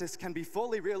of justice can be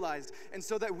fully realized, and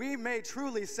so that we may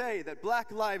truly say that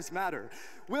Black lives matter?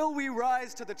 Will we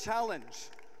rise to the challenge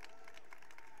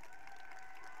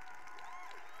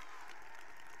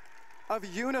of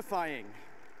unifying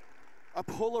a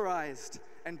polarized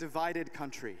and divided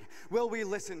country? Will we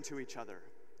listen to each other,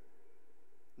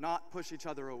 not push each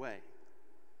other away?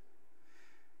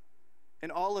 In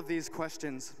all of these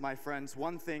questions, my friends,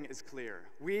 one thing is clear.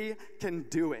 We can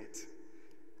do it.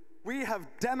 We have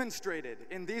demonstrated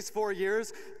in these 4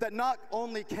 years that not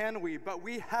only can we, but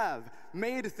we have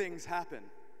made things happen.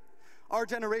 Our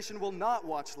generation will not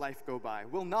watch life go by,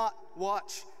 will not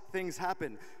watch things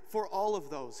happen. For all of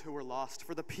those who were lost,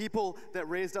 for the people that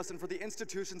raised us, and for the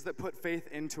institutions that put faith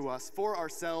into us, for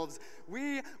ourselves,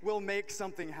 we will make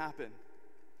something happen.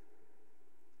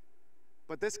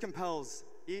 But this compels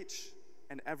each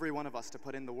and every one of us to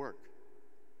put in the work,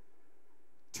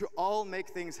 to all make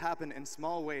things happen in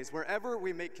small ways, wherever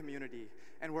we make community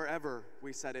and wherever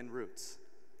we set in roots.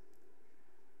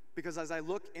 Because as I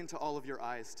look into all of your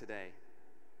eyes today,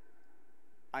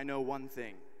 I know one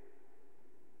thing.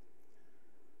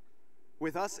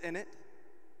 With us in it,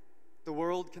 the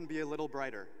world can be a little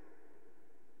brighter,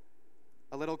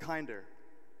 a little kinder,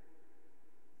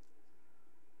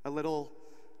 a little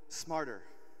smarter,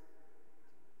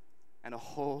 and a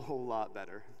whole lot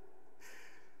better.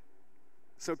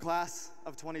 So class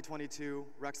of 2022,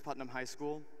 Rex Putnam High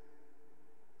School,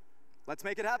 let's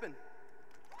make it happen.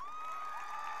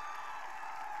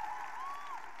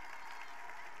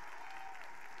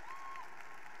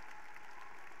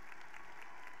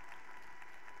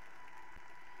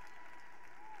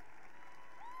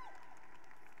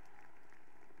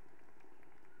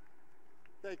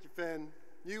 Thank you, Finn.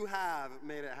 You have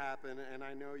made it happen, and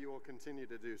I know you will continue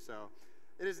to do so.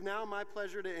 It is now my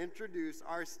pleasure to introduce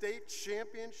our state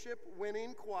championship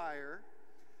winning choir.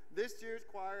 This year's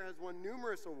choir has won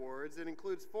numerous awards. It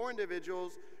includes 4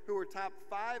 individuals who were top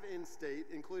 5 in state,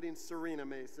 including Serena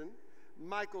Mason,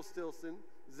 Michael Stilson,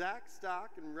 Zach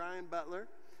Stock, and Ryan Butler.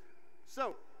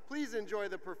 So please enjoy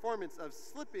the performance of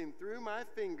Slipping Through My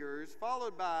Fingers,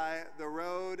 followed by The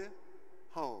Road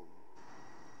Home.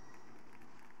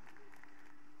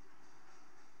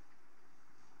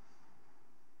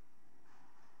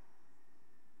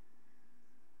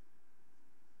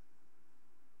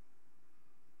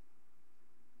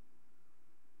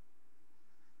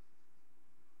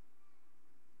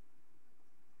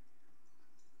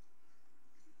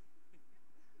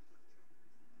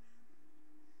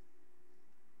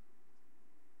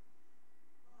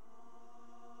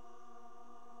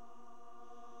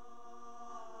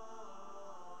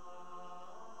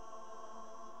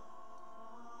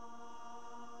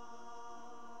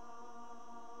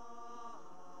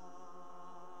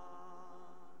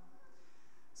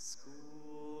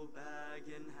 School bag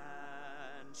in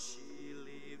hand, she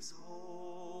leaves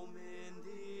home in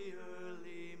the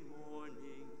early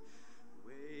morning,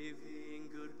 waving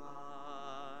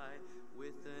goodbye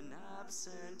with an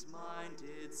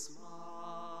absent-minded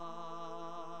smile.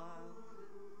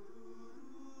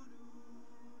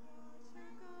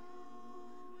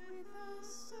 With a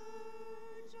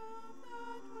surge of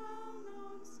that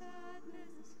well-known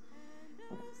sadness and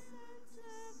a sense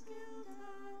of guilt I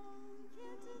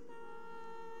can't deny.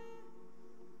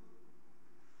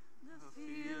 The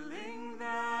feeling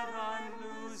that I'm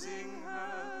losing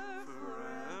her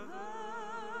forever,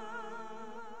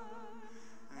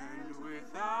 and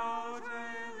without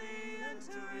really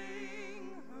entering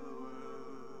her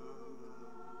world,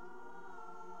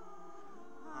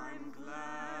 I'm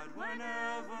glad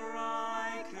whenever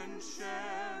I can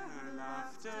share her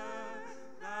laughter,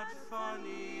 that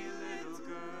funny little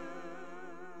girl.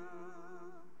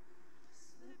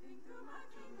 Slipping through my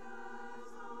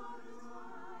fingers all the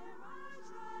time, I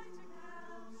try to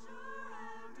capture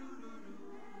and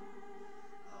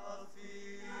A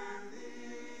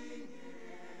feeling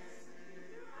is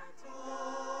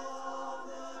all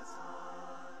the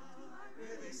time,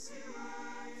 really see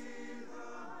her each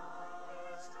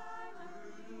time I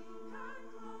come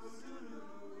close to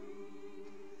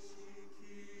She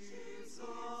keeps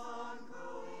on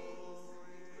going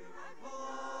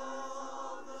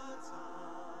all the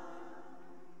time.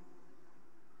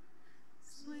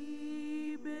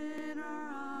 Sleep in her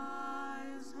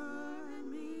eyes hurt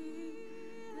me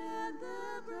at the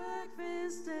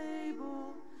breakfast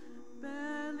table,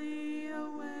 barely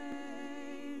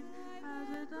awake as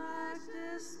the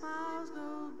darkest smiles go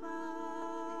by.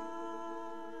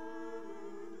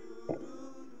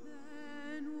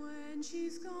 Then when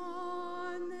she's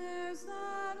gone, there's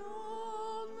that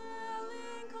old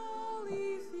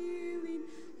melancholy feeling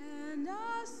and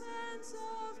a sense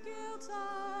of guilt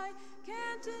I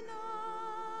can't deny.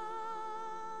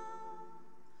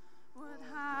 What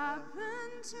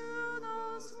happened to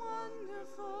those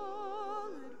wonderful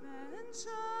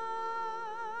adventures?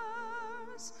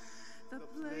 The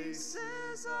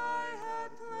places I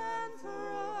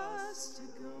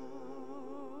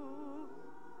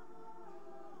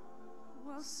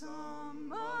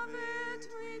some of it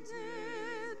we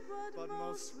did, but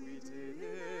most we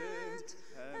didn't.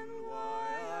 And why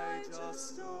I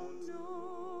just don't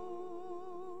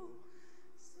know.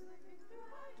 Slipping through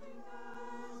my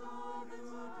fingers all the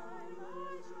time,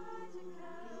 I try to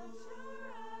capture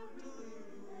every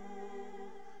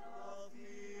minute of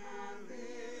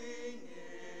feeling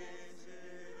it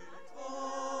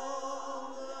all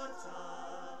the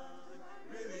time.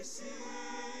 Really see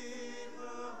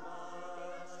her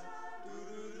heart.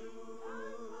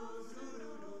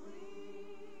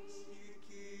 She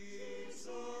keeps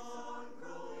on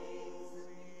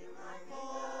growing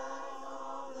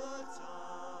all the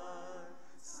time.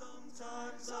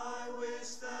 Sometimes I wish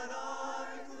that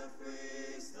I could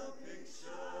freeze the picture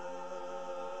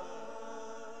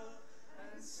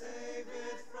and save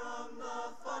it from the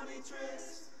funny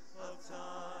tricks of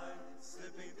time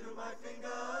slipping through my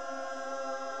fingers.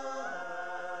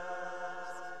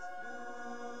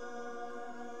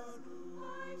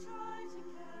 I try to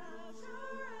capture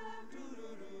every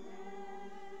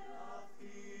minute of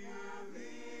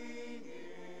feeling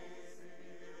it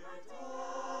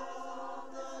all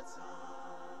the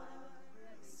time.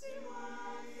 See her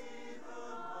heart each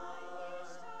time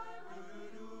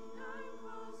I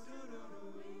come close to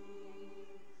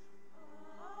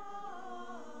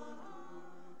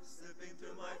slipping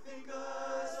through my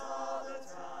fingers all the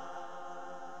time.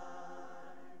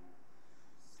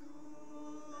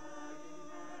 Soon as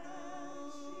she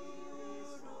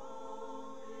is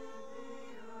home in the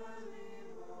early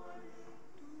morning,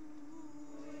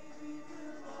 waving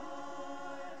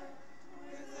goodbye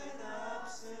with an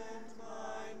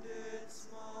absent-minded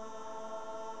smile.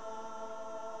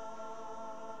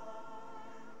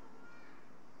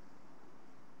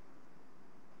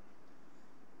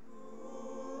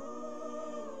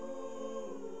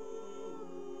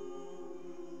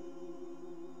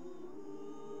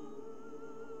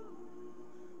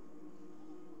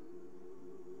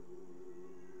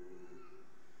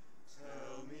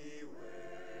 Tell me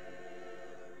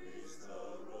where is the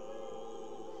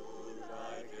road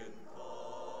I can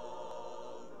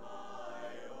call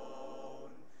my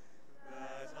own,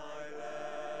 that I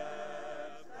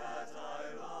left, that I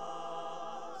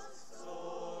lost so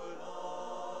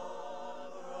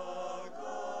long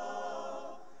ago.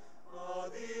 All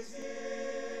these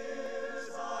years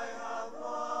I have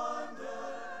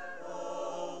wandered,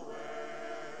 oh,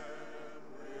 when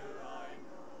will I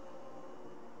know?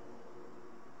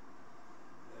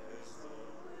 There's a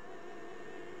way,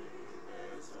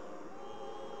 there's a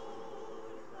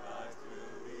road that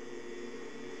will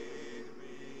lead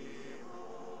me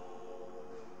home.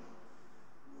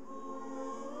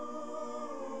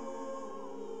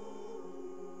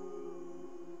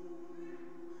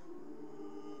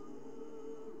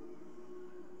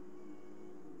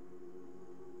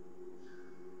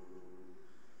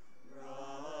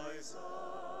 Rise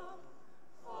up,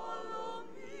 follow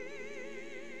me,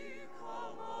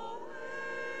 come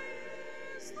away,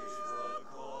 reach the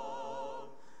call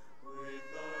with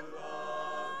the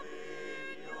love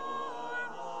in your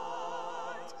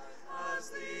heart as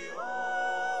the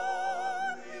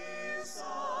only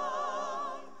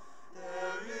song.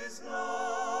 There is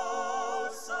no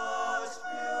such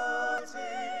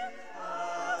beauty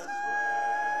as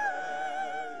where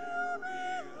you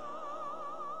belong.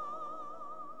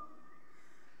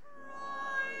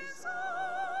 Rise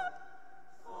up,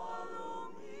 follow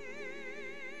me,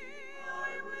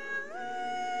 I will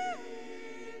lead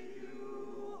you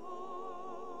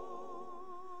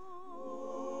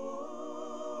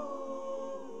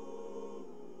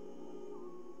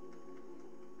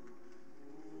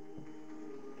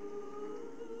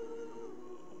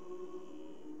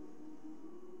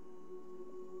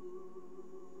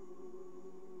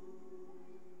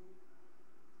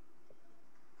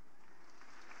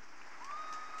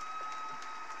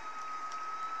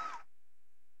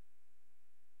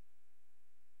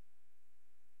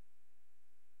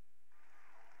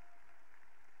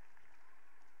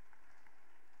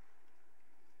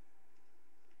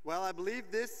Well, I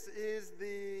believe this is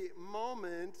the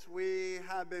moment we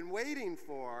have been waiting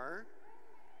for.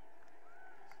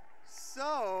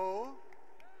 So,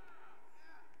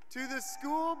 to the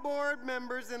school board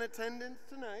members in attendance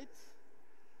tonight,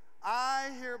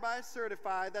 I hereby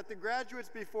certify that the graduates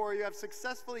before you have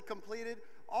successfully completed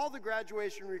all the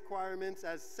graduation requirements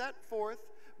as set forth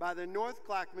by the North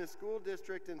Clackamas School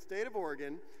District and State of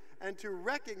Oregon, and to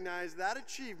recognize that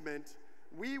achievement,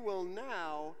 we will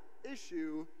now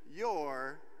issue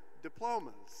your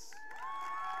diplomas.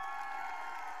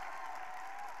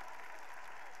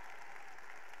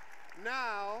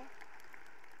 Now,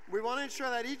 We want to ensure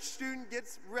that each student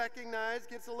gets recognized,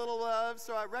 gets a little love.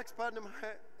 So at Rex Putnam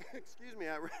High, excuse me,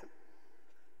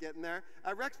 getting there.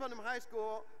 At Rex Putnam High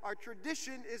School, our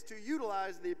tradition is to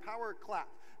utilize the power clap.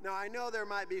 Now, I know there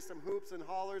might be some hoops and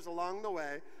hollers along the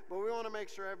way, but we want to make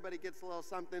sure everybody gets a little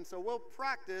something. So we'll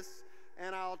practice,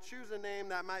 and I'll choose a name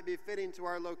that might be fitting to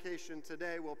our location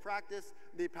today. We'll practice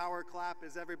the power clap.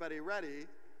 Is everybody ready?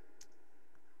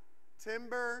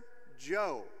 Timber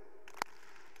Joe.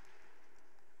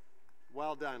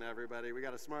 Well done, everybody. We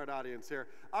got a smart audience here.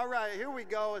 All right, here we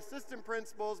go. Assistant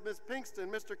principals, Miss Pinkston,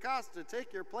 Mr. Costa,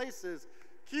 take your places.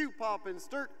 Cue pop and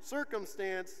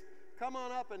circumstance. Come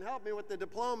on up and help me with the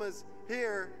diplomas.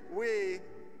 Here we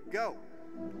go.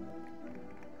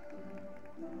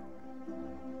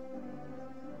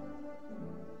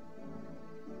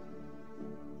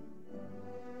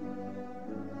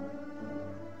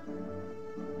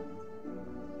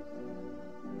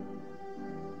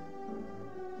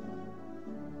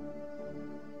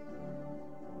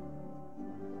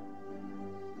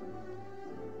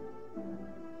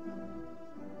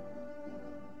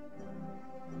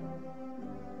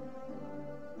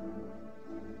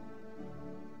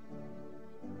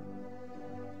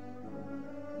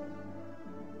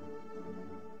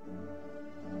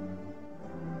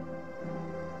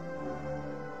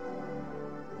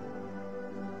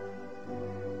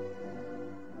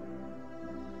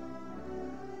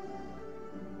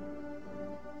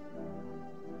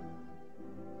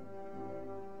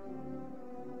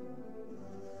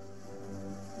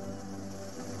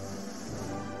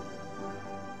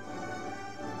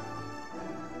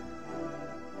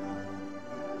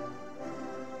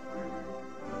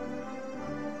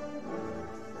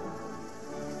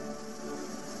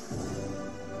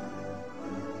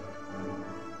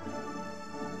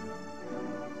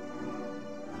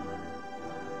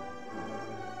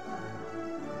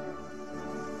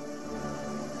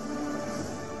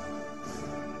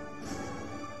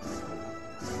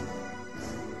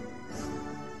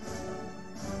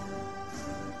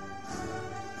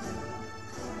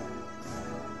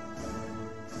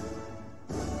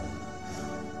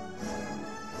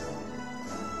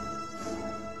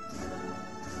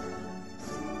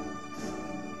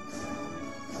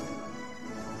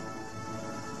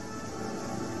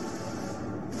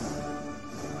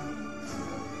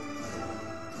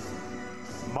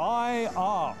 My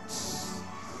Arts.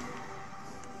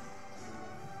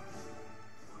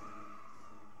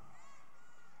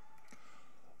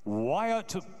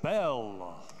 Wyatt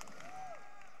Bell.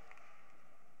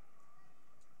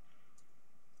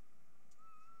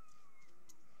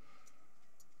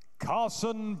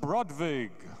 Carson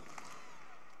Brodvig.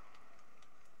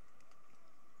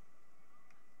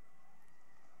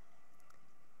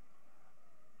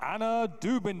 Anna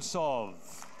Dubinsov.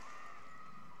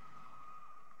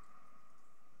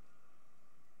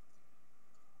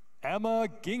 Emma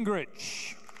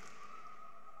Gingrich.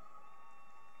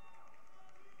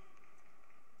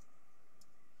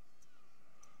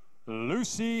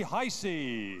 Lucy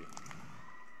Heisey.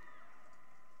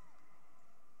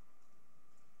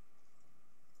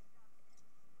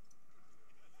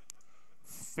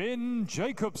 Finn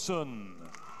Jacobson.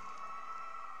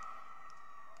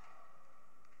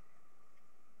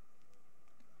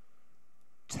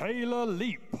 Taylor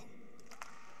Leap.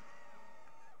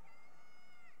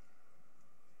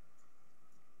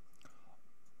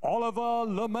 Oliver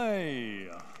LeMay.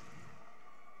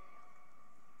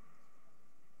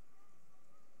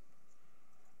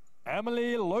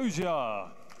 Emily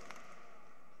Lozier.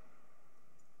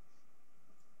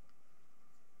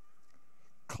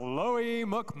 Chloe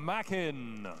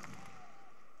McMackin.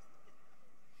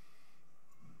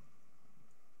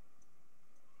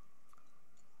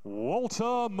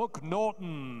 Walter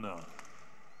McNaughton.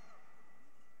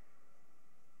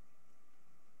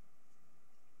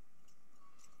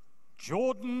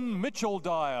 Jordan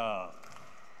Mitchell-Dyer.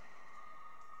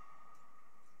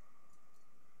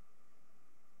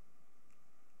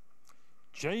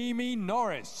 Jamie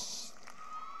Norris.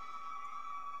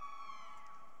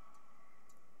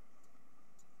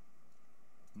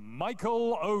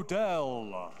 Michael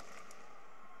Odell.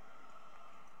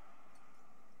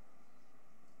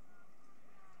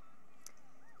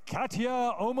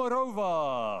 Katya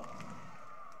Omarova.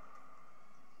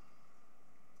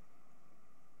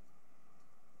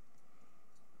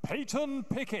 Peyton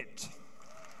Pickett.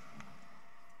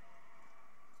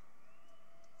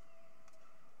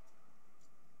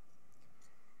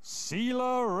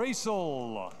 Sheila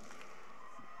Raisel.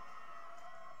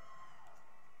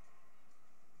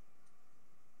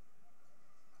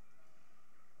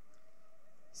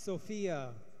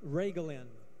 Sophia Regelin.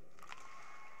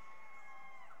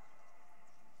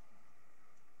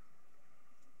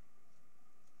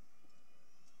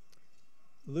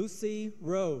 Lucy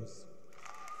Rose.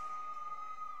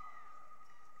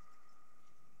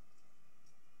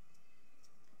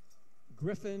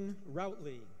 Griffin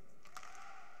Routley.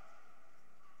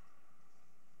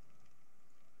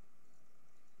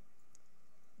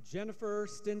 Jennifer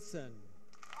Stinson.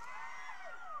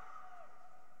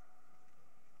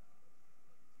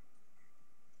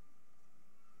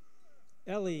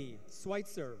 Ellie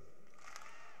Schweitzer.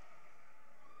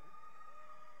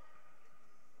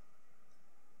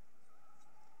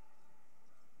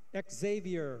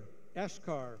 Xavier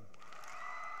Ashkar.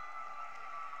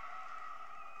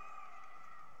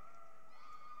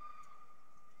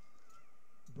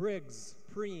 Briggs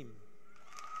Preem.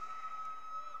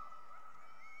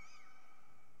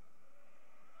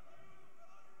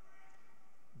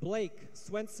 Blake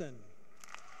Swenson.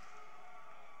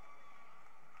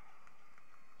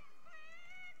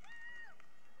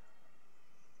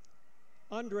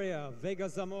 Andrea Vega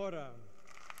Zamora.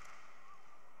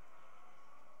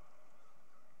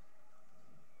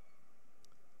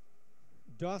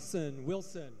 Dawson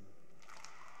Wilson.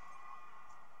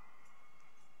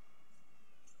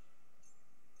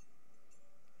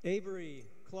 Avery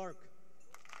Clark.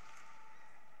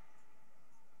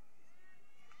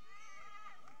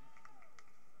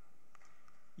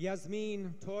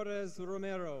 Yasmin Torres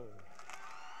Romero.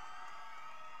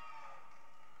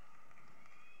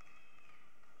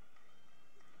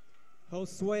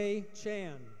 Josue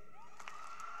Chan.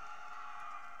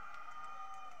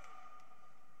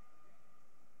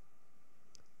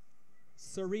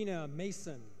 Serena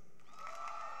Mason.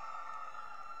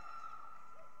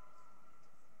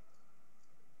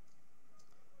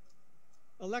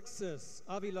 Alexis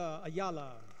Avila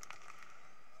Ayala.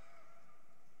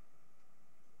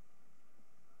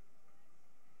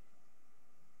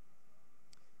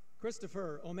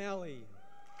 Christopher O'Malley.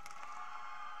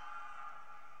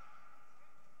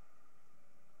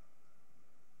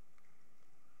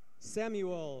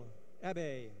 Samuel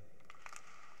Abe.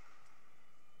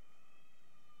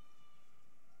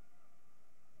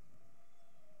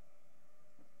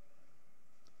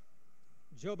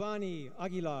 Giovanni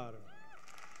Aguilar.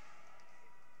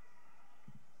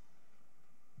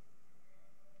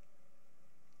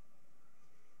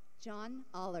 John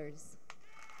Allers.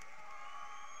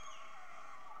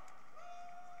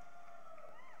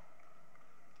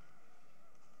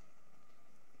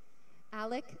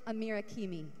 Alec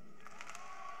Amirakimi.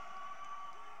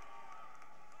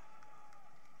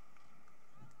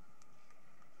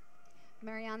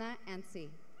 Mariana Ansi.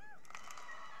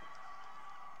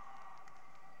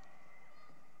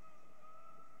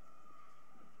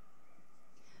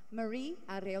 Marie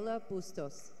Arreola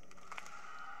Bustos.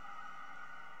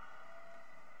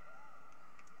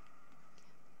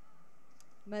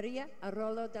 Maria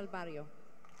Arrolo del Barrio.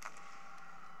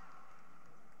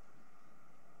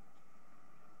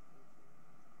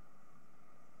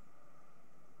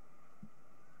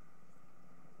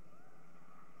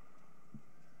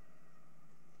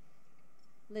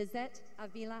 Lizette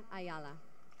Avila Ayala.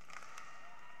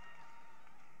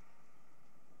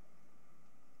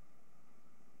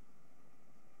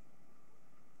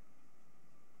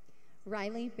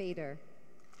 Riley Bader.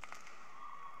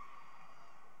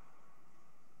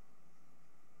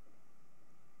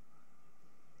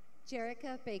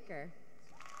 Jerica Baker.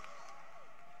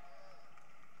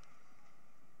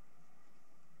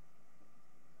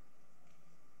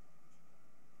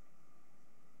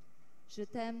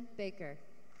 Jutem Baker.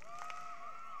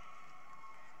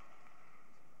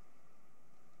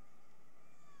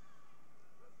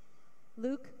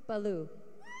 Luke Baloo.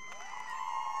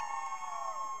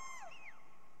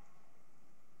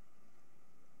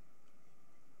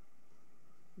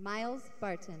 Miles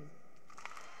Barton.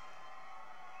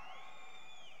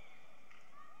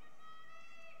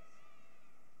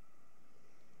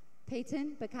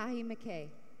 Peyton Bakahi McKay.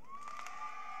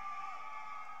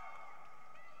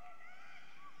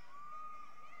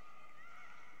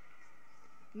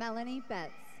 Melanie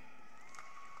Betts.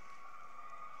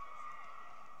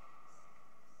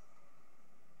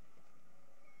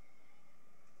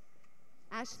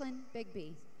 Ashlyn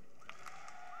Bigby.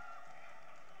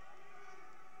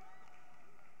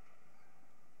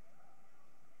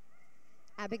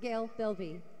 Abigail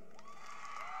Bilby.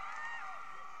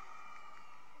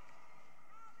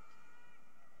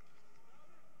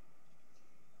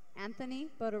 Anthony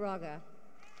Bodaraga.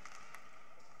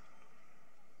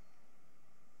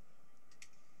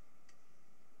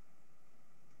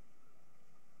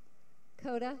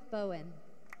 Coda Bowen.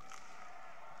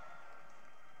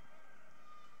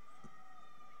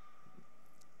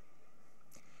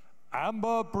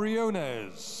 Amber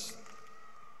Briones.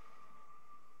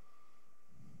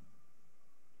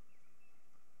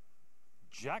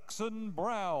 Jackson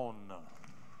Brown.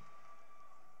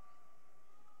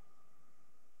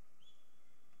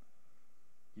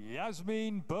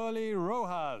 Yasmin Burley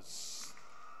Rojas.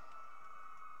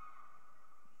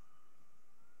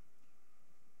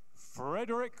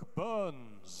 Frederick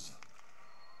Burns.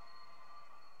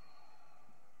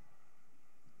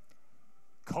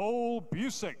 Cole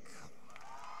Busick.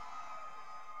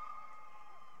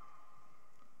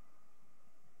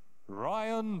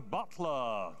 Ryan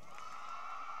Butler.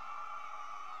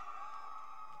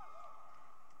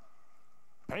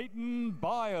 Peyton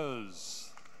Byers.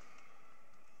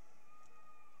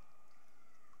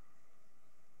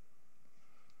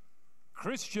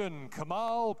 Christian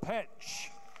Kamal Petch.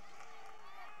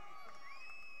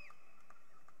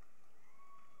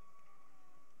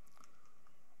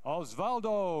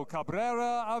 Osvaldo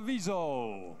Cabrera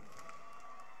Avizo.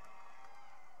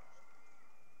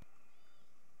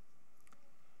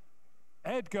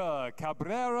 Edgar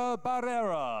Cabrera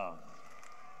Barrera.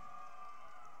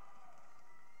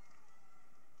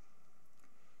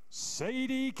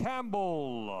 Sadie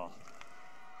Campbell.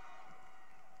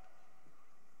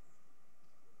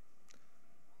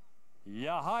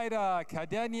 Yahaira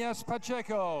Cadenas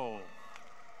Pacheco.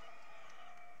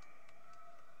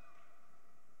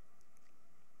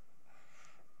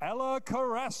 Ella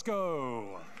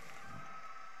Carrasco.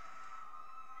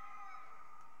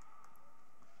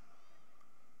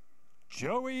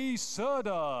 Joey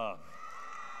Serda.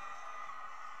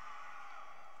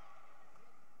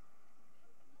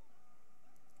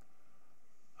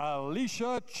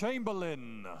 Alicia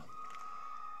Chamberlain.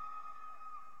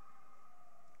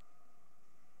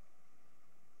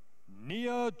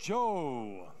 Nia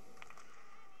Joe.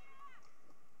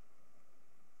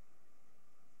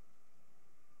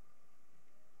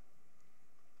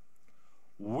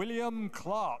 William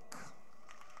Clark.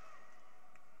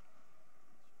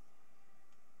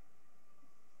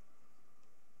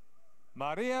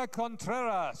 Maria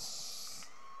Contreras.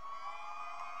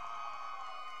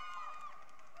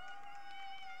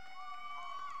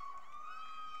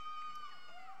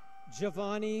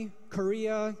 Giovanni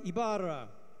Correa Ibarra.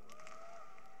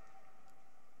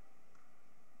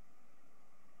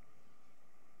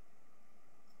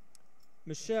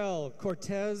 Michelle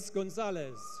Cortez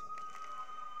Gonzalez.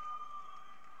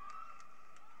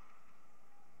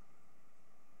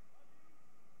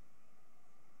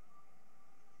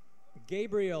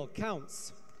 Gabriel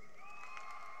Counts.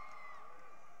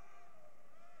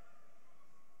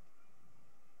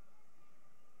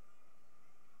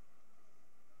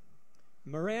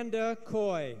 Miranda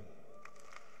Coy.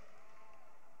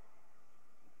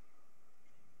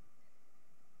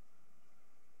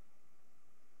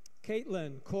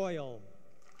 Caitlin Coyle.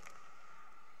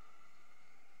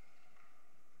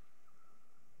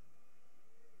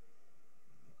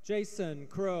 Jason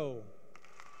Crow.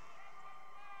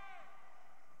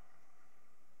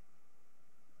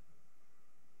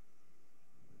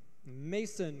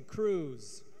 Mason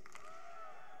Cruz.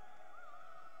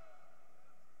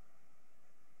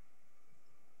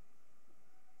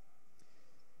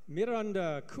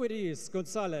 Miranda Quiris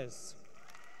Gonzalez.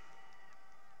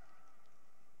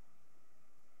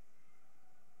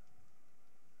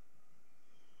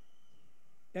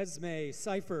 Esme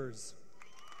Cyphers.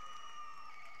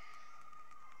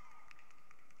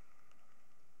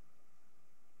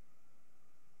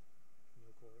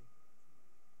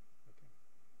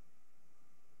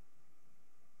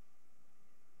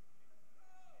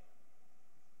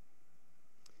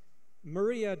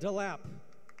 Maria Delap.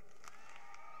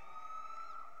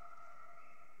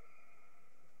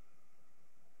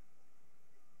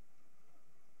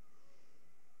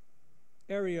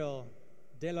 Ariel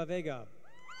De La Vega.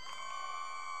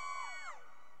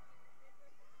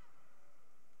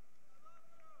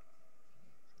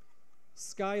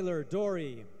 Skylar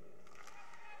Dory.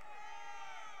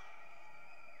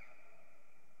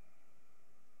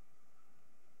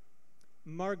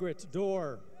 Margaret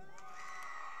Dorr.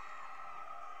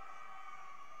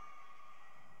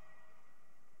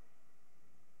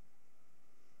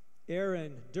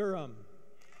 Aaron Durham.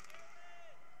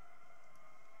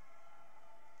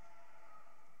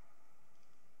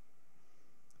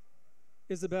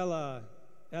 Isabella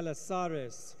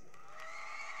Elisares.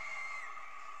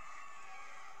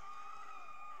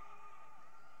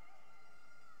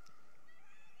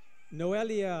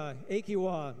 Noelia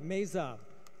Akiwa Meza.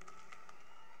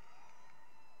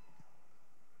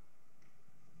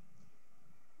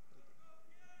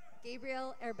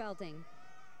 Gabriel Erbelding.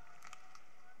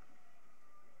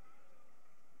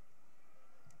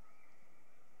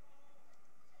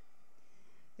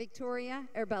 Victoria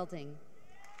Erbelding.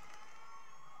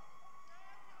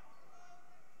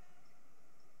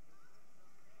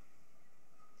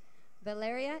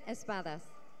 Valeria Espadas.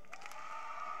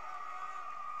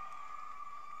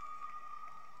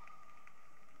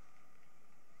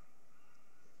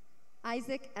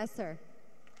 Isaac Esser.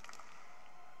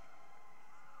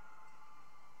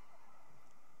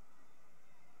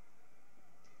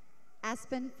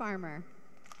 Aspen Farmer.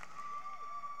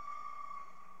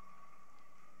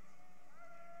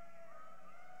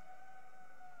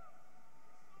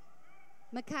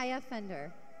 Micaiah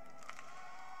Fender.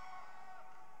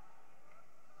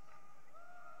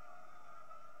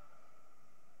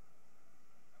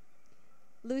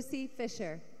 Lucy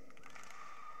Fisher.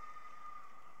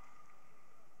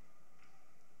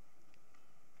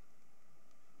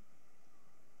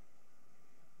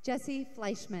 Jesse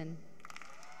Fleischman.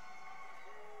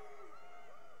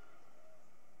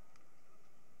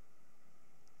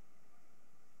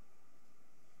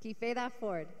 Kifeda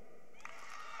Ford.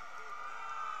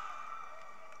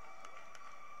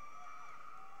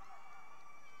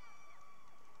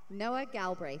 Noah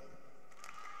Galbraith.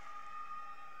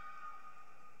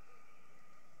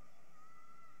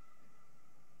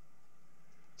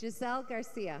 Giselle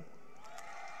Garcia.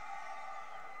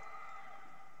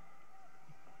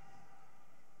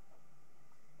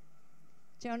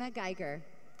 Jonah Geiger.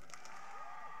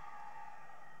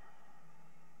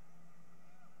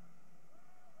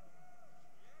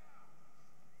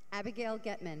 Abigail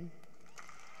Getman.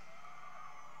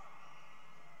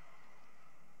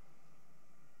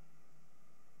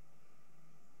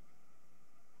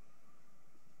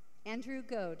 Andrew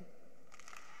Goad.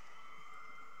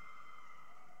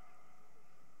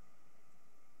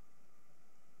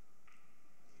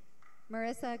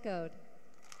 Marissa Goad.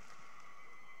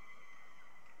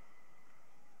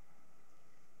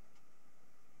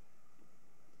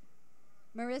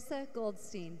 Marissa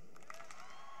Goldstein.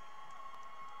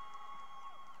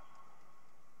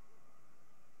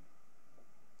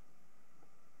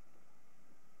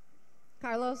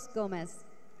 Carlos Gomez.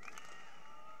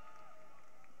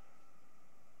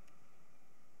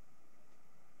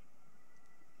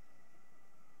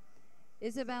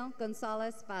 Isabel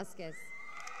Gonzalez Vasquez.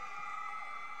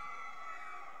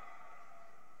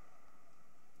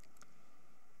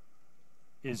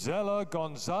 Isela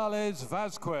Gonzalez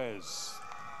Vasquez.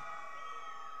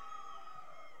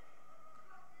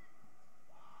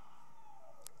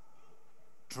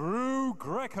 Drew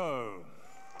Greco.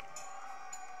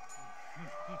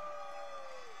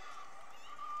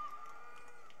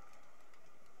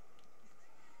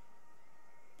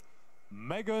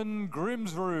 Megan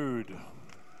Grimsrud.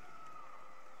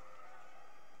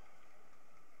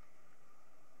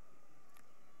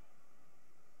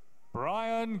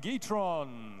 Brian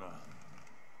Guitron.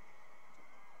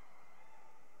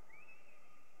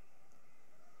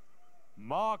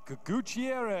 Mark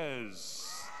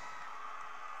Gutierrez.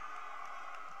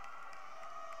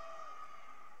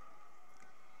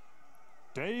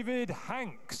 David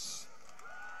Hanks.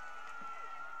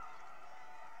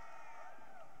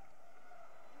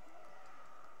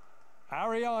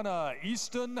 Ariana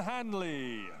Easton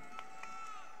Hanley.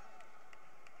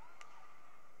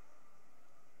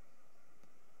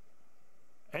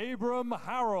 Abram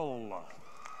Harrell.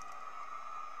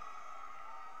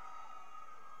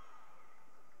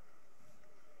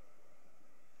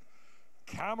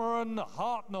 Cameron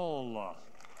Hartnell.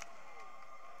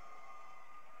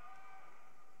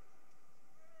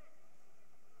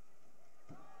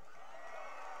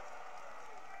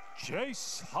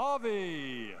 Jace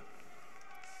Harvey.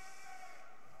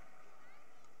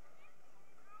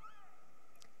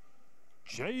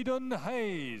 Jaden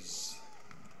Hayes.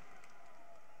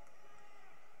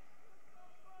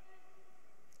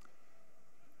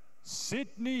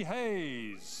 Sydney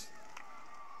Hayes.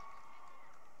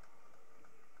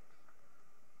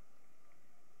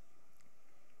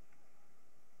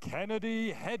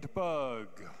 Kennedy Hedberg.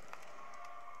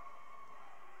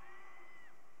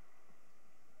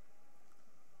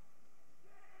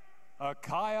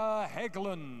 Akaya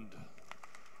Hegland.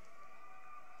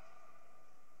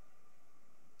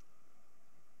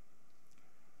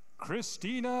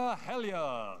 Christina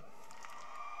Hellier.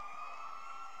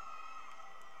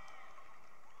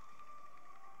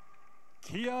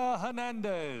 Kia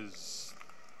Hernandez.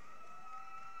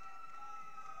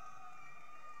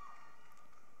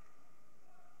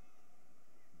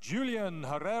 Julian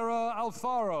Herrera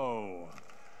Alfaro.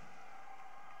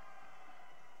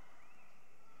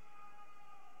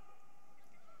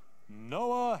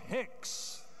 Noah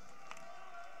Hicks.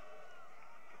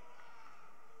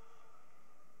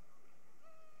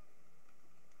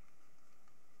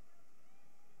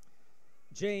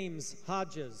 James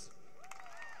Hodges.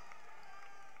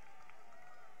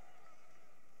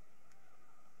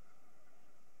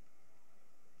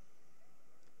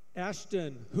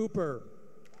 Ashton Hooper.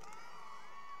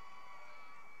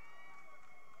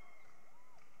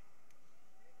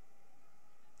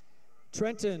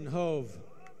 Trenton Hove.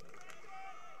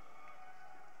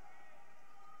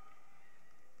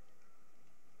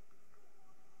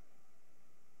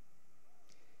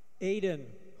 Aiden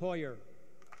Hoyer.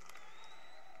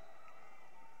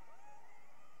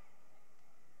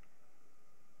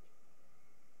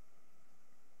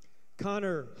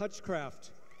 Connor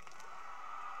Hutchcraft.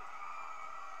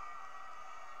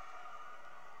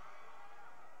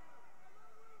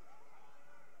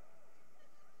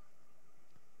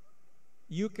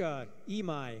 Yuka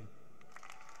Imai.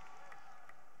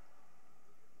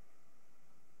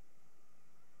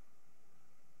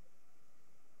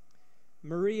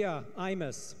 Maria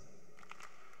Imus.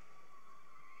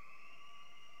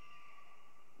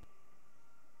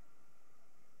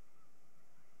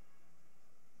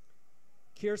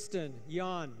 Kirsten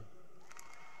Yan.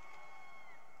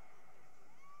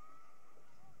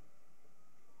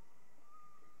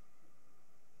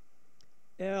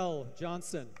 L.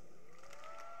 Johnson.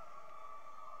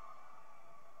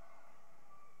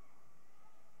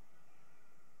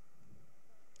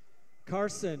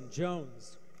 Carson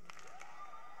Jones.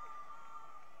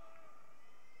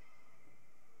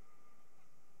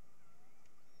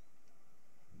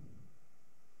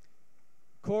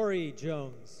 Corey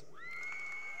Jones.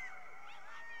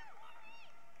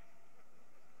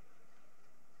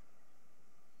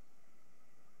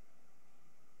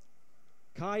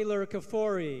 Kyler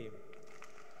Kafori.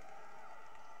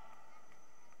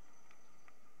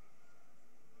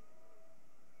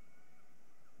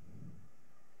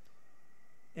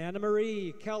 Anna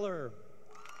Marie Keller.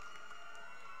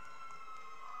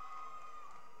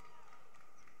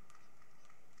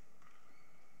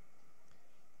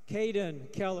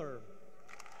 Caden Keller.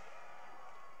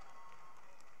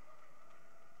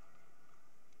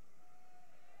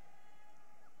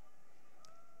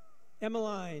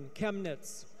 Emmeline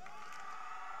Chemnitz.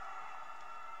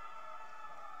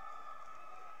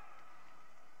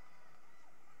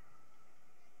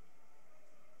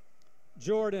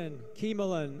 Jordan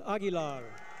Keemelan Aguilar.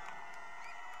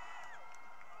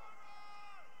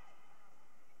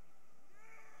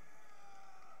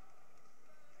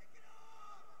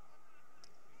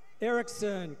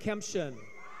 Erickson Kempshin.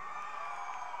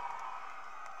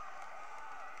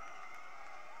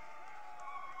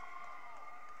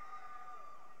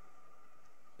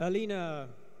 Alina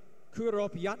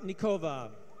Kuropyatnikova.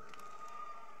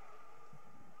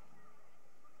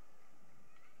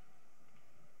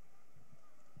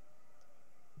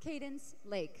 Cadence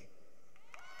Lake.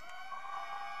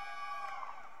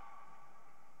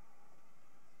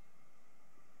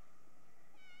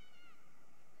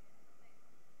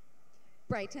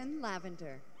 Brighton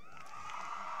Lavender.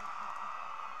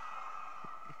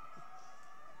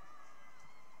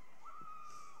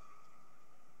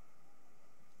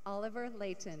 Oliver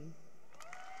Layton.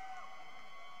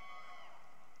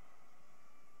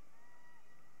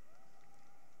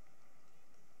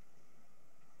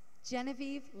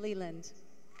 Genevieve Leland.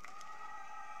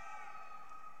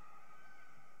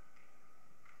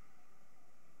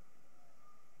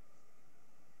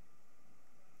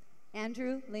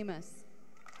 Andrew Lemus.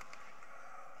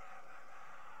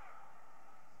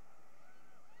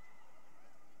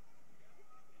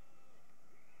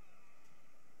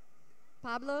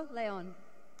 Pablo Leon.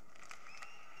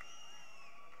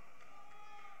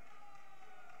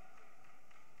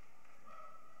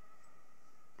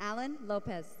 Alan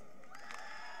Lopez.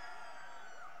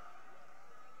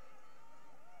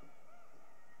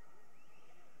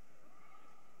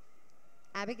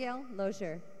 Abigail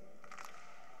Lozier.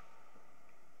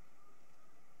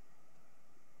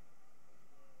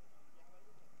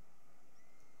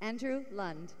 Andrew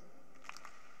Lund.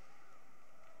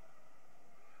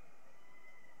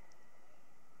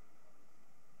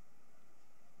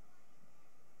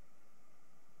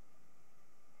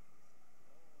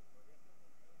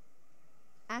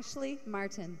 Ashley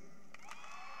Martin.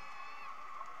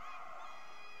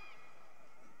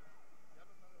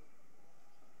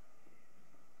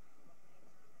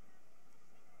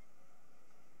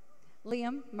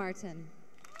 Liam Martin.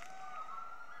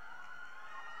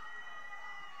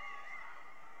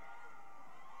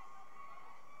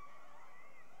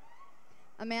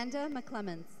 Amanda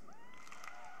McClemens.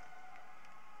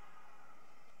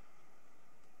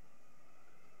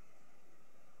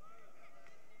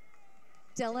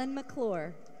 Dylan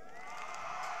McClure.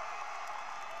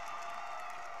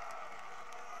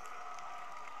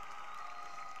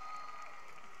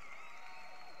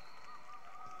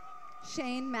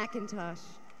 Shane McIntosh.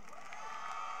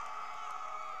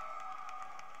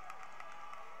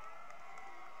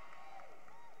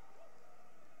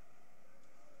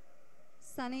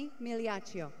 Giovanni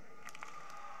Migliaccio.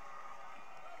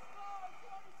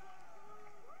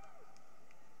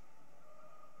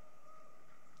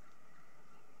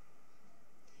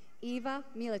 Eva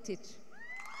Miletic.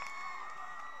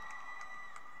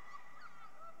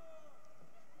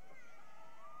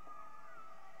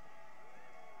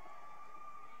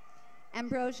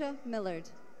 Ambrosia Millard.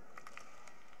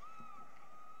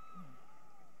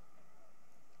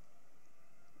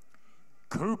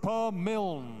 Cooper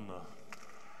Milne.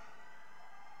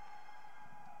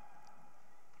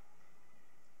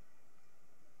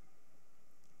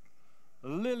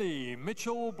 Lily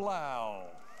Mitchell Blau.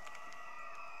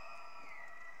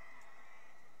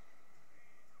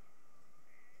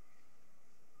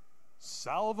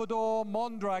 Salvador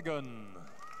Mondragon.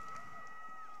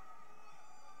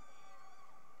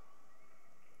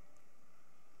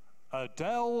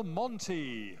 Adele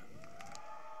Monti.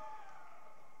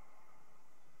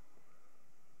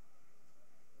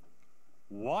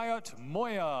 Wyatt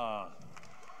Moya.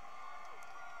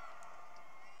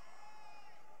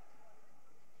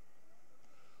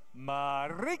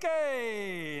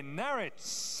 Marike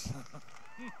Naritz.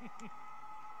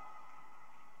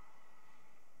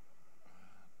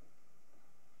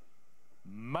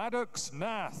 Maddox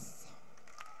Nath.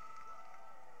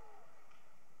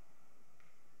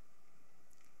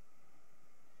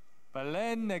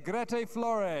 Belen Negrete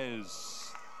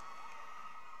Flores.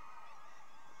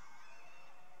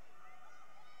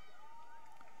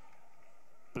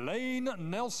 Blaine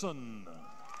Nelson.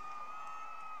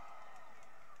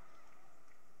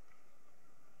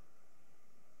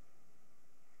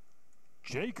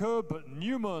 Jacob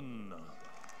Newman.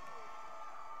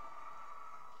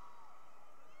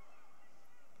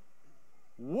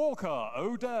 Walker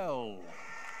Odell.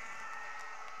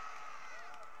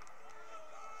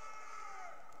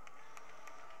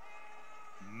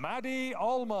 Maddie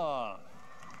Alma.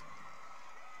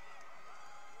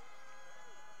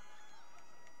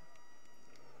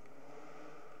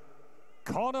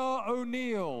 Connor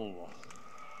O'Neill.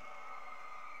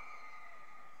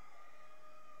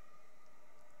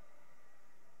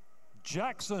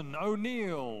 Jackson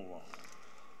O'Neill.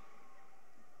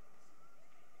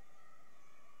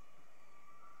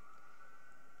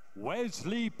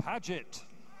 Wesley Paget.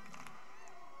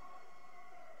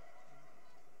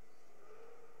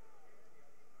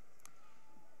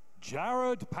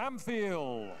 Jared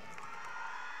Pamfield.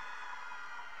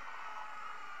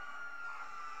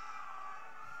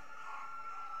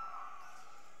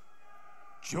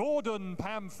 Jordan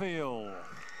Pamfield.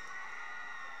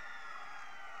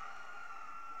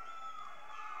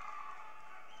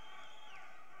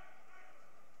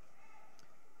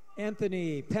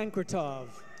 Anthony Pankratov.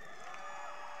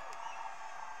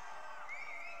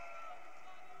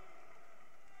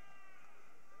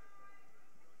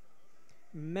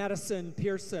 Madison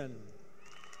Pearson.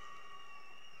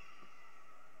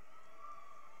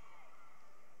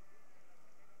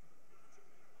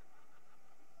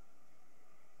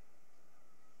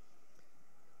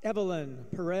 Evelyn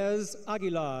Perez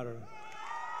Aguilar.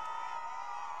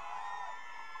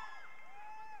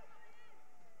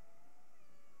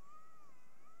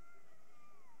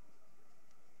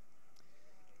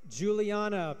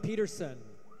 Juliana Peterson.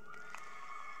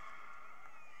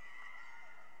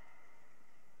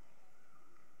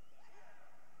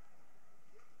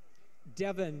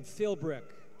 Devin Philbrick.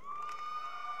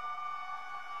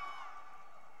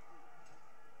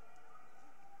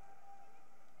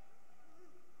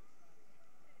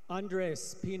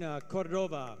 Andres Pina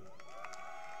Cordova.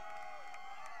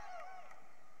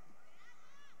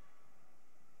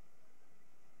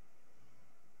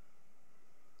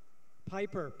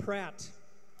 Piper Pratt.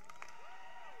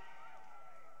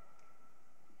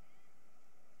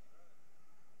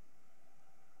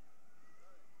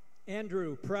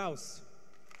 Andrew Prouse.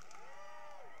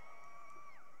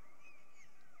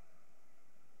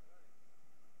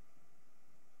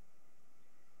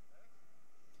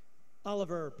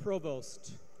 Oliver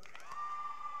Provost.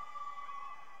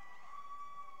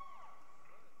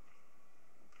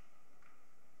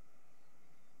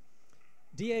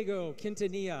 Diego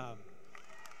Quintanilla.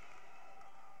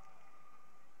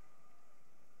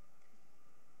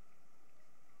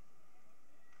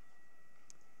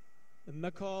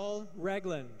 McCall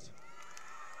Ragland.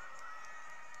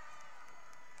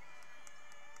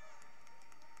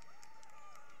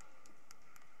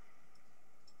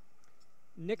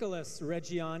 Nicholas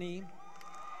Reggiani.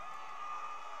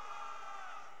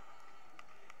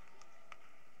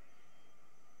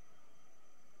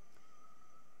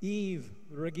 Eve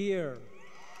Regier.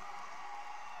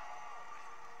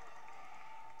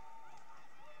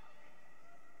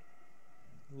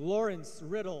 Lawrence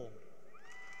Riddle.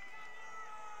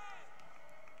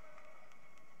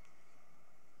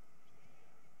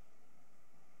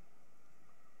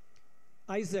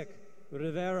 Isaac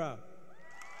Rivera.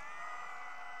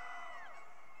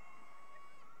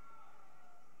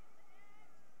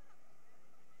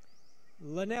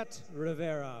 Lynette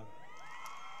Rivera.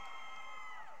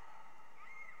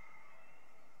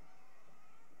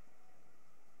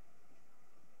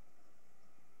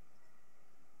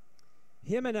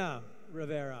 Jimena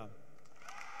Rivera.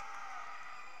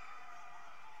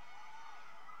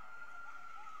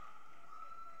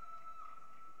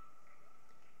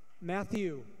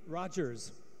 Matthew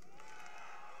Rogers.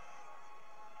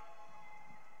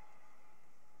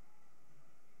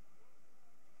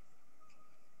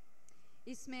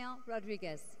 Ismael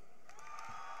Rodriguez.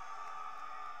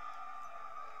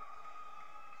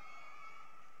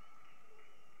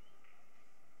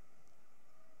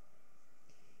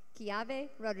 Kiave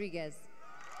Rodriguez.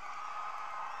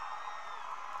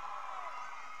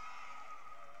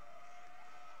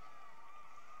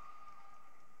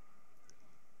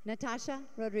 Natasha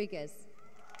Rodriguez.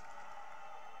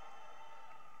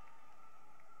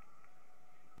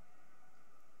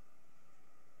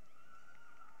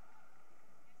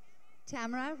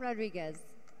 Tamara Rodriguez.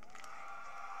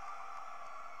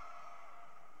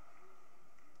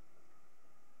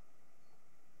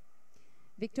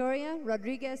 Victoria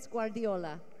Rodriguez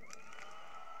Guardiola.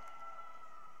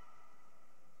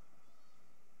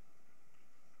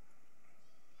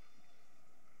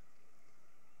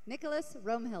 Nicholas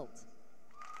Romhilt.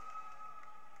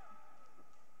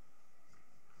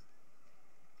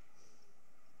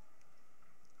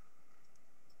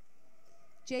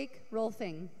 Jake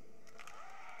Rolfing.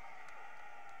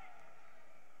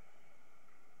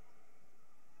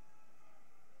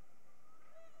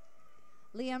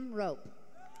 Liam Rope.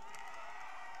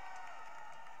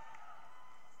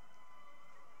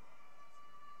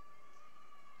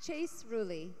 Chase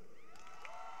Ruley.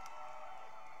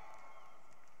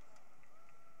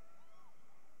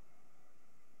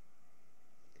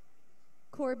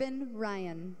 Corbin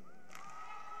Ryan.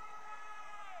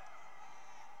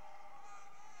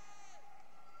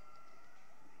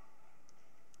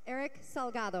 Eric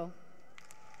Salgado.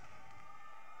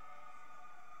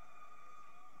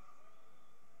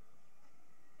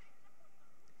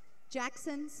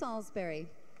 Jackson Salisbury.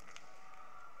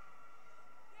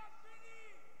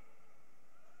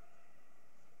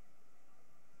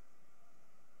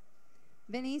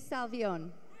 Vinny Salvion.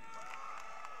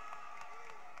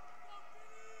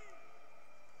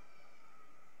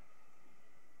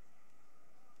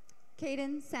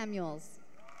 Caden Samuels.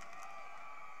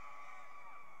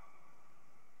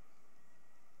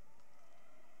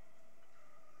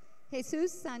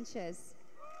 Jesus Sanchez.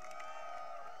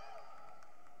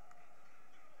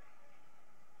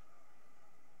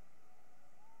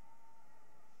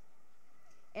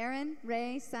 Aaron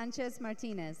Ray Sanchez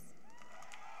Martinez.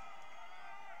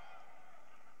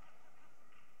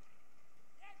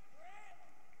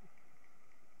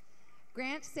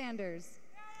 Grant Sanders.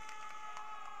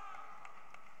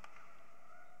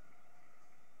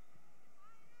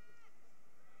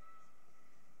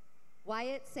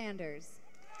 Wyatt Sanders.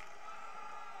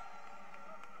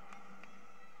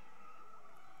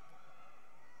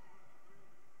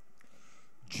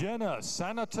 Jenna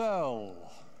Sanatel.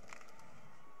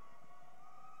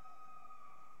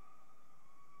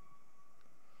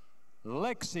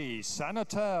 Lexi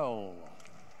Sanatel.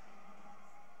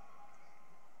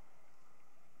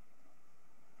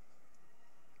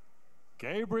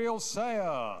 Gabriel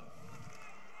Sayer.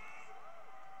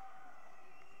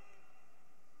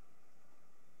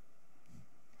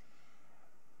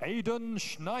 Aiden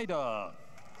Schneider.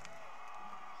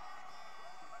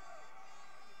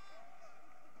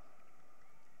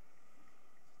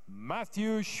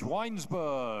 Matthew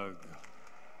Schweinsberg.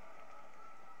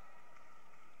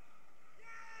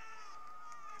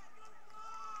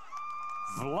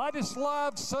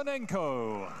 Vladislav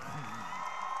Sonenko.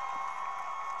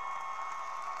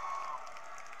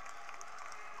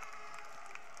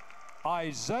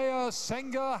 Isaiah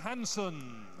Senga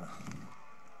Hansen.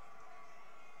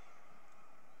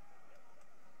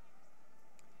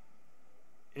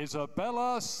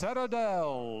 Isabella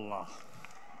Seradell.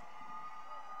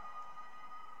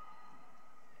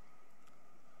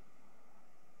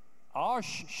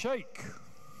 Ash Sheikh.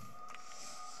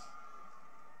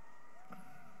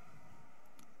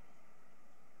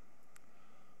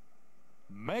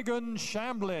 Megan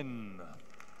Shamblin.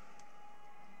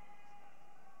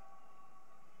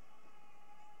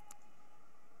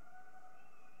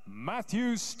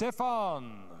 Matthew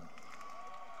Stefan.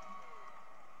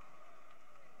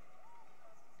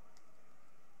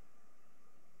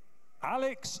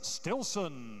 Alex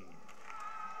Stilson.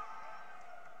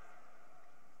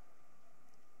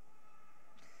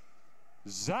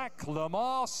 Zach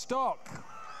Lamar Stock.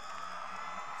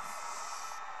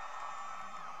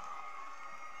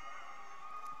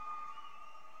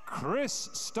 Chris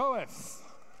Stoeth.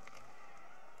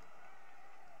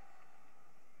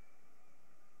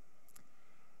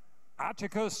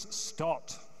 Atticus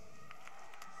Stott.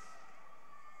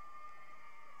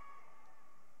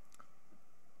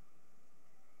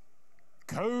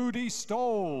 Cody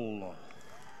Stoll.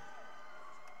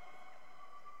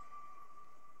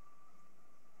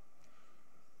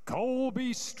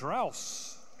 Colby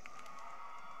Strauss.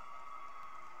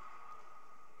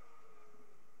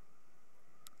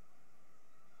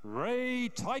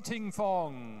 Ray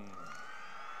Teitingfong.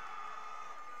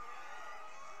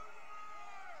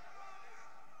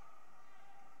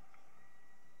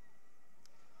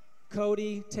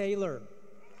 Cody Taylor.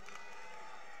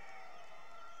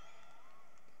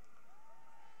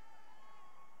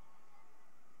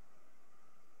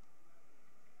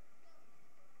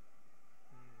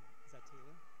 Is that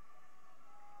Taylor?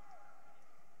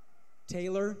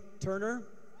 Taylor Turner.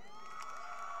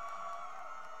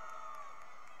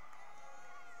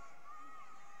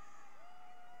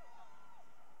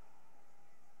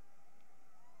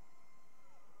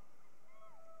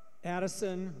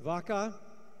 Addison Vaca.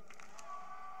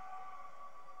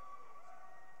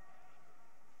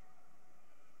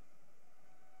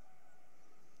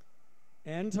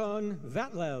 Anton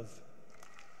Vatlev.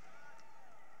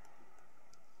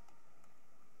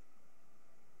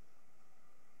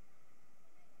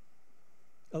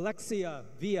 Alexia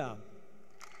Villa.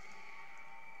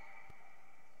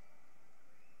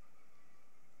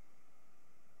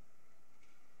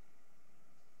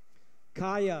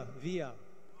 Kaya Villa.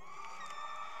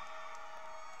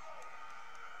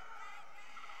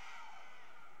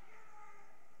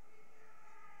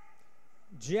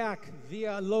 Jack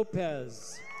Villa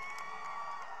Lopez.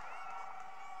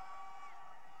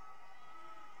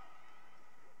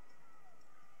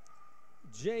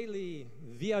 Jaylee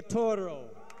Villatoro.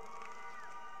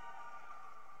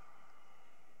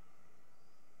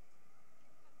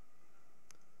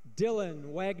 Dylan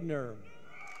Wagner.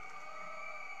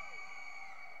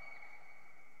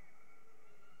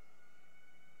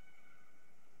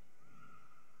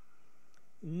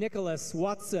 Nicholas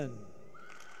Watson.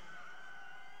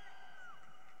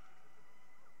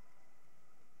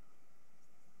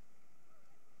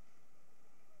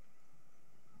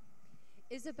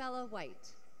 Isabella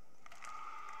White.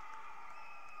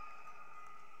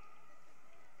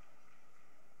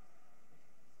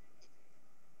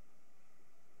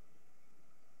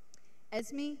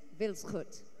 Esme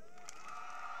Vilschut.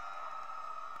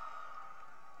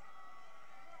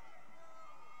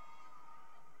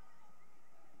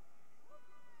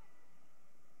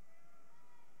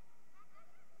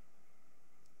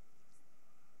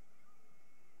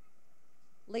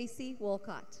 Lacey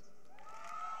Wolcott.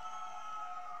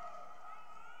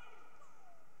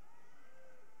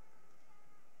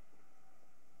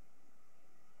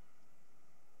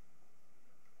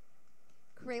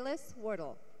 Kralis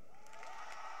Wardle.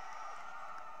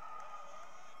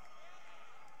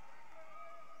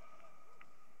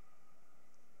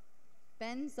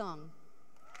 Ben Zong.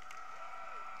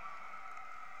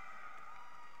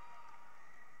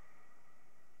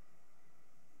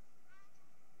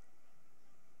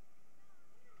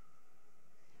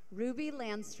 Ruby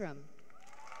Landstrom.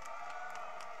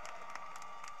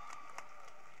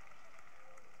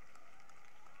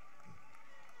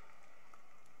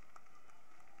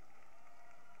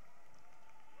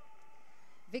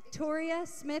 Victoria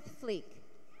Smith Fleek.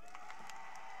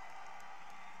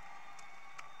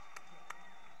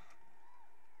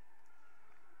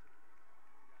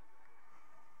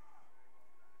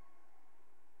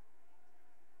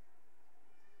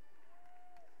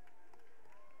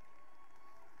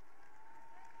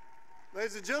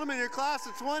 Ladies and gentlemen, your class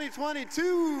of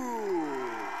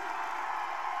 2022.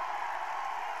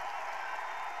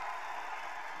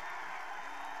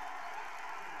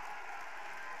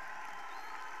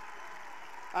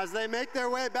 As they make their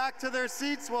way back to their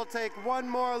seats, we'll take one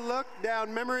more look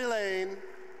down memory lane.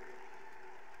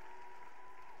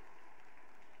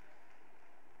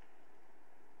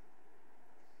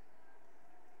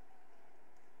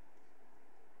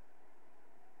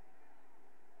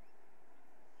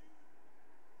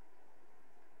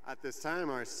 At this time,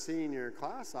 our senior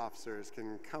class officers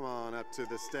can come on up to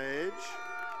the stage.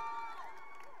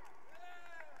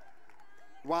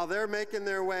 While they're making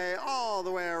their way all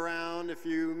the way around, if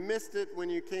you missed it when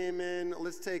you came in,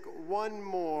 let's take one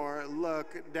more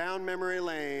look down memory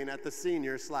lane at the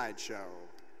senior slideshow.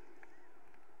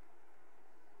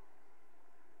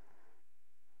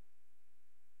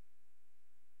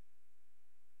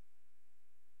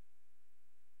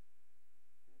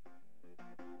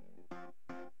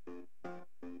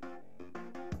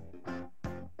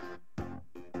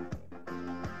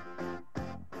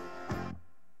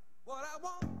 What I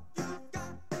want, you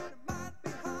got, and it might be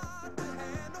hard to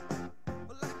handle.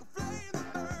 But like a flame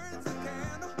that burns a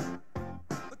candle,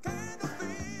 the candle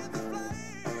feeds the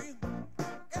flame.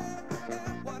 Yeah,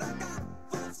 yeah, what I got,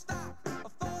 full stock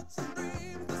of thoughts and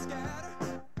dreams to scatter.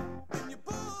 When you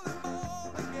pull them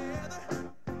all together,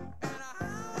 and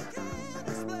how I can't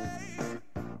explain.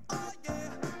 Oh yeah,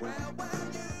 well,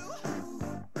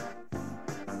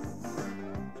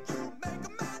 you make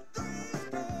my dreams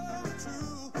come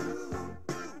true.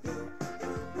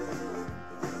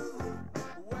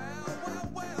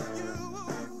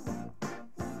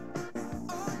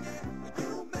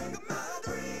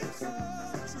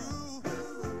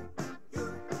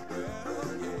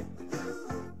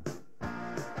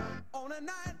 On a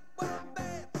night when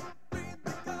bad dreams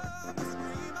become a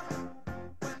screamer,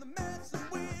 when they're messing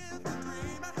with the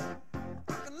dreamer,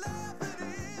 I can laugh it in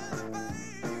the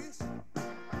face,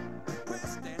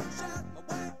 twist and shout my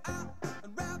way out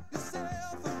and wrap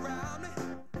yourself around me,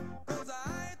 'cause I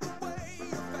ain't the way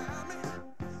you found me,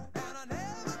 and I'll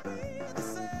never be the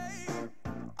same.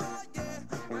 Oh yeah,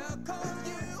 well, 'cause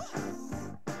you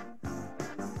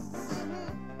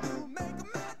make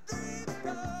my dreams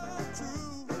come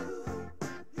true.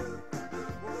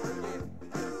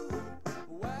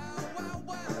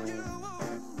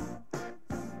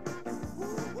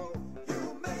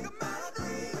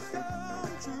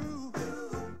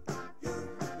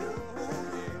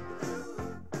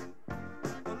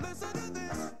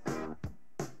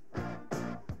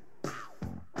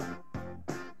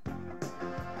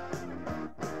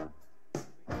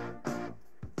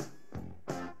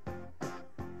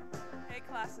 Hey,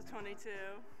 class of 22.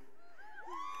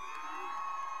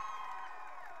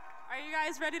 Are you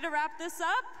guys ready to wrap this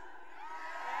up?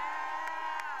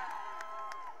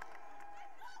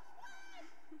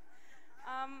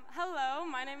 Hello,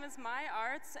 my name is Mai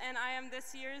Arts, and I am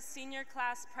this year's senior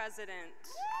class president.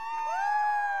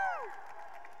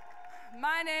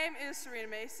 My name is Serena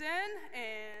Mason,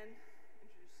 and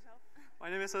introduce yourself. My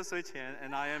name is Hosoi Chan,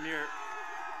 and I am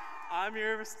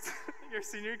your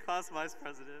senior class vice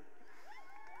president.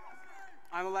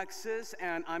 I'm Alexis,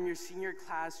 and I'm your senior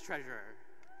class treasurer.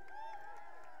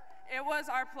 It was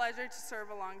our pleasure to serve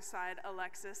alongside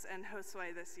Alexis and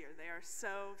Josue this year. They are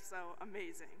so, so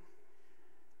amazing.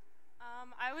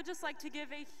 I would just like to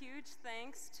give a huge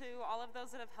thanks to all of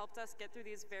those that have helped us get through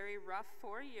these very rough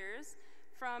 4 years.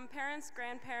 From parents,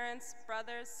 grandparents,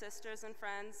 brothers, sisters, and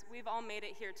friends, we've all made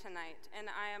it here tonight, and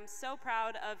I am so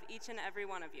proud of each and every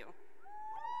one of you.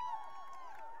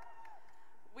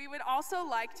 We would also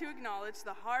like to acknowledge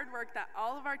the hard work that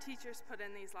all of our teachers put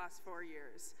in these last 4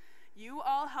 years. You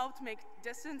all helped make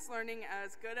distance learning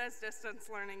as good as distance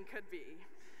learning could be.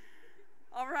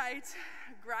 All right,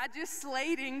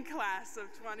 graduating class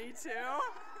of 22.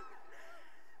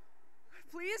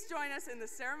 Please join us in the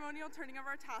ceremonial turning of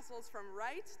our tassels from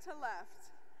right to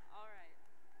left. All right.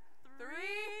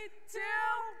 3, 2,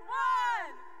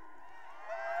 1.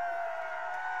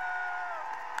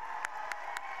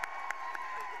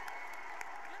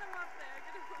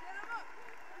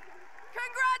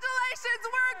 Congratulations,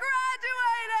 we're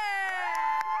graduating!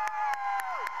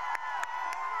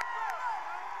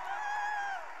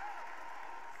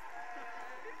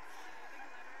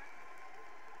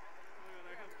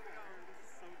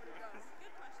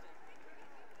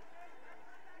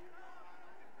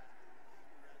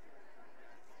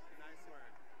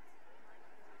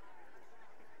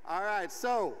 All right,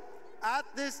 so at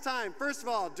this time, first of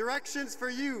all, directions for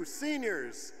you,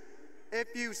 seniors.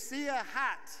 If you see a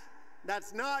hat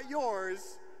that's not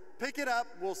yours, pick it up.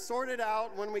 We'll sort it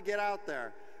out when we get out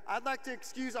there. I'd like to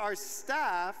excuse our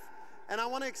staff, and I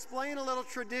want to explain a little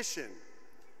tradition.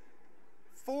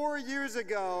 4 years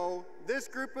ago, this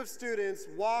group of students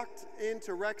walked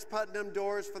into Rex Putnam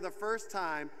doors for the first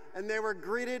time, and they were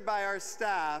greeted by our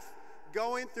staff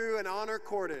going through an honor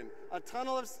cordon, a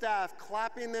tunnel of staff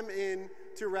clapping them in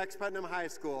to Rex Putnam High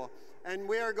School. And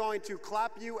we are going to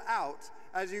clap you out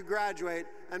as you graduate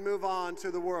and move on to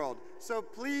the world. So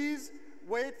please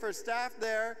wait for staff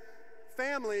there.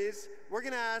 Families, we're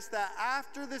gonna ask that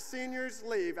after the seniors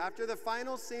leave, after the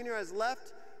final senior has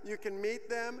left you can meet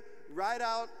them right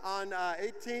out on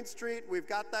 18th Street. We've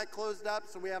got that closed up,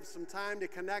 so we have some time to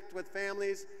connect with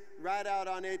families right out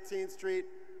on 18th Street.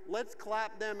 Let's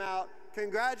clap them out.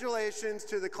 Congratulations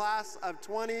to the class of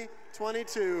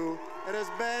 2022. It has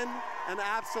been an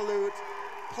absolute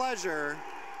pleasure.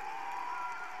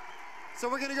 So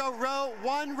we're gonna go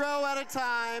one row at a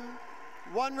time.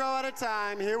 One row at a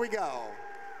time, here we go.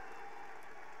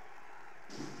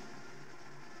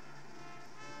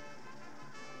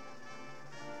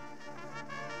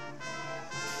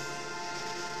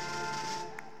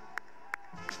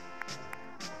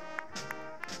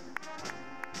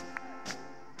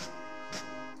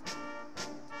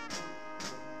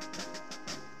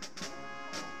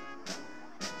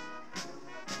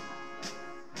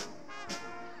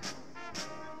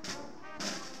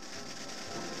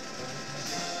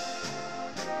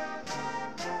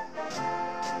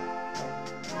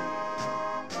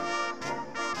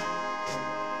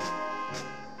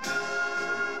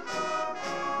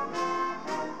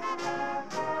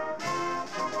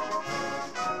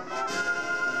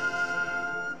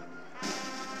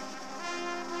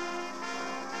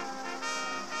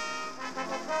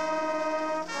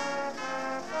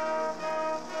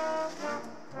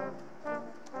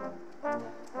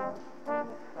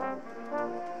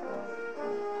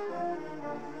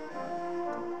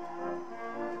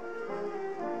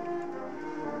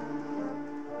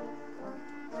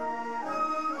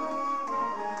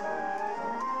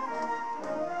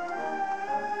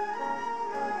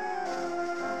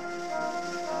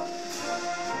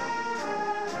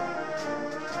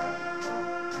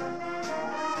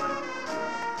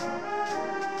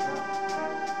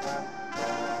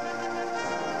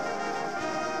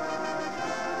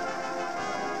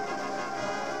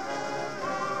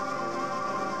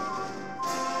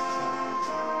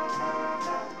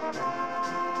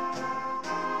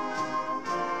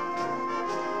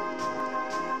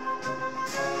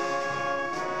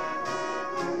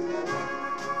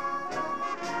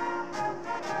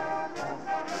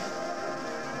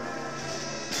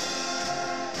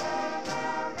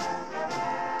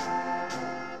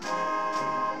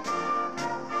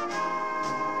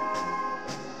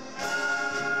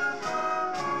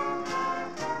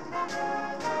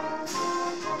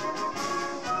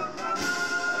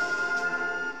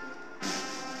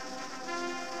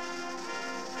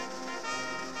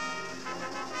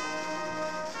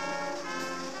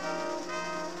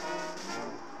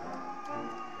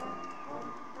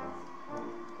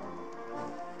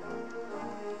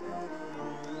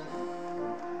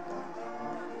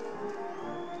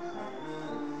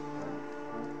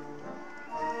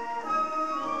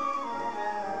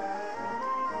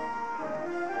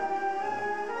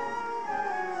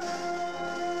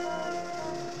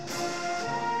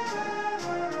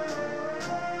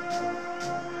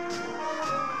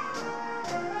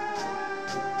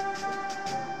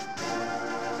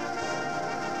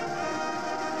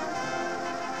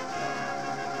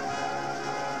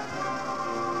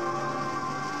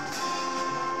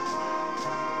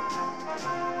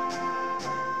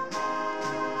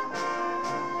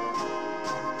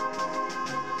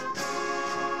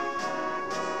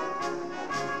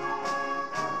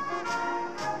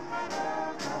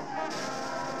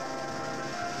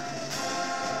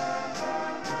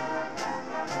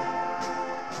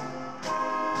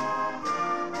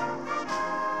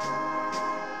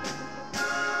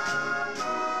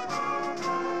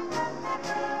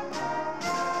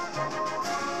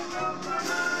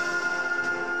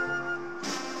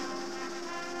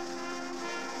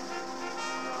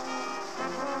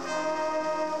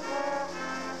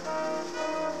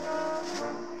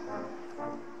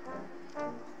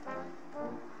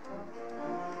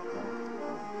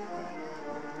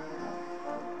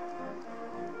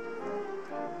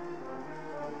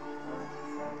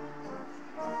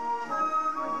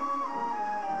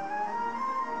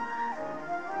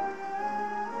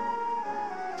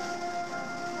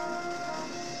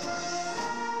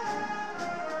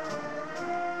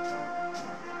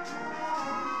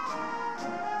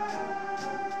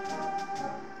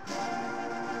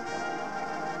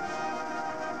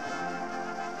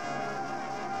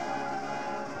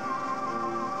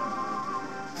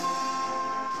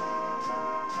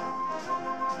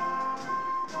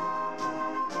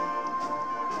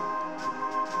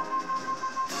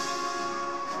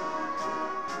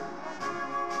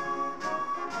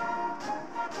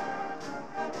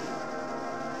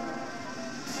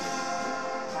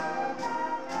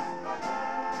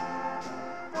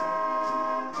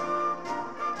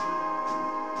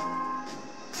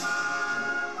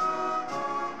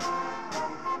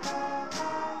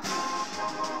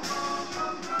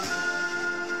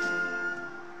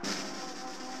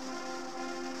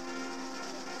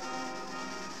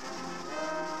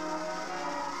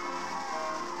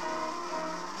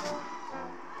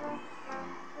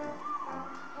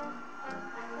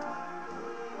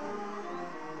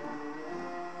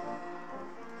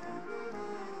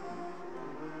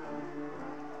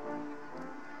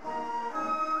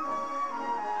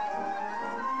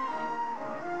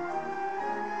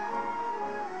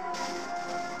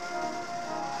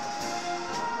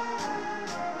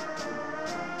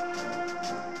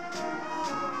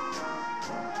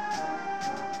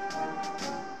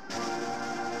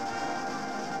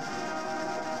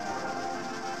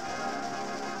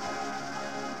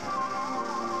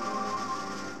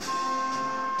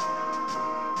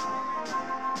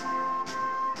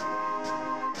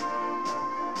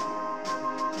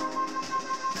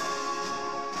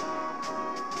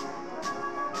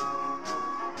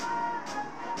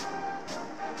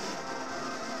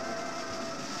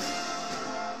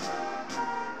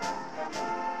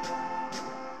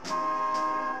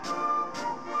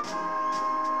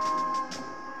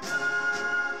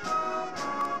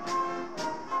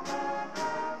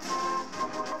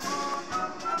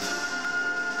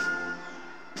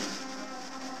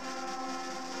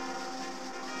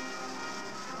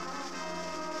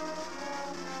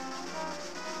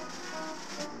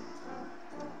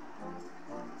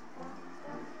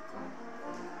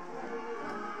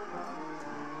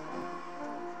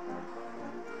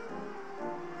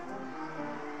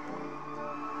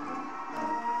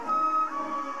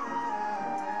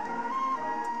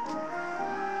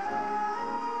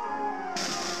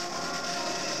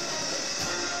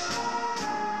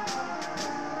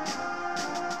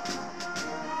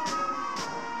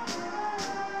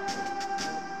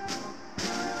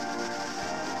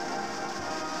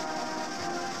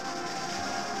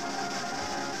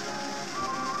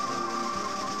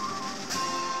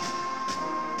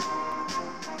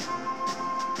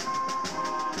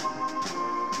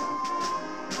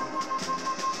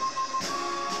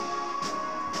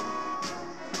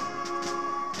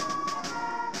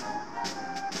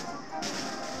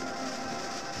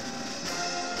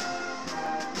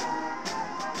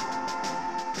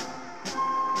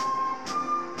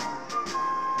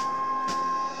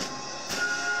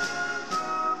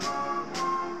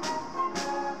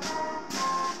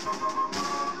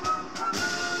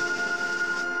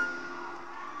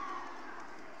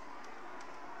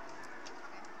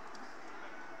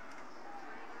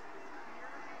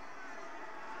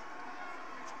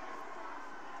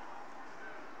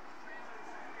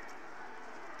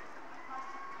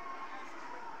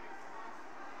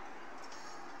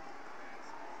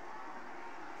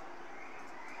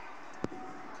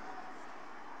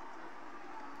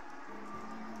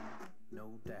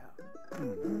 no doubt.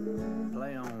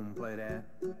 Play on, play that.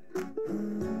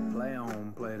 Play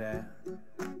on, play that.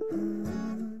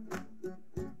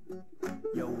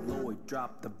 Yo, Lloyd,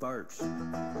 drop the verse.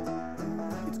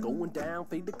 It's going down,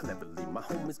 fade to cleverly. My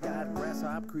homies got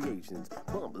grasshopper creations.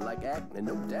 Bump like acne,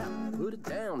 no doubt. Put it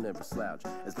down, never slouch.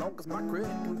 As long as my credit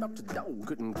can vouch a dog,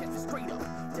 couldn't catch it straight up.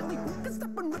 Tell me who can stop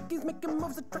when rookies making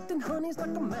moves, attracting honeys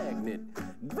like a magnet.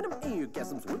 Giving them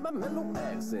orgasms with my mellow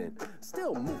accent.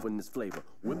 Still moving this flavor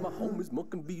with my homies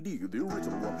Monk and BD, the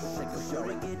original rum shaker.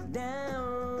 Shorty, get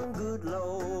down, good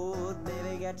lord.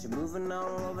 Baby, got you moving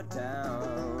all over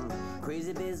town.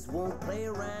 Crazy biz won't play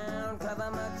around.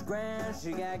 Cover much ground,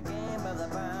 she got game by the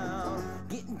pound.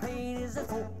 Getting paid is a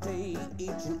forte,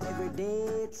 each and every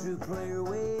day. True player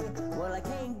way. Well, I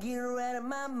can't get her out of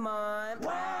my mind.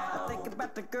 Wow. I think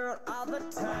about the girl all the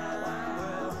time.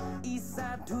 Well, east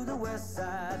side to the west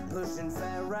side, pushing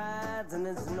fat rides, and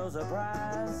it's no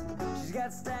surprise. She's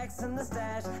got stacks in the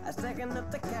stash, I'm stacking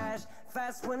up the cash.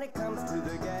 Fast when it comes to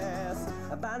the gas.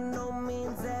 By no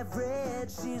means average,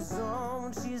 she's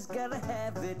on, she's gotta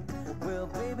have it. Well,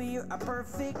 baby, you're a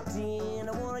perfect 10.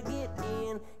 I wanna get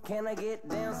in, can I get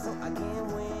down so I can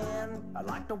win? I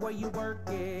like the way you work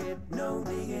it, no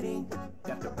diggity.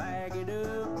 Got to bag it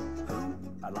up.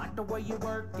 I like the way you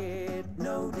work it,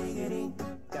 no diggity.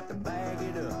 Got to bag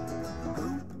it up.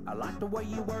 I like the way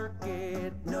you work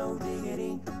it, no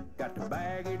diggity. Got to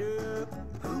bag it up.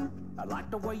 I like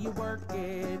the way you work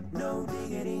it, no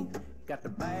diggity. Got to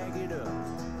bag it up.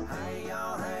 Hey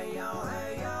y'all, hey y'all,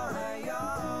 hey y'all, hey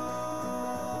y'all.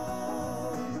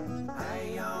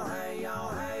 Hey y'all, hey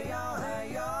y'all, hey y'all,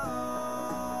 hey y'all.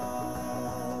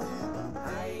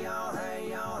 Hey y'all, hey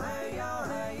y'all, hey y'all,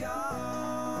 hey y'all.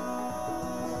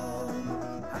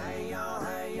 Hey y'all,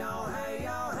 hey y'all, hey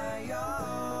y'all, hey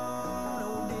y'all.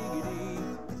 No diggity.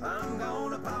 I'm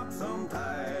gonna pop some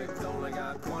tags. Only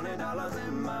got $20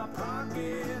 in my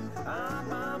pocket.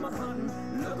 I'm a hunting,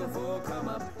 looking for a come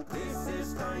up. This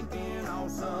is stinking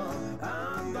awesome.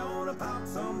 I'm gonna pop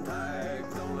some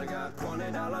tags. Only got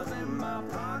 $20 in my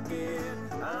pocket.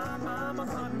 I'm a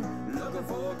hunting, looking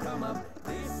for a come up.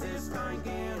 This is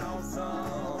stinking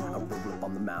awesome. I roll up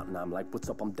on the mountain, I'm like, what's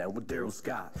up? I'm down with Daryl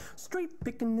Scott. Straight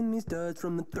picking in these duds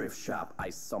from the thrift shop.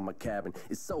 Ice on my cabin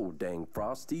is so dang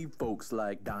frosty. Folks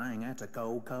like, dang, that's a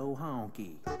cocoa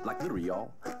honky. Like literally,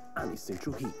 y'all, I need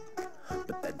central heat.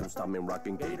 But that don't stop me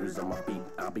rocking gators on my feet.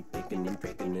 I'll be kicking and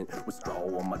picking it with straw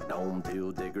on my dome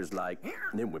till diggers like,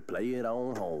 then we play it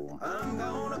on home. I'm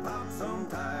gonna pop some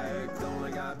tags.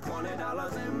 Only got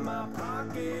 $20 in my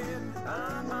pocket.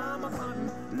 I'm a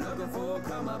hunting, looking for a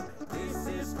come up. This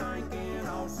is stinking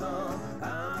awesome.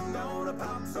 I'm gonna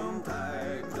pop some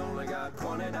tags. Only got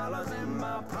 $20 in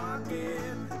my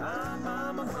pocket.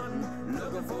 I'm a hunting,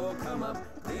 looking for a come up.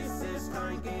 This is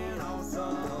stinking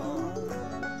awesome.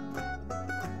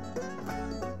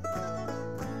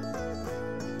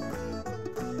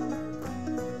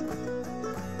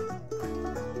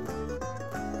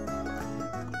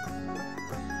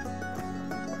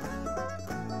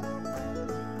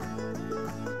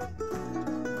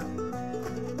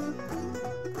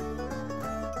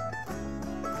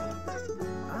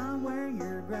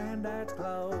 Granddad's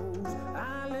clothes,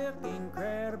 I look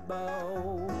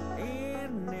incredible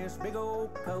in this big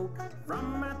old coat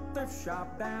from my thrift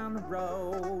shop down the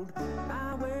road.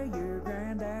 I wear your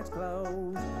granddad's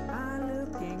clothes, I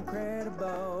look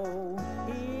incredible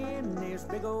in this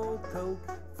big old coat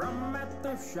from my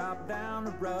thrift shop down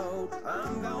the road.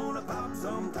 I'm gonna pop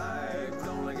some tags,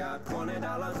 only got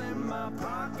 $20 in my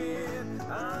pocket.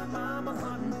 I'm a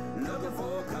hunting, looking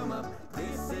for a come up.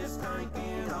 This is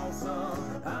stinking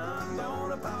awesome. I'm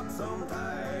gonna pop some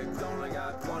tags, only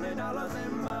got $20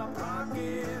 in my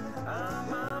pocket.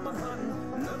 I'm a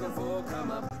hunting, looking for a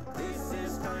come up. This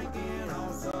is stinking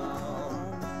awesome.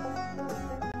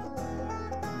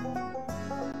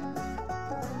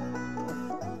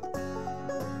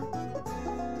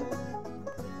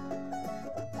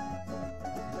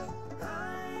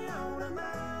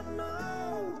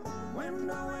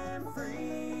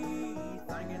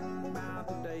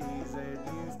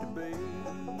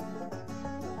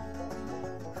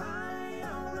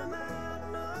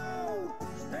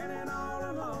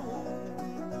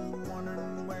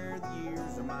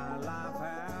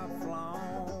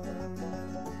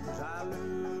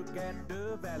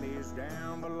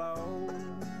 Down below,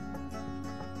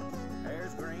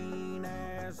 there's green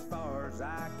as far as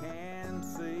I can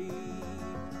see.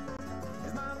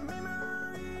 As my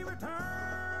memory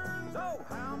returns, oh,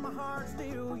 how my heart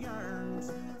still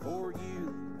yearns for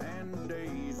you and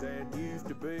days that used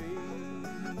to be.